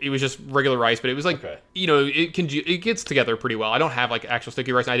it was just regular rice, but it was like it gets together pretty well. I don't have like actual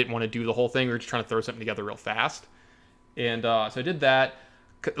sticky rice, and I didn't want to do the whole thing. We were just trying to throw something together real fast. And so I did that,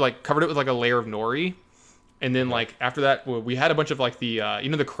 like covered it with like a layer of nori, and then like after that we had a bunch of like the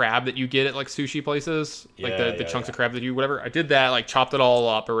the crab that you get at like sushi places, like the chunks of crab that you whatever. I did that, like chopped it all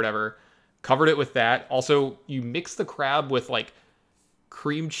up or whatever, covered it with that. Also, you mix the crab with like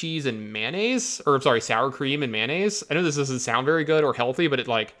cream cheese and mayonnaise, or I'm sorry, sour cream and mayonnaise. I know this doesn't sound very good or healthy, but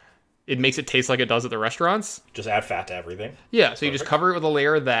it makes it taste like it does at the restaurants. Just add fat to everything. Yeah, so you just cover it with a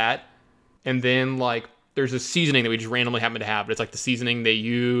layer of that, and then like there's a seasoning that we just randomly happen to have, but it's like the seasoning they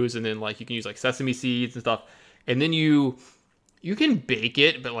use, and then like you can use like sesame seeds and stuff, and then you can bake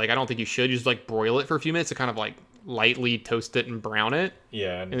it, but like I don't think you should. You just like broil it for a few minutes to kind of like lightly toast it and brown it.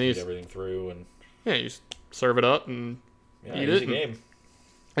 Yeah, and eat everything through, and you just serve it up and eat it. Game.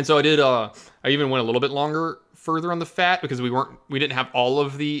 And so I did. I even went a little bit further on the fat because we didn't have all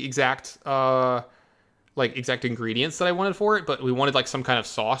of the exact ingredients that I wanted for it, but we wanted like some kind of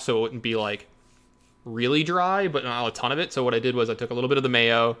sauce so it wouldn't be like really dry, but not a ton of it. So what I did was I took a little bit of the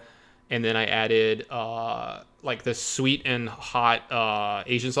mayo, and then I added like the sweet and hot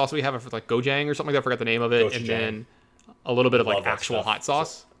Asian sauce we have for like gochujang or something like that. I forgot the name of it. Gochujang. And then a little bit of like actual hot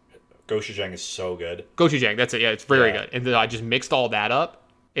sauce. Gochujang is so good. Gochujang, that's it. Yeah, it's very good. And then I just mixed all that up,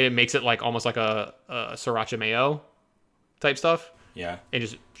 It makes it like almost like a sriracha mayo type stuff. Yeah.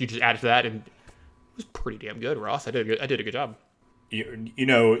 And you just add it to that, and it was pretty damn good, Ross. I did a good job. You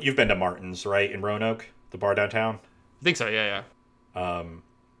know, you've been to Martin's, right, in Roanoke, the bar downtown? I think so, yeah.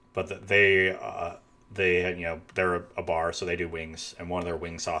 But they you know, they're a bar, so they do wings, and one of their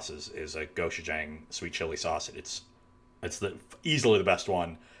wing sauces is a gochujang sweet chili sauce. It's easily the best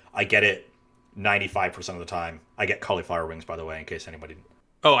one. I get it 95% of the time. I get cauliflower wings, by the way, in case anybody.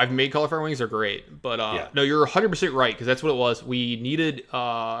 Oh, I've made cauliflower wings. They're great. But no, you're 100% right, because that's what it was. We needed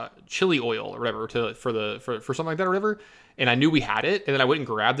chili oil or whatever for something like that or whatever. And I knew we had it, and then I went and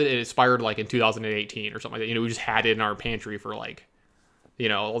grabbed it. It expired like in 2018 or something like that. You know, we just had it in our pantry for like, you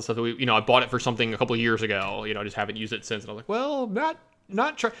know, all the stuff that we, you know, I bought it for something a couple of years ago. You know, I just haven't used it since. And I was like, well, not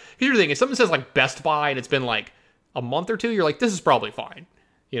try. Here's the thing: if something says like Best Buy and it's been like a month or two, you're like, this is probably fine.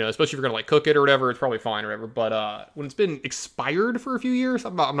 You know, especially if you're gonna like cook it or whatever, it's probably fine or whatever. But when it's been expired for a few years,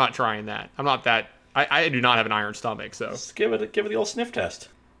 I'm not trying that. I'm not that. I do not have an iron stomach, so Just give it the old sniff test.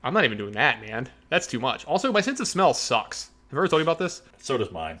 I'm not even doing that, man. That's too much. Also, my sense of smell sucks. Have I ever told you about this? So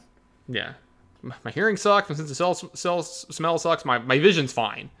does mine. Yeah, my hearing sucks. My sense of smell sucks. My vision's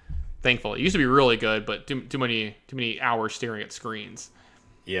fine, thankfully. It used to be really good, but too many hours staring at screens.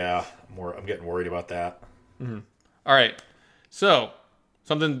 Yeah, I'm getting worried about that. Mm-hmm. All right, so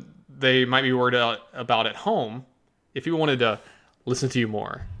something they might be worried about at home, if you wanted to listen to you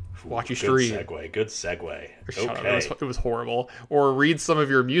more, watch you stream. Good segue. Shut up, it was horrible. Or read some of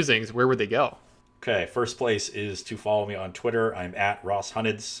your musings. Where would they go? Okay, first place is to follow me on Twitter. I'm at Ross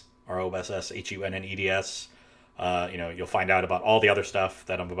Hunneds, ROSSHUNNEDS. You know, you'll find out about all the other stuff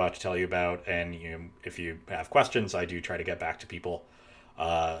that I'm about to tell you about, and if you have questions, I do try to get back to people.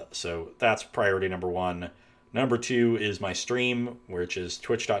 So that's priority number one. Number two is my stream, which is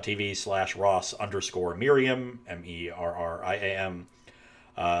twitch.tv/Ross_Merriam,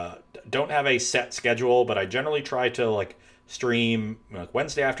 MERRIAM. Don't have a set schedule, but I generally try to like stream like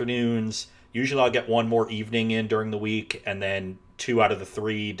Wednesday afternoons. Usually I'll get one more evening in during the week, and then 2 out of the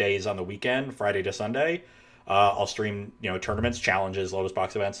 3 days on the weekend, Friday to Sunday, I'll stream, you know, tournaments, challenges, Lotus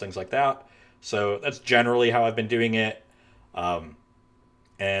Box events, things like that. So that's generally how I've been doing it. And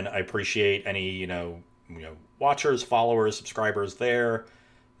I appreciate any, you know, watchers, followers, subscribers there.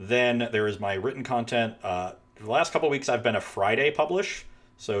 Then there is my written content. The last couple of weeks I've been a Friday publish,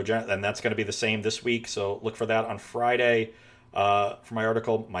 and that's going to be the same this week. So look for that on Friday for my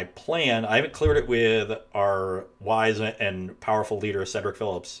article. My plan, I haven't cleared it with our wise and powerful leader Cedric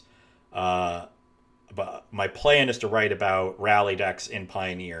Phillips, but my plan is to write about rally decks in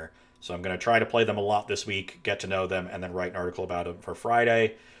Pioneer. So I'm going to try to play them a lot this week, get to know them, and then write an article about them for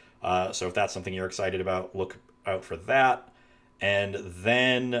Friday. So if that's something you're excited about, look out for that. And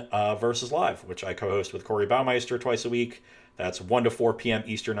then Versus Live, which I co-host with Corey Baumeister twice a week. That's 1 to 4 p.m.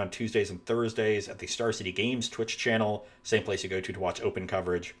 Eastern on Tuesdays and Thursdays at the Star City Games Twitch channel. Same place you go to watch open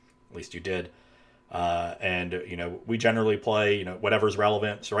coverage. At least you did. And, you know, we generally play, you know, whatever's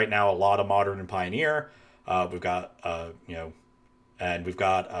relevant. So right now, a lot of Modern and Pioneer. We've got,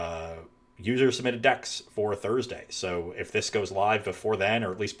 user-submitted decks for Thursday. So if this goes live before then,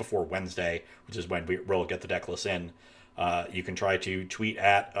 or at least before Wednesday, which is when we'll get the deck list in, you can try to tweet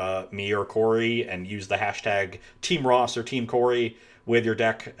at me or Corey and use the hashtag Team Ross or Team Corey with your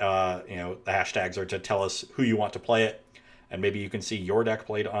deck. The hashtags are to tell us who you want to play it, and maybe you can see your deck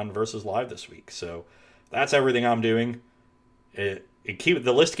played on Versus Live this week. So that's everything I'm doing. The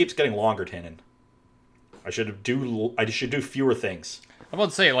list keeps getting longer, Tannen. I should do fewer things. I'm about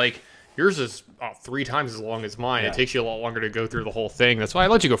to say, like, yours is 3 times as long as mine. Yeah. It takes you a lot longer to go through the whole thing. That's why I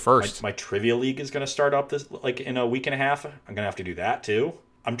let you go first. My Trivia League is going to start up in a week and a half. I'm going to have to do that too.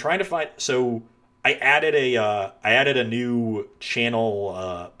 I'm trying to find. So I added a new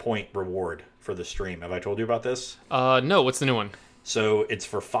channel point reward for the stream. Have I told you about this? No. What's the new one? So it's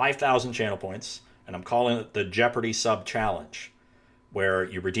for 5,000 channel points, and I'm calling it the Jeopardy Sub Challenge, where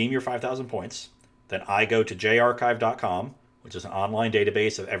you redeem your 5,000 points. Then I go to jarchive.com, which is an online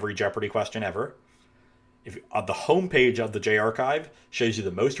database of every Jeopardy question ever. The homepage of the JArchive shows you the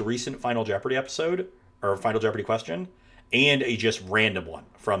most recent Final Jeopardy episode, or Final Jeopardy question, and a just random one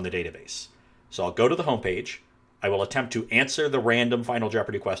from the database. So I'll go to the homepage. I will attempt to answer the random Final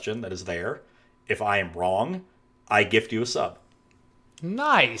Jeopardy question that is there. If I am wrong, I gift you a sub.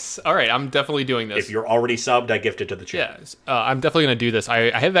 Nice. All right, I'm definitely doing this. If you're already subbed, I gift it to the channel. Yeah, I'm definitely going to do this. I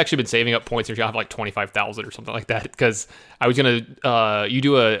have actually been saving up points. I have like 25,000 or something like that, because I was going to, you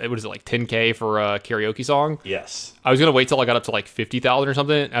do a, what is it, like 10K for a karaoke song? Yes. I was going to wait till I got up to like 50,000 or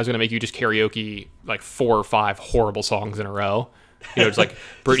something. I was going to make you just karaoke like 4 or 5 horrible songs in a row. You know, just like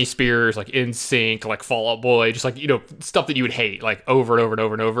Britney Spears, like NSYNC, like Fall Out Boy, just like, you know, stuff that you would hate like over and over and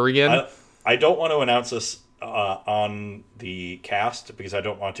over and over again. I don't want to announce this on the cast because I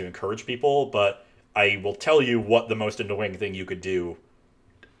don't want to encourage people, but I will tell you what the most annoying thing you could do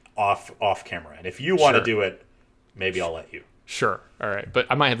off camera. And if you want to do it, maybe I'll let you. Sure. All right. But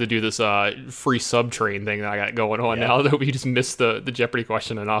I might have to do this free sub train thing that I got going on now that we just missed the Jeopardy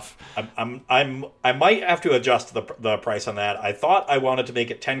question enough. I might have to adjust the price on that. I thought I wanted to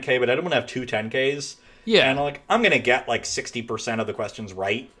make it 10K, but I don't want to have two 10Ks. Yeah. And I'm going to get like 60% of the questions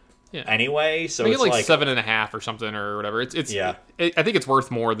right anyway. So make it's it like 7.5 or something or whatever. It's I think it's worth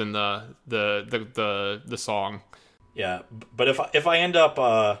more than the song. Yeah. But if I end up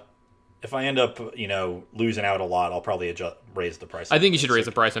you know, losing out a lot, I'll probably raise the price. I think you should raise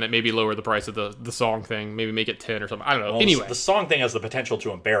the price on it. Maybe lower the price of the song thing. Maybe make it 10 or something. I don't know. Well, anyway, the song thing has the potential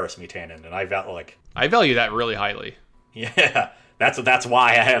to embarrass me, Tannen, and I value that really highly. Yeah, that's why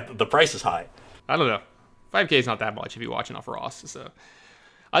I have the price is high. I don't know. 5K is not that much if you watch enough Ross. So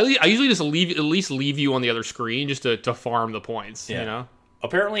I usually just leave you on the other screen just to farm the points. Yeah. You know.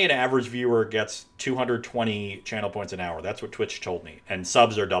 Apparently, an average viewer gets 220 channel points an hour. That's what Twitch told me, and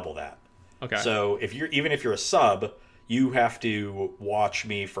subs are double that. Okay. So if you're a sub, you have to watch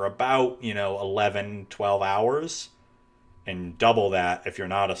me for about, you know, 11, 12 hours, and double that if you're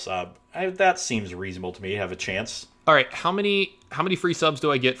not a sub. That seems reasonable to me. Have a chance. All right. How many free subs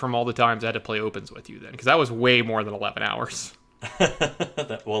do I get from all the times I had to play opens with you then? Because that was way more than 11 hours.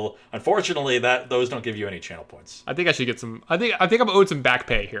 Well, unfortunately, those don't give you any channel points. I think I should get some. I think I'm owed some back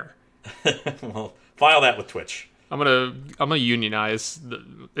pay here. Well, file that with Twitch. I'm gonna unionize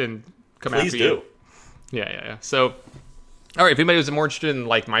and come Please after do. you. Yeah. So, all right. If anybody was more interested in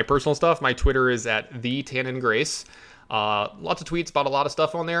like my personal stuff, my Twitter is at the Tannen Grace. Lots of tweets about a lot of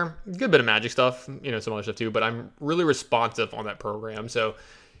stuff on there. Good bit of Magic stuff, you know, some other stuff too. But I'm really responsive on that program. So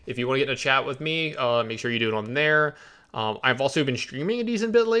if you want to get in a chat with me, make sure you do it on there. I've also been streaming a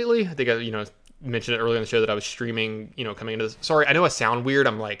decent bit lately. I think I, you know, mentioned it earlier in the show that I was streaming, you know, coming into this. Sorry, I know I sound weird.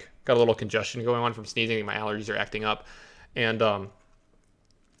 I'm like got a little congestion going on from sneezing. My allergies are acting up, and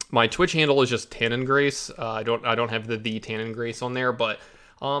my Twitch handle is just Tannen Grace. I don't have the Tannen Grace on there, but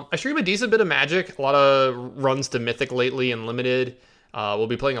I stream a decent bit of Magic. A lot of runs to Mythic lately and Limited. We'll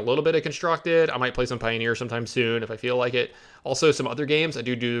be playing a little bit of Constructed. I might play some Pioneer sometime soon if I feel like it. Also, some other games. I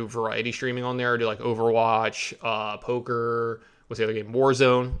do variety streaming on there. I do like Overwatch, poker. What's the other game?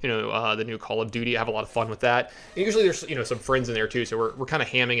 Warzone. You know, the new Call of Duty. I have a lot of fun with that. And usually there's, you know, some friends in there too. So we're kind of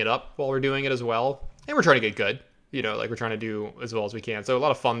hamming it up while we're doing it as well. And we're trying to get good. You know, like we're trying to do as well as we can. So a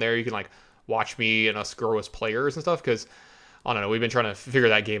lot of fun there. You can like watch me and us grow as players and stuff because, I don't know, we've been trying to figure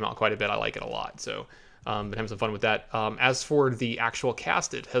that game out quite a bit. I like it a lot. So been having some fun with that. As for the actual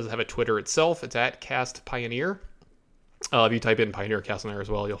cast, it does have a Twitter itself. It's at Cast Pioneer. If you type in Pioneer Cast on there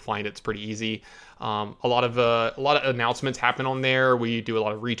as well, you'll find it's pretty easy. A lot of announcements happen on there. We do a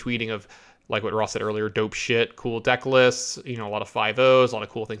lot of retweeting of, like what Ross said earlier, dope shit, cool deck lists, you know, a lot of 5.0s, a lot of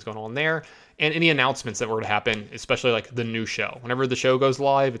cool things going on there. And any announcements that were to happen, especially like the new show. Whenever the show goes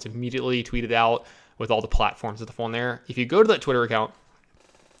live, it's immediately tweeted out with all the platforms and stuff on there. If you go to that Twitter account,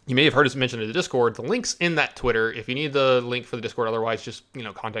 you may have heard us mention in the Discord. The link's in that Twitter. If you need the link for the Discord, otherwise, just, you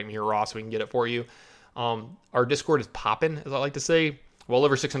know, contact me or Ross so we can get it for you. Our Discord is popping, as I like to say. Well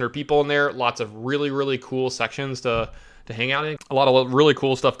over 600 people in there. Lots of really, really cool sections to hang out in. A lot of really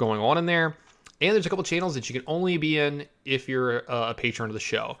cool stuff going on in there. And there's a couple channels that you can only be in if you're a patron of the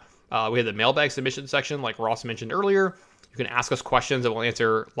show. We have the mailbag submission section, like Ross mentioned earlier. You can ask us questions that we'll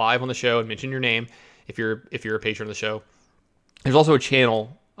answer live on the show and mention your name if you're a patron of the show. There's also a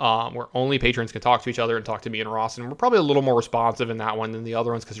channel where only patrons can talk to each other and talk to me and Ross, and we're probably a little more responsive in that one than the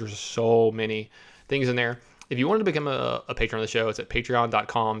other ones because there's so many things in there. If you wanted to become a patron of the show, it's at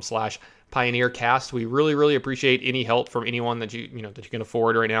patreon.com/pioneercast. We really, really appreciate any help from anyone that you can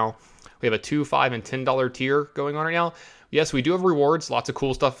afford right now. We have a $2, $5, and $10 tier going on right now. Yes, we do have rewards, lots of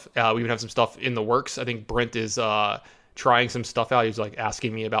cool stuff. We even have some stuff in the works. I think Brent is trying some stuff out. He's like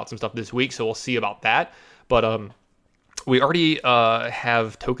asking me about some stuff this week, so we'll see about that. But we already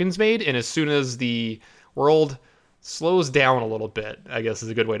have tokens made, and as soon as the world slows down a little bit, I guess is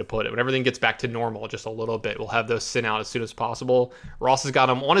a good way to put it. When everything gets back to normal just a little bit, we'll have those sent out as soon as possible. Ross has got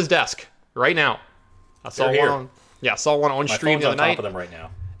them on his desk right now. I saw one on stream the other night. My phone's on top of them right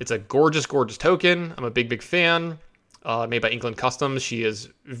now. It's a gorgeous, gorgeous token. I'm a big, big fan. Made by Inkland Customs. She is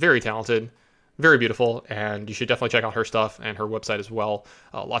very talented, very beautiful, and you should definitely check out her stuff and her website as well.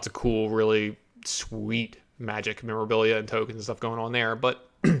 Lots of cool, really sweet Magic memorabilia and tokens and stuff going on there. But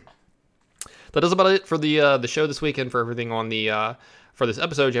that is about it for the show this week and for everything on the for this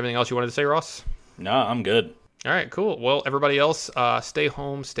episode. Do you have anything else you wanted to say, Ross? No, I'm good. All right, cool. Well, everybody else, stay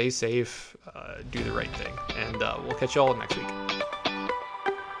home, stay safe, do the right thing, and we'll catch y'all next week.